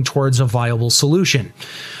working towards a viable solution.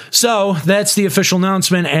 So that's the official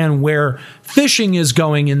announcement and where fishing is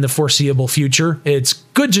going in the foreseeable future. It's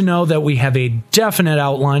good to know that we have a definite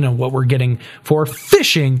outline of what we're getting for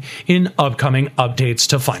fishing in upcoming updates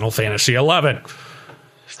to Final Fantasy XI.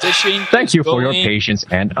 Fishing. Thank you for your patience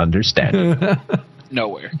and understanding.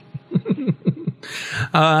 Nowhere.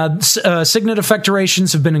 Signet effect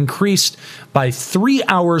durations have been increased by 3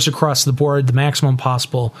 hours across the board. The maximum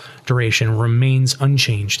possible duration remains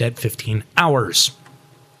unchanged at 15 hours.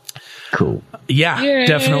 Cool. Yeah, Yay.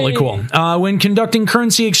 Definitely cool. When conducting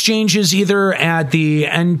currency exchanges, either at the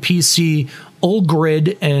NPC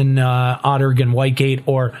Ulgrid in Ottergan Whitegate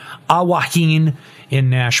or Awahin in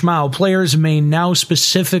Nashmau, players may now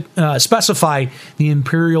specify the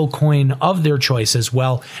imperial coin of their choice as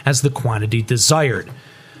well as the quantity desired.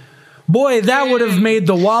 Boy, that would have made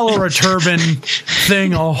the Wallara turban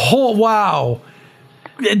thing a whole... Wow.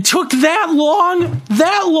 It took that long?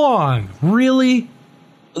 That long? Really?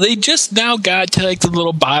 They just now got to like the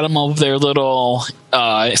little bottom of their little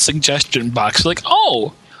suggestion box. Like,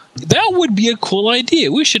 oh, that would be a cool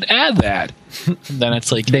idea. We should add that. And then it's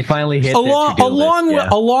like they finally hit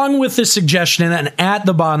along with the suggestion and at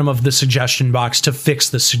the bottom of the suggestion box to fix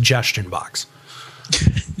the suggestion box.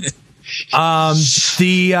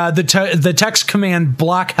 The text command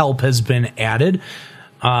block help has been added.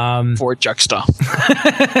 For Juxta.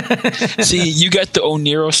 See, you get the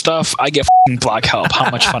Aniero stuff, I get block help.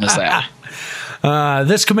 How much fun is that?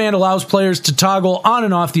 This command allows players to toggle on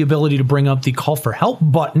and off the ability to bring up the call for help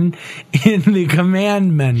button in the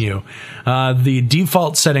command menu. The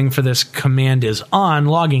default setting for this command is on.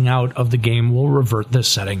 Logging out of the game will revert this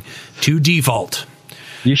setting to default.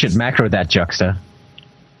 You should macro that, Juxta.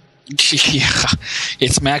 Yeah,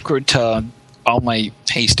 it's macroed to all my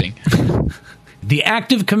hasting. The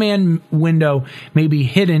active command window may be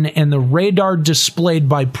hidden and the radar displayed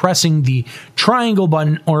by pressing the triangle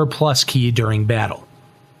button or plus key during battle.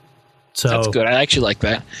 So that's good. I actually like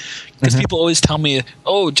that. Because people always tell me,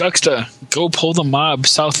 oh, Juxta, go pull the mob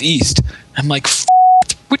southeast. I'm like,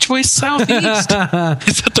 which way southeast? Is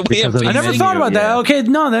that the way I never thought about that. Okay,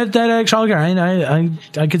 no, that actually, okay,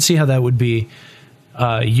 I could see how that would be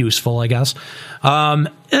useful, I guess.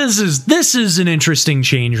 This is an interesting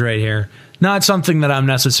change right here. Not something that I'm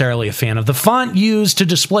necessarily a fan of. The font used to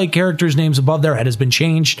display characters' names above their head has been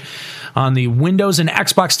changed on the Windows and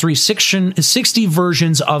Xbox 360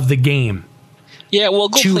 versions of the game. Yeah, well,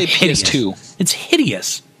 go play PS2. It's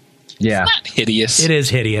hideous. Yeah, it's not hideous. It is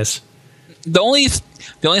hideous. The only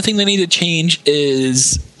thing they need to change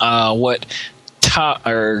is what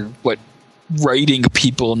writing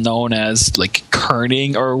people known as like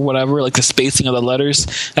kerning or whatever, like the spacing of the letters.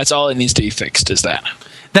 That's all it needs to be fixed. Is that?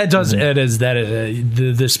 That does it is that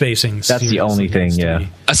the spacing. That's the only thing. Yeah.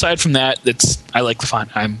 Aside from that, I like the font.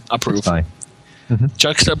 I'm approved. Fine.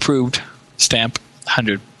 Juxta approved. Stamp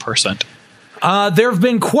 100%. There have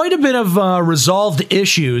been quite a bit of resolved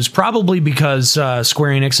issues, probably because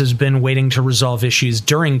Square Enix has been waiting to resolve issues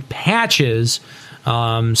during patches.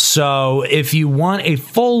 So if you want a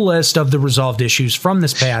full list of the resolved issues from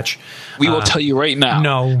this patch, we will tell you right now.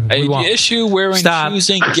 No, we won't. Issue wearing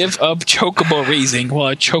choosing give up chocobo raising while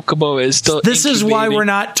a chocobo is still This is why we're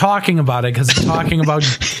not talking about it, because it's talking about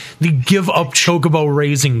the give up chocobo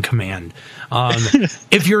raising command.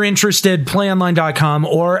 If you're interested, playonline.com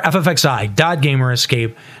or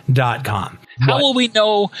ffxi.gamerescape.com. How will we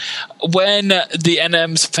know when the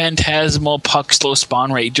NM's phantasmal puck slow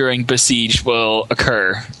spawn rate during Besiege will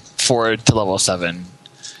occur for to level 7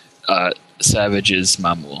 Savage's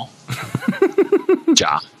Mamul?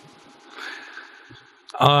 Ja.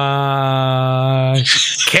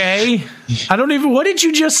 Okay. I don't even. What did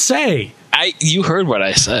you just say? You heard what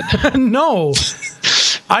I said. No.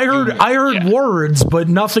 I heard words, but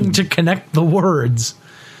nothing to connect the words.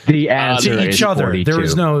 The answer to each other. 42. There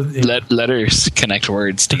is no letters connect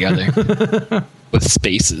words together with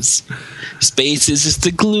spaces. Spaces is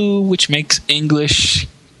the glue which makes English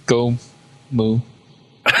go moo.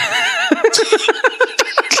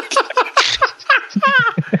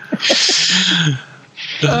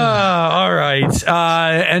 All right.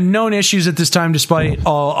 And known issues at this time, despite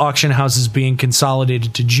all auction houses being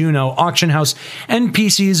consolidated to Juno, auction house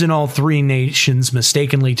NPCs in all 3 nations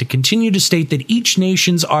mistakenly to continue to state that each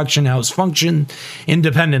nation's auction house function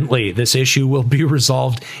independently. This issue will be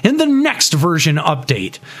resolved in the next version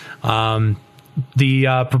update. The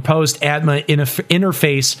proposed ATMA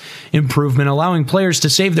interface improvement allowing players to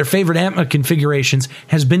save their favorite ATMA configurations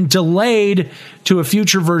has been delayed to a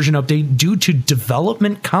future version update due to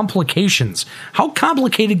development complications. How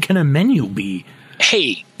complicated can a menu be?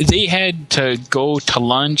 Hey, they had to go to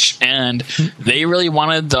lunch and they really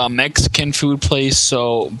wanted the Mexican food place,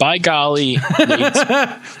 so by golly,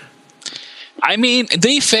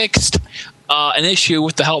 they fixed an issue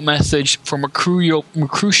with the help message for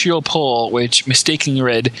Mercutio Pole, which mistakenly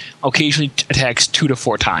read occasionally attacks 2 to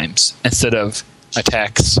 4 times instead of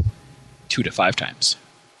attacks 2 to 5 times.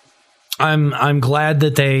 I'm glad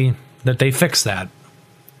that they fixed that.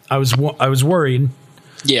 I was worried.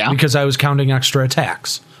 Yeah, because I was counting extra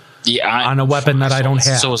attacks. Yeah, on a weapon that I don't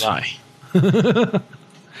have. So was I.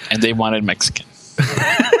 And they wanted Mexican.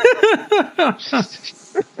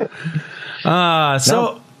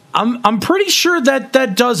 I'm pretty sure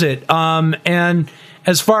that does it. And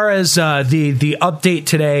as far as the update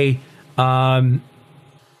today,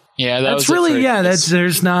 that's really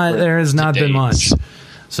there has not been much.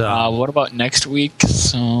 So what about next week?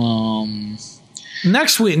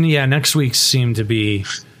 Next week seemed to be.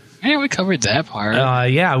 Yeah, we covered that part.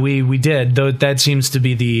 We did. Though that seems to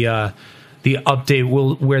be the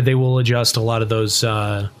update where they will adjust a lot of those.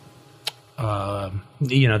 The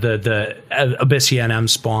Abyssia NM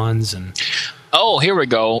spawns and. Oh, here we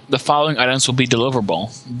go. The following items will be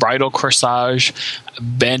deliverable: bridal corsage,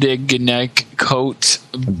 Benedict coat,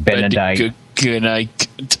 Benedict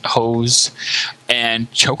hose,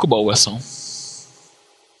 and chocobo whistle.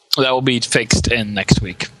 That will be fixed in next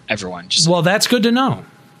week. Everyone, that's good to know.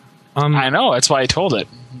 I know. That's why I told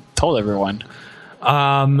everyone.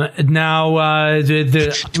 Now,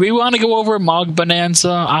 do we want to go over Mog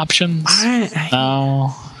Bonanza options?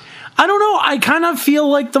 No. I don't know. I kind of feel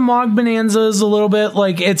like the Mog Bonanza is a little bit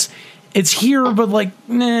like it's here, but like,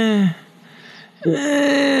 nah.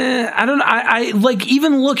 I don't know. I like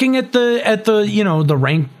even looking at the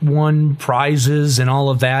rank 1 prizes and all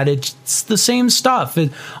of that. It's the same stuff.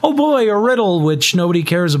 Oh boy, a riddle which nobody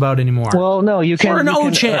cares about anymore. Well, no, you can. Or an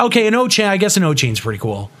O-chain. Okay, an O-chain. I guess an O-chain's pretty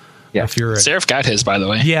cool. Yeah, if you're Seraph got his, by the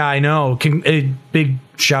way. Yeah, I know. A big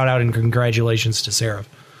shout out and congratulations to Seraph.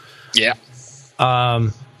 Yeah.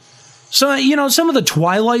 So some of the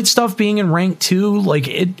Twilight stuff being in rank 2, like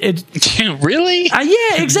it really?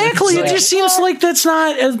 Yeah, exactly. It just seems like that's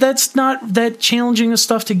not that challenging of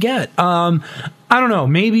stuff to get. I don't know.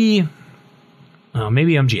 Maybe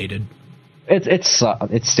I'm jaded.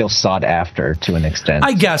 It's still sought after to an extent.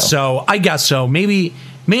 I guess so. Maybe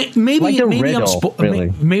like riddle,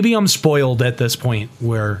 maybe I'm spoiled at this point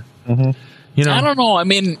where. Mm-hmm. I don't know. I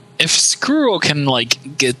mean, if Skrull can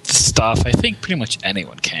get the stuff, I think pretty much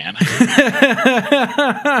anyone can.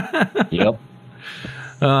 Yep.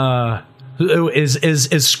 Is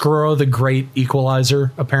Skrull the great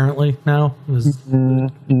equalizer? Apparently now.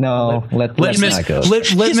 No. Let's not go.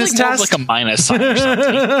 Litmus test. Like a minus sign or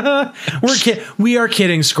something. We are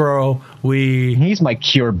kidding, Skrull. He's my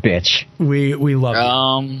cure bitch. We love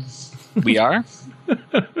you. We are.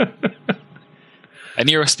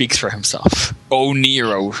 Aniero speaks for himself.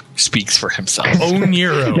 Aniero speaks for himself.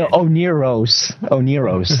 Aniero. No, Oneros.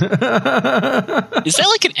 Is that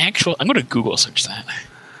like an actual? I'm going to Google search that.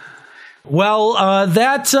 Well,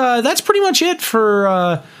 that's pretty much it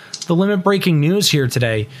for the limit breaking news here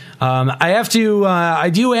today. I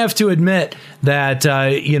do have to admit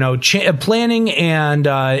that planning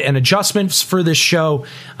and adjustments for this show,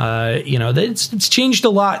 it's changed a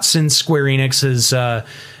lot since Square Enix has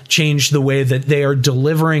changed the way that they are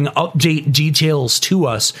delivering update details to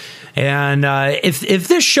us. And if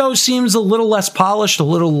this show seems a little less polished, a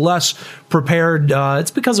little less prepared,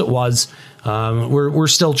 it's because it was. We're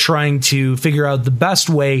still trying to figure out the best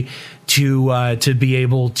way to be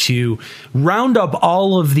able to round up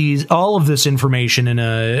all of this information in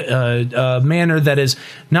a manner that is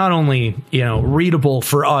not only readable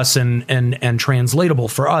for us and translatable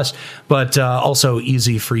for us, but also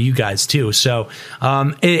easy for you guys too. So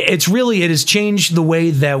it has changed the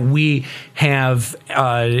way that we have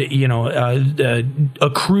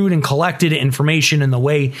accrued and collected information in the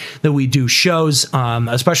way that we do shows,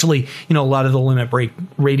 especially a lot of the Limit Break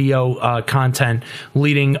Radio content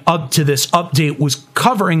leading up to this update was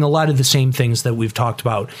covering a lot of the same things that we've talked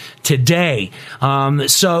about today.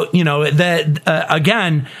 So the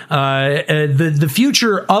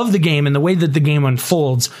future of the game and the way that the game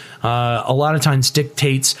unfolds a lot of times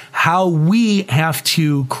dictates how we have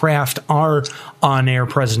to craft our on-air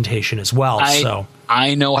presentation as well.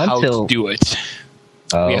 I know how to do it.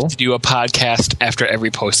 We have to do a podcast after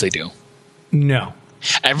every post they do. No.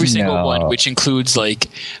 Every single one, which includes like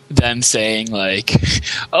them saying like,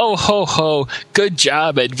 "Oh ho ho, good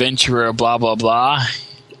job, adventurer," blah blah blah,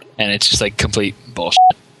 and it's just like complete bullshit.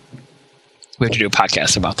 We have to do a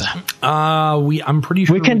podcast about that. I'm pretty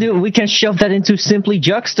sure we can shove that into Simply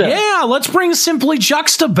Juxta. Yeah, let's bring Simply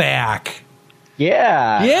Juxta back.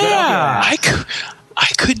 Yeah. I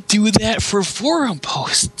could do that for forum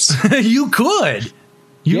posts. You could.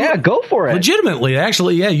 Go for it. Legitimately,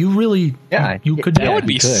 actually, you really, you could. That would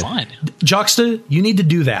be fun. Juxta, you need to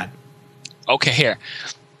do that. Okay, here.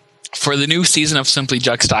 For the new season of Simply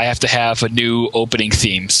Juxta, I have to have a new opening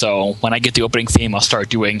theme. So when I get the opening theme, I'll start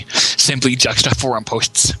doing Simply Juxta forum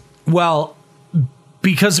posts. Well,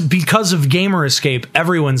 because of Gamer Escape,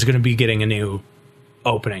 everyone's going to be getting a new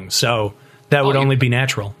opening. So that would only be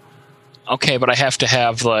natural. Okay, but I have to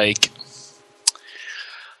have like...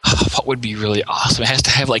 What would be really awesome? It has to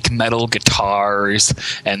have like metal guitars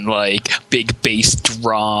and like big bass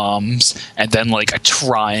drums and then like a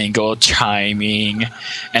triangle chiming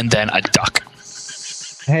and then a duck.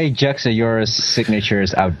 Hey, Juxta, your signature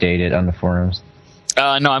is outdated on the forums.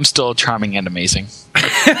 No, I'm still charming and amazing.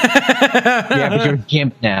 Yeah, but you're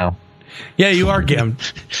Gimp now. Yeah, you are Gimp.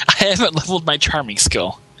 I haven't leveled my charming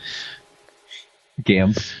skill.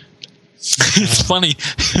 Gimp. It's funny.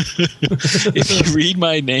 If you read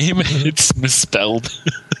my name, it's misspelled.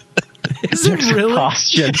 Is it really?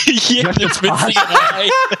 Yeah, it's missing an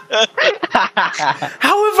I.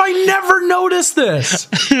 How have I never noticed this?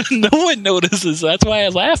 No one notices. That's why I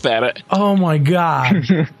laugh at it. Oh my god.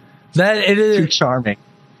 It is too charming.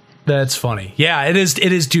 That's funny. Yeah, it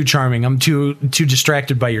is too charming. I'm too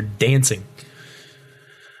distracted by your dancing.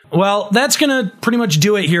 Well, that's going to pretty much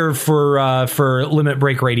do it here for Limit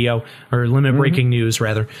Break Radio, or Limit Breaking News,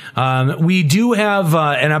 rather. We do have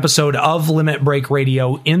an episode of Limit Break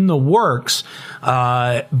Radio in the works,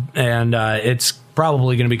 and it's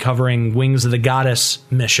probably going to be covering Wings of the Goddess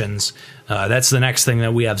missions. That's the next thing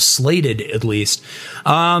that we have slated, at least.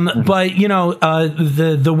 But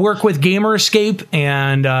the work with Gamer Escape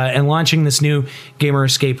and launching this new Gamer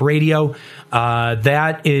Escape Radio,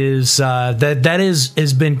 that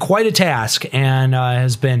has been quite a task and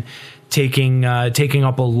has been taking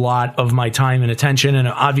up a lot of my time and attention, and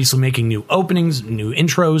obviously making new openings, new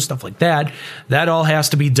intros, stuff like that. That all has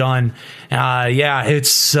to be done.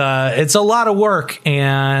 It's a lot of work,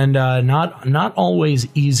 and not always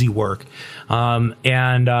easy work,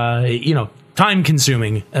 time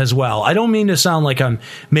consuming as well. I don't mean to sound like I'm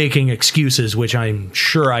making excuses, which I'm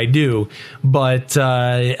sure I do, but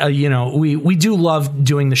we do love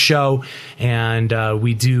doing the show, and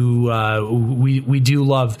we do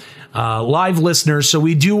love live listeners, so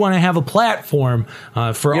we do want to have a platform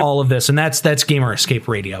for all of this, and that's Gamer Escape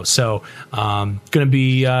Radio. So gonna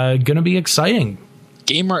be exciting.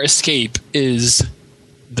 Gamer Escape is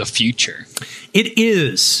the future. It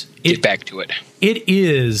is. Get back to it. It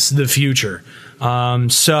is the future.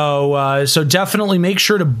 So definitely make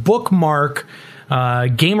sure to bookmark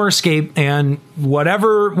Gamer Escape and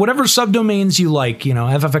whatever subdomains you like.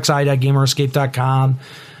 FFXI.gamerescape.com,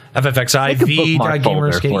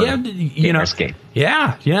 ffxiv.gamerscape.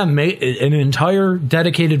 An entire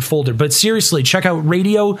dedicated folder. But seriously, check out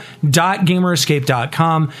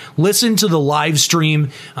radio.gamerscape.com. Listen to the live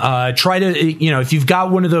stream. Try to, if you've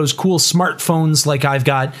got one of those cool smartphones like I've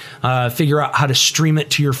got, figure out how to stream it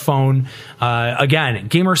to your phone. Again,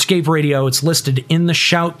 Gamerscape Radio. It's listed in the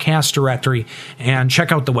Shoutcast directory. And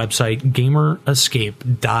check out the website,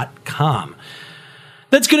 gamerescape.com.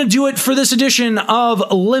 That's going to do it for this edition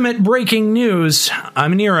of Limit Breaking News.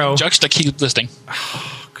 I'm Aniero. Juxta, keep listening.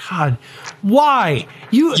 Oh, God. Why?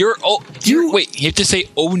 Wait, you have to say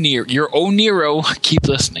Aniero. You're Aniero. Keep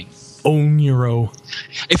listening. Aniero.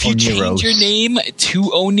 If you change your name to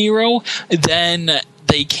Aniero, then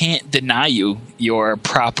they can't deny you your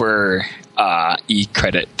proper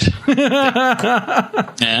e-credit.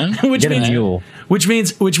 Yeah? Which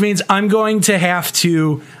means I'm going to have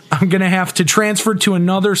to transfer to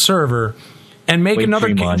another server and make another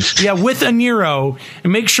with Aniero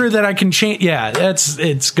and make sure that I can change. Yeah,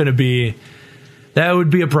 that would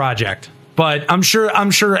be a project. But I'm sure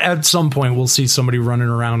at some point we'll see somebody running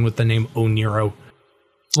around with the name Aniero,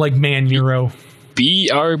 like Manero.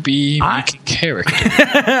 BRB character.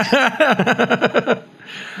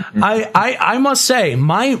 I must say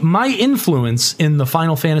my influence in the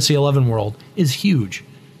Final Fantasy XI world is huge.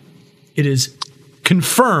 It is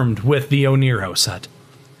confirmed with the Aniero set.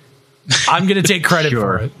 I'm going to take credit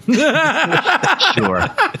for it. Sure.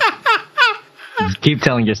 Keep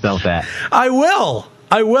telling yourself that. I will,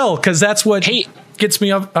 because that's what gets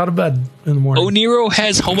me up out of bed in the morning. Aniero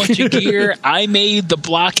has a whole bunch of gear. I made the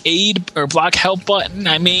blockade or block help button.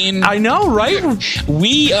 I mean, I know, right?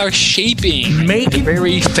 We are shaping the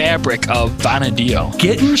very fabric of Vana'diel.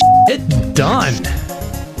 Getting shit done.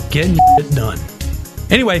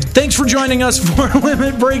 Anyway, thanks for joining us for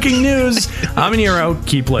Limit Breaking News. I'm Aniero.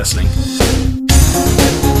 Keep listening.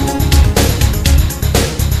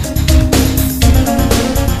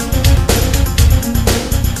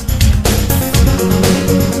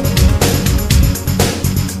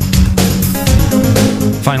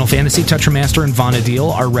 Final Fantasy, Tetramaster, and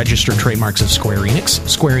Vana'diel are registered trademarks of Square Enix.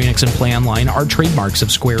 Square Enix and PlayOnline are trademarks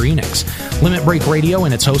of Square Enix. Limit Break Radio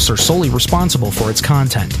and its hosts are solely responsible for its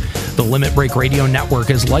content. The Limit Break Radio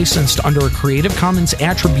network is licensed under a Creative Commons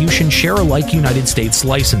Attribution Share-alike United States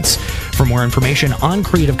license. For more information on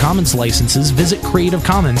Creative Commons licenses, visit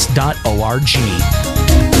creativecommons.org.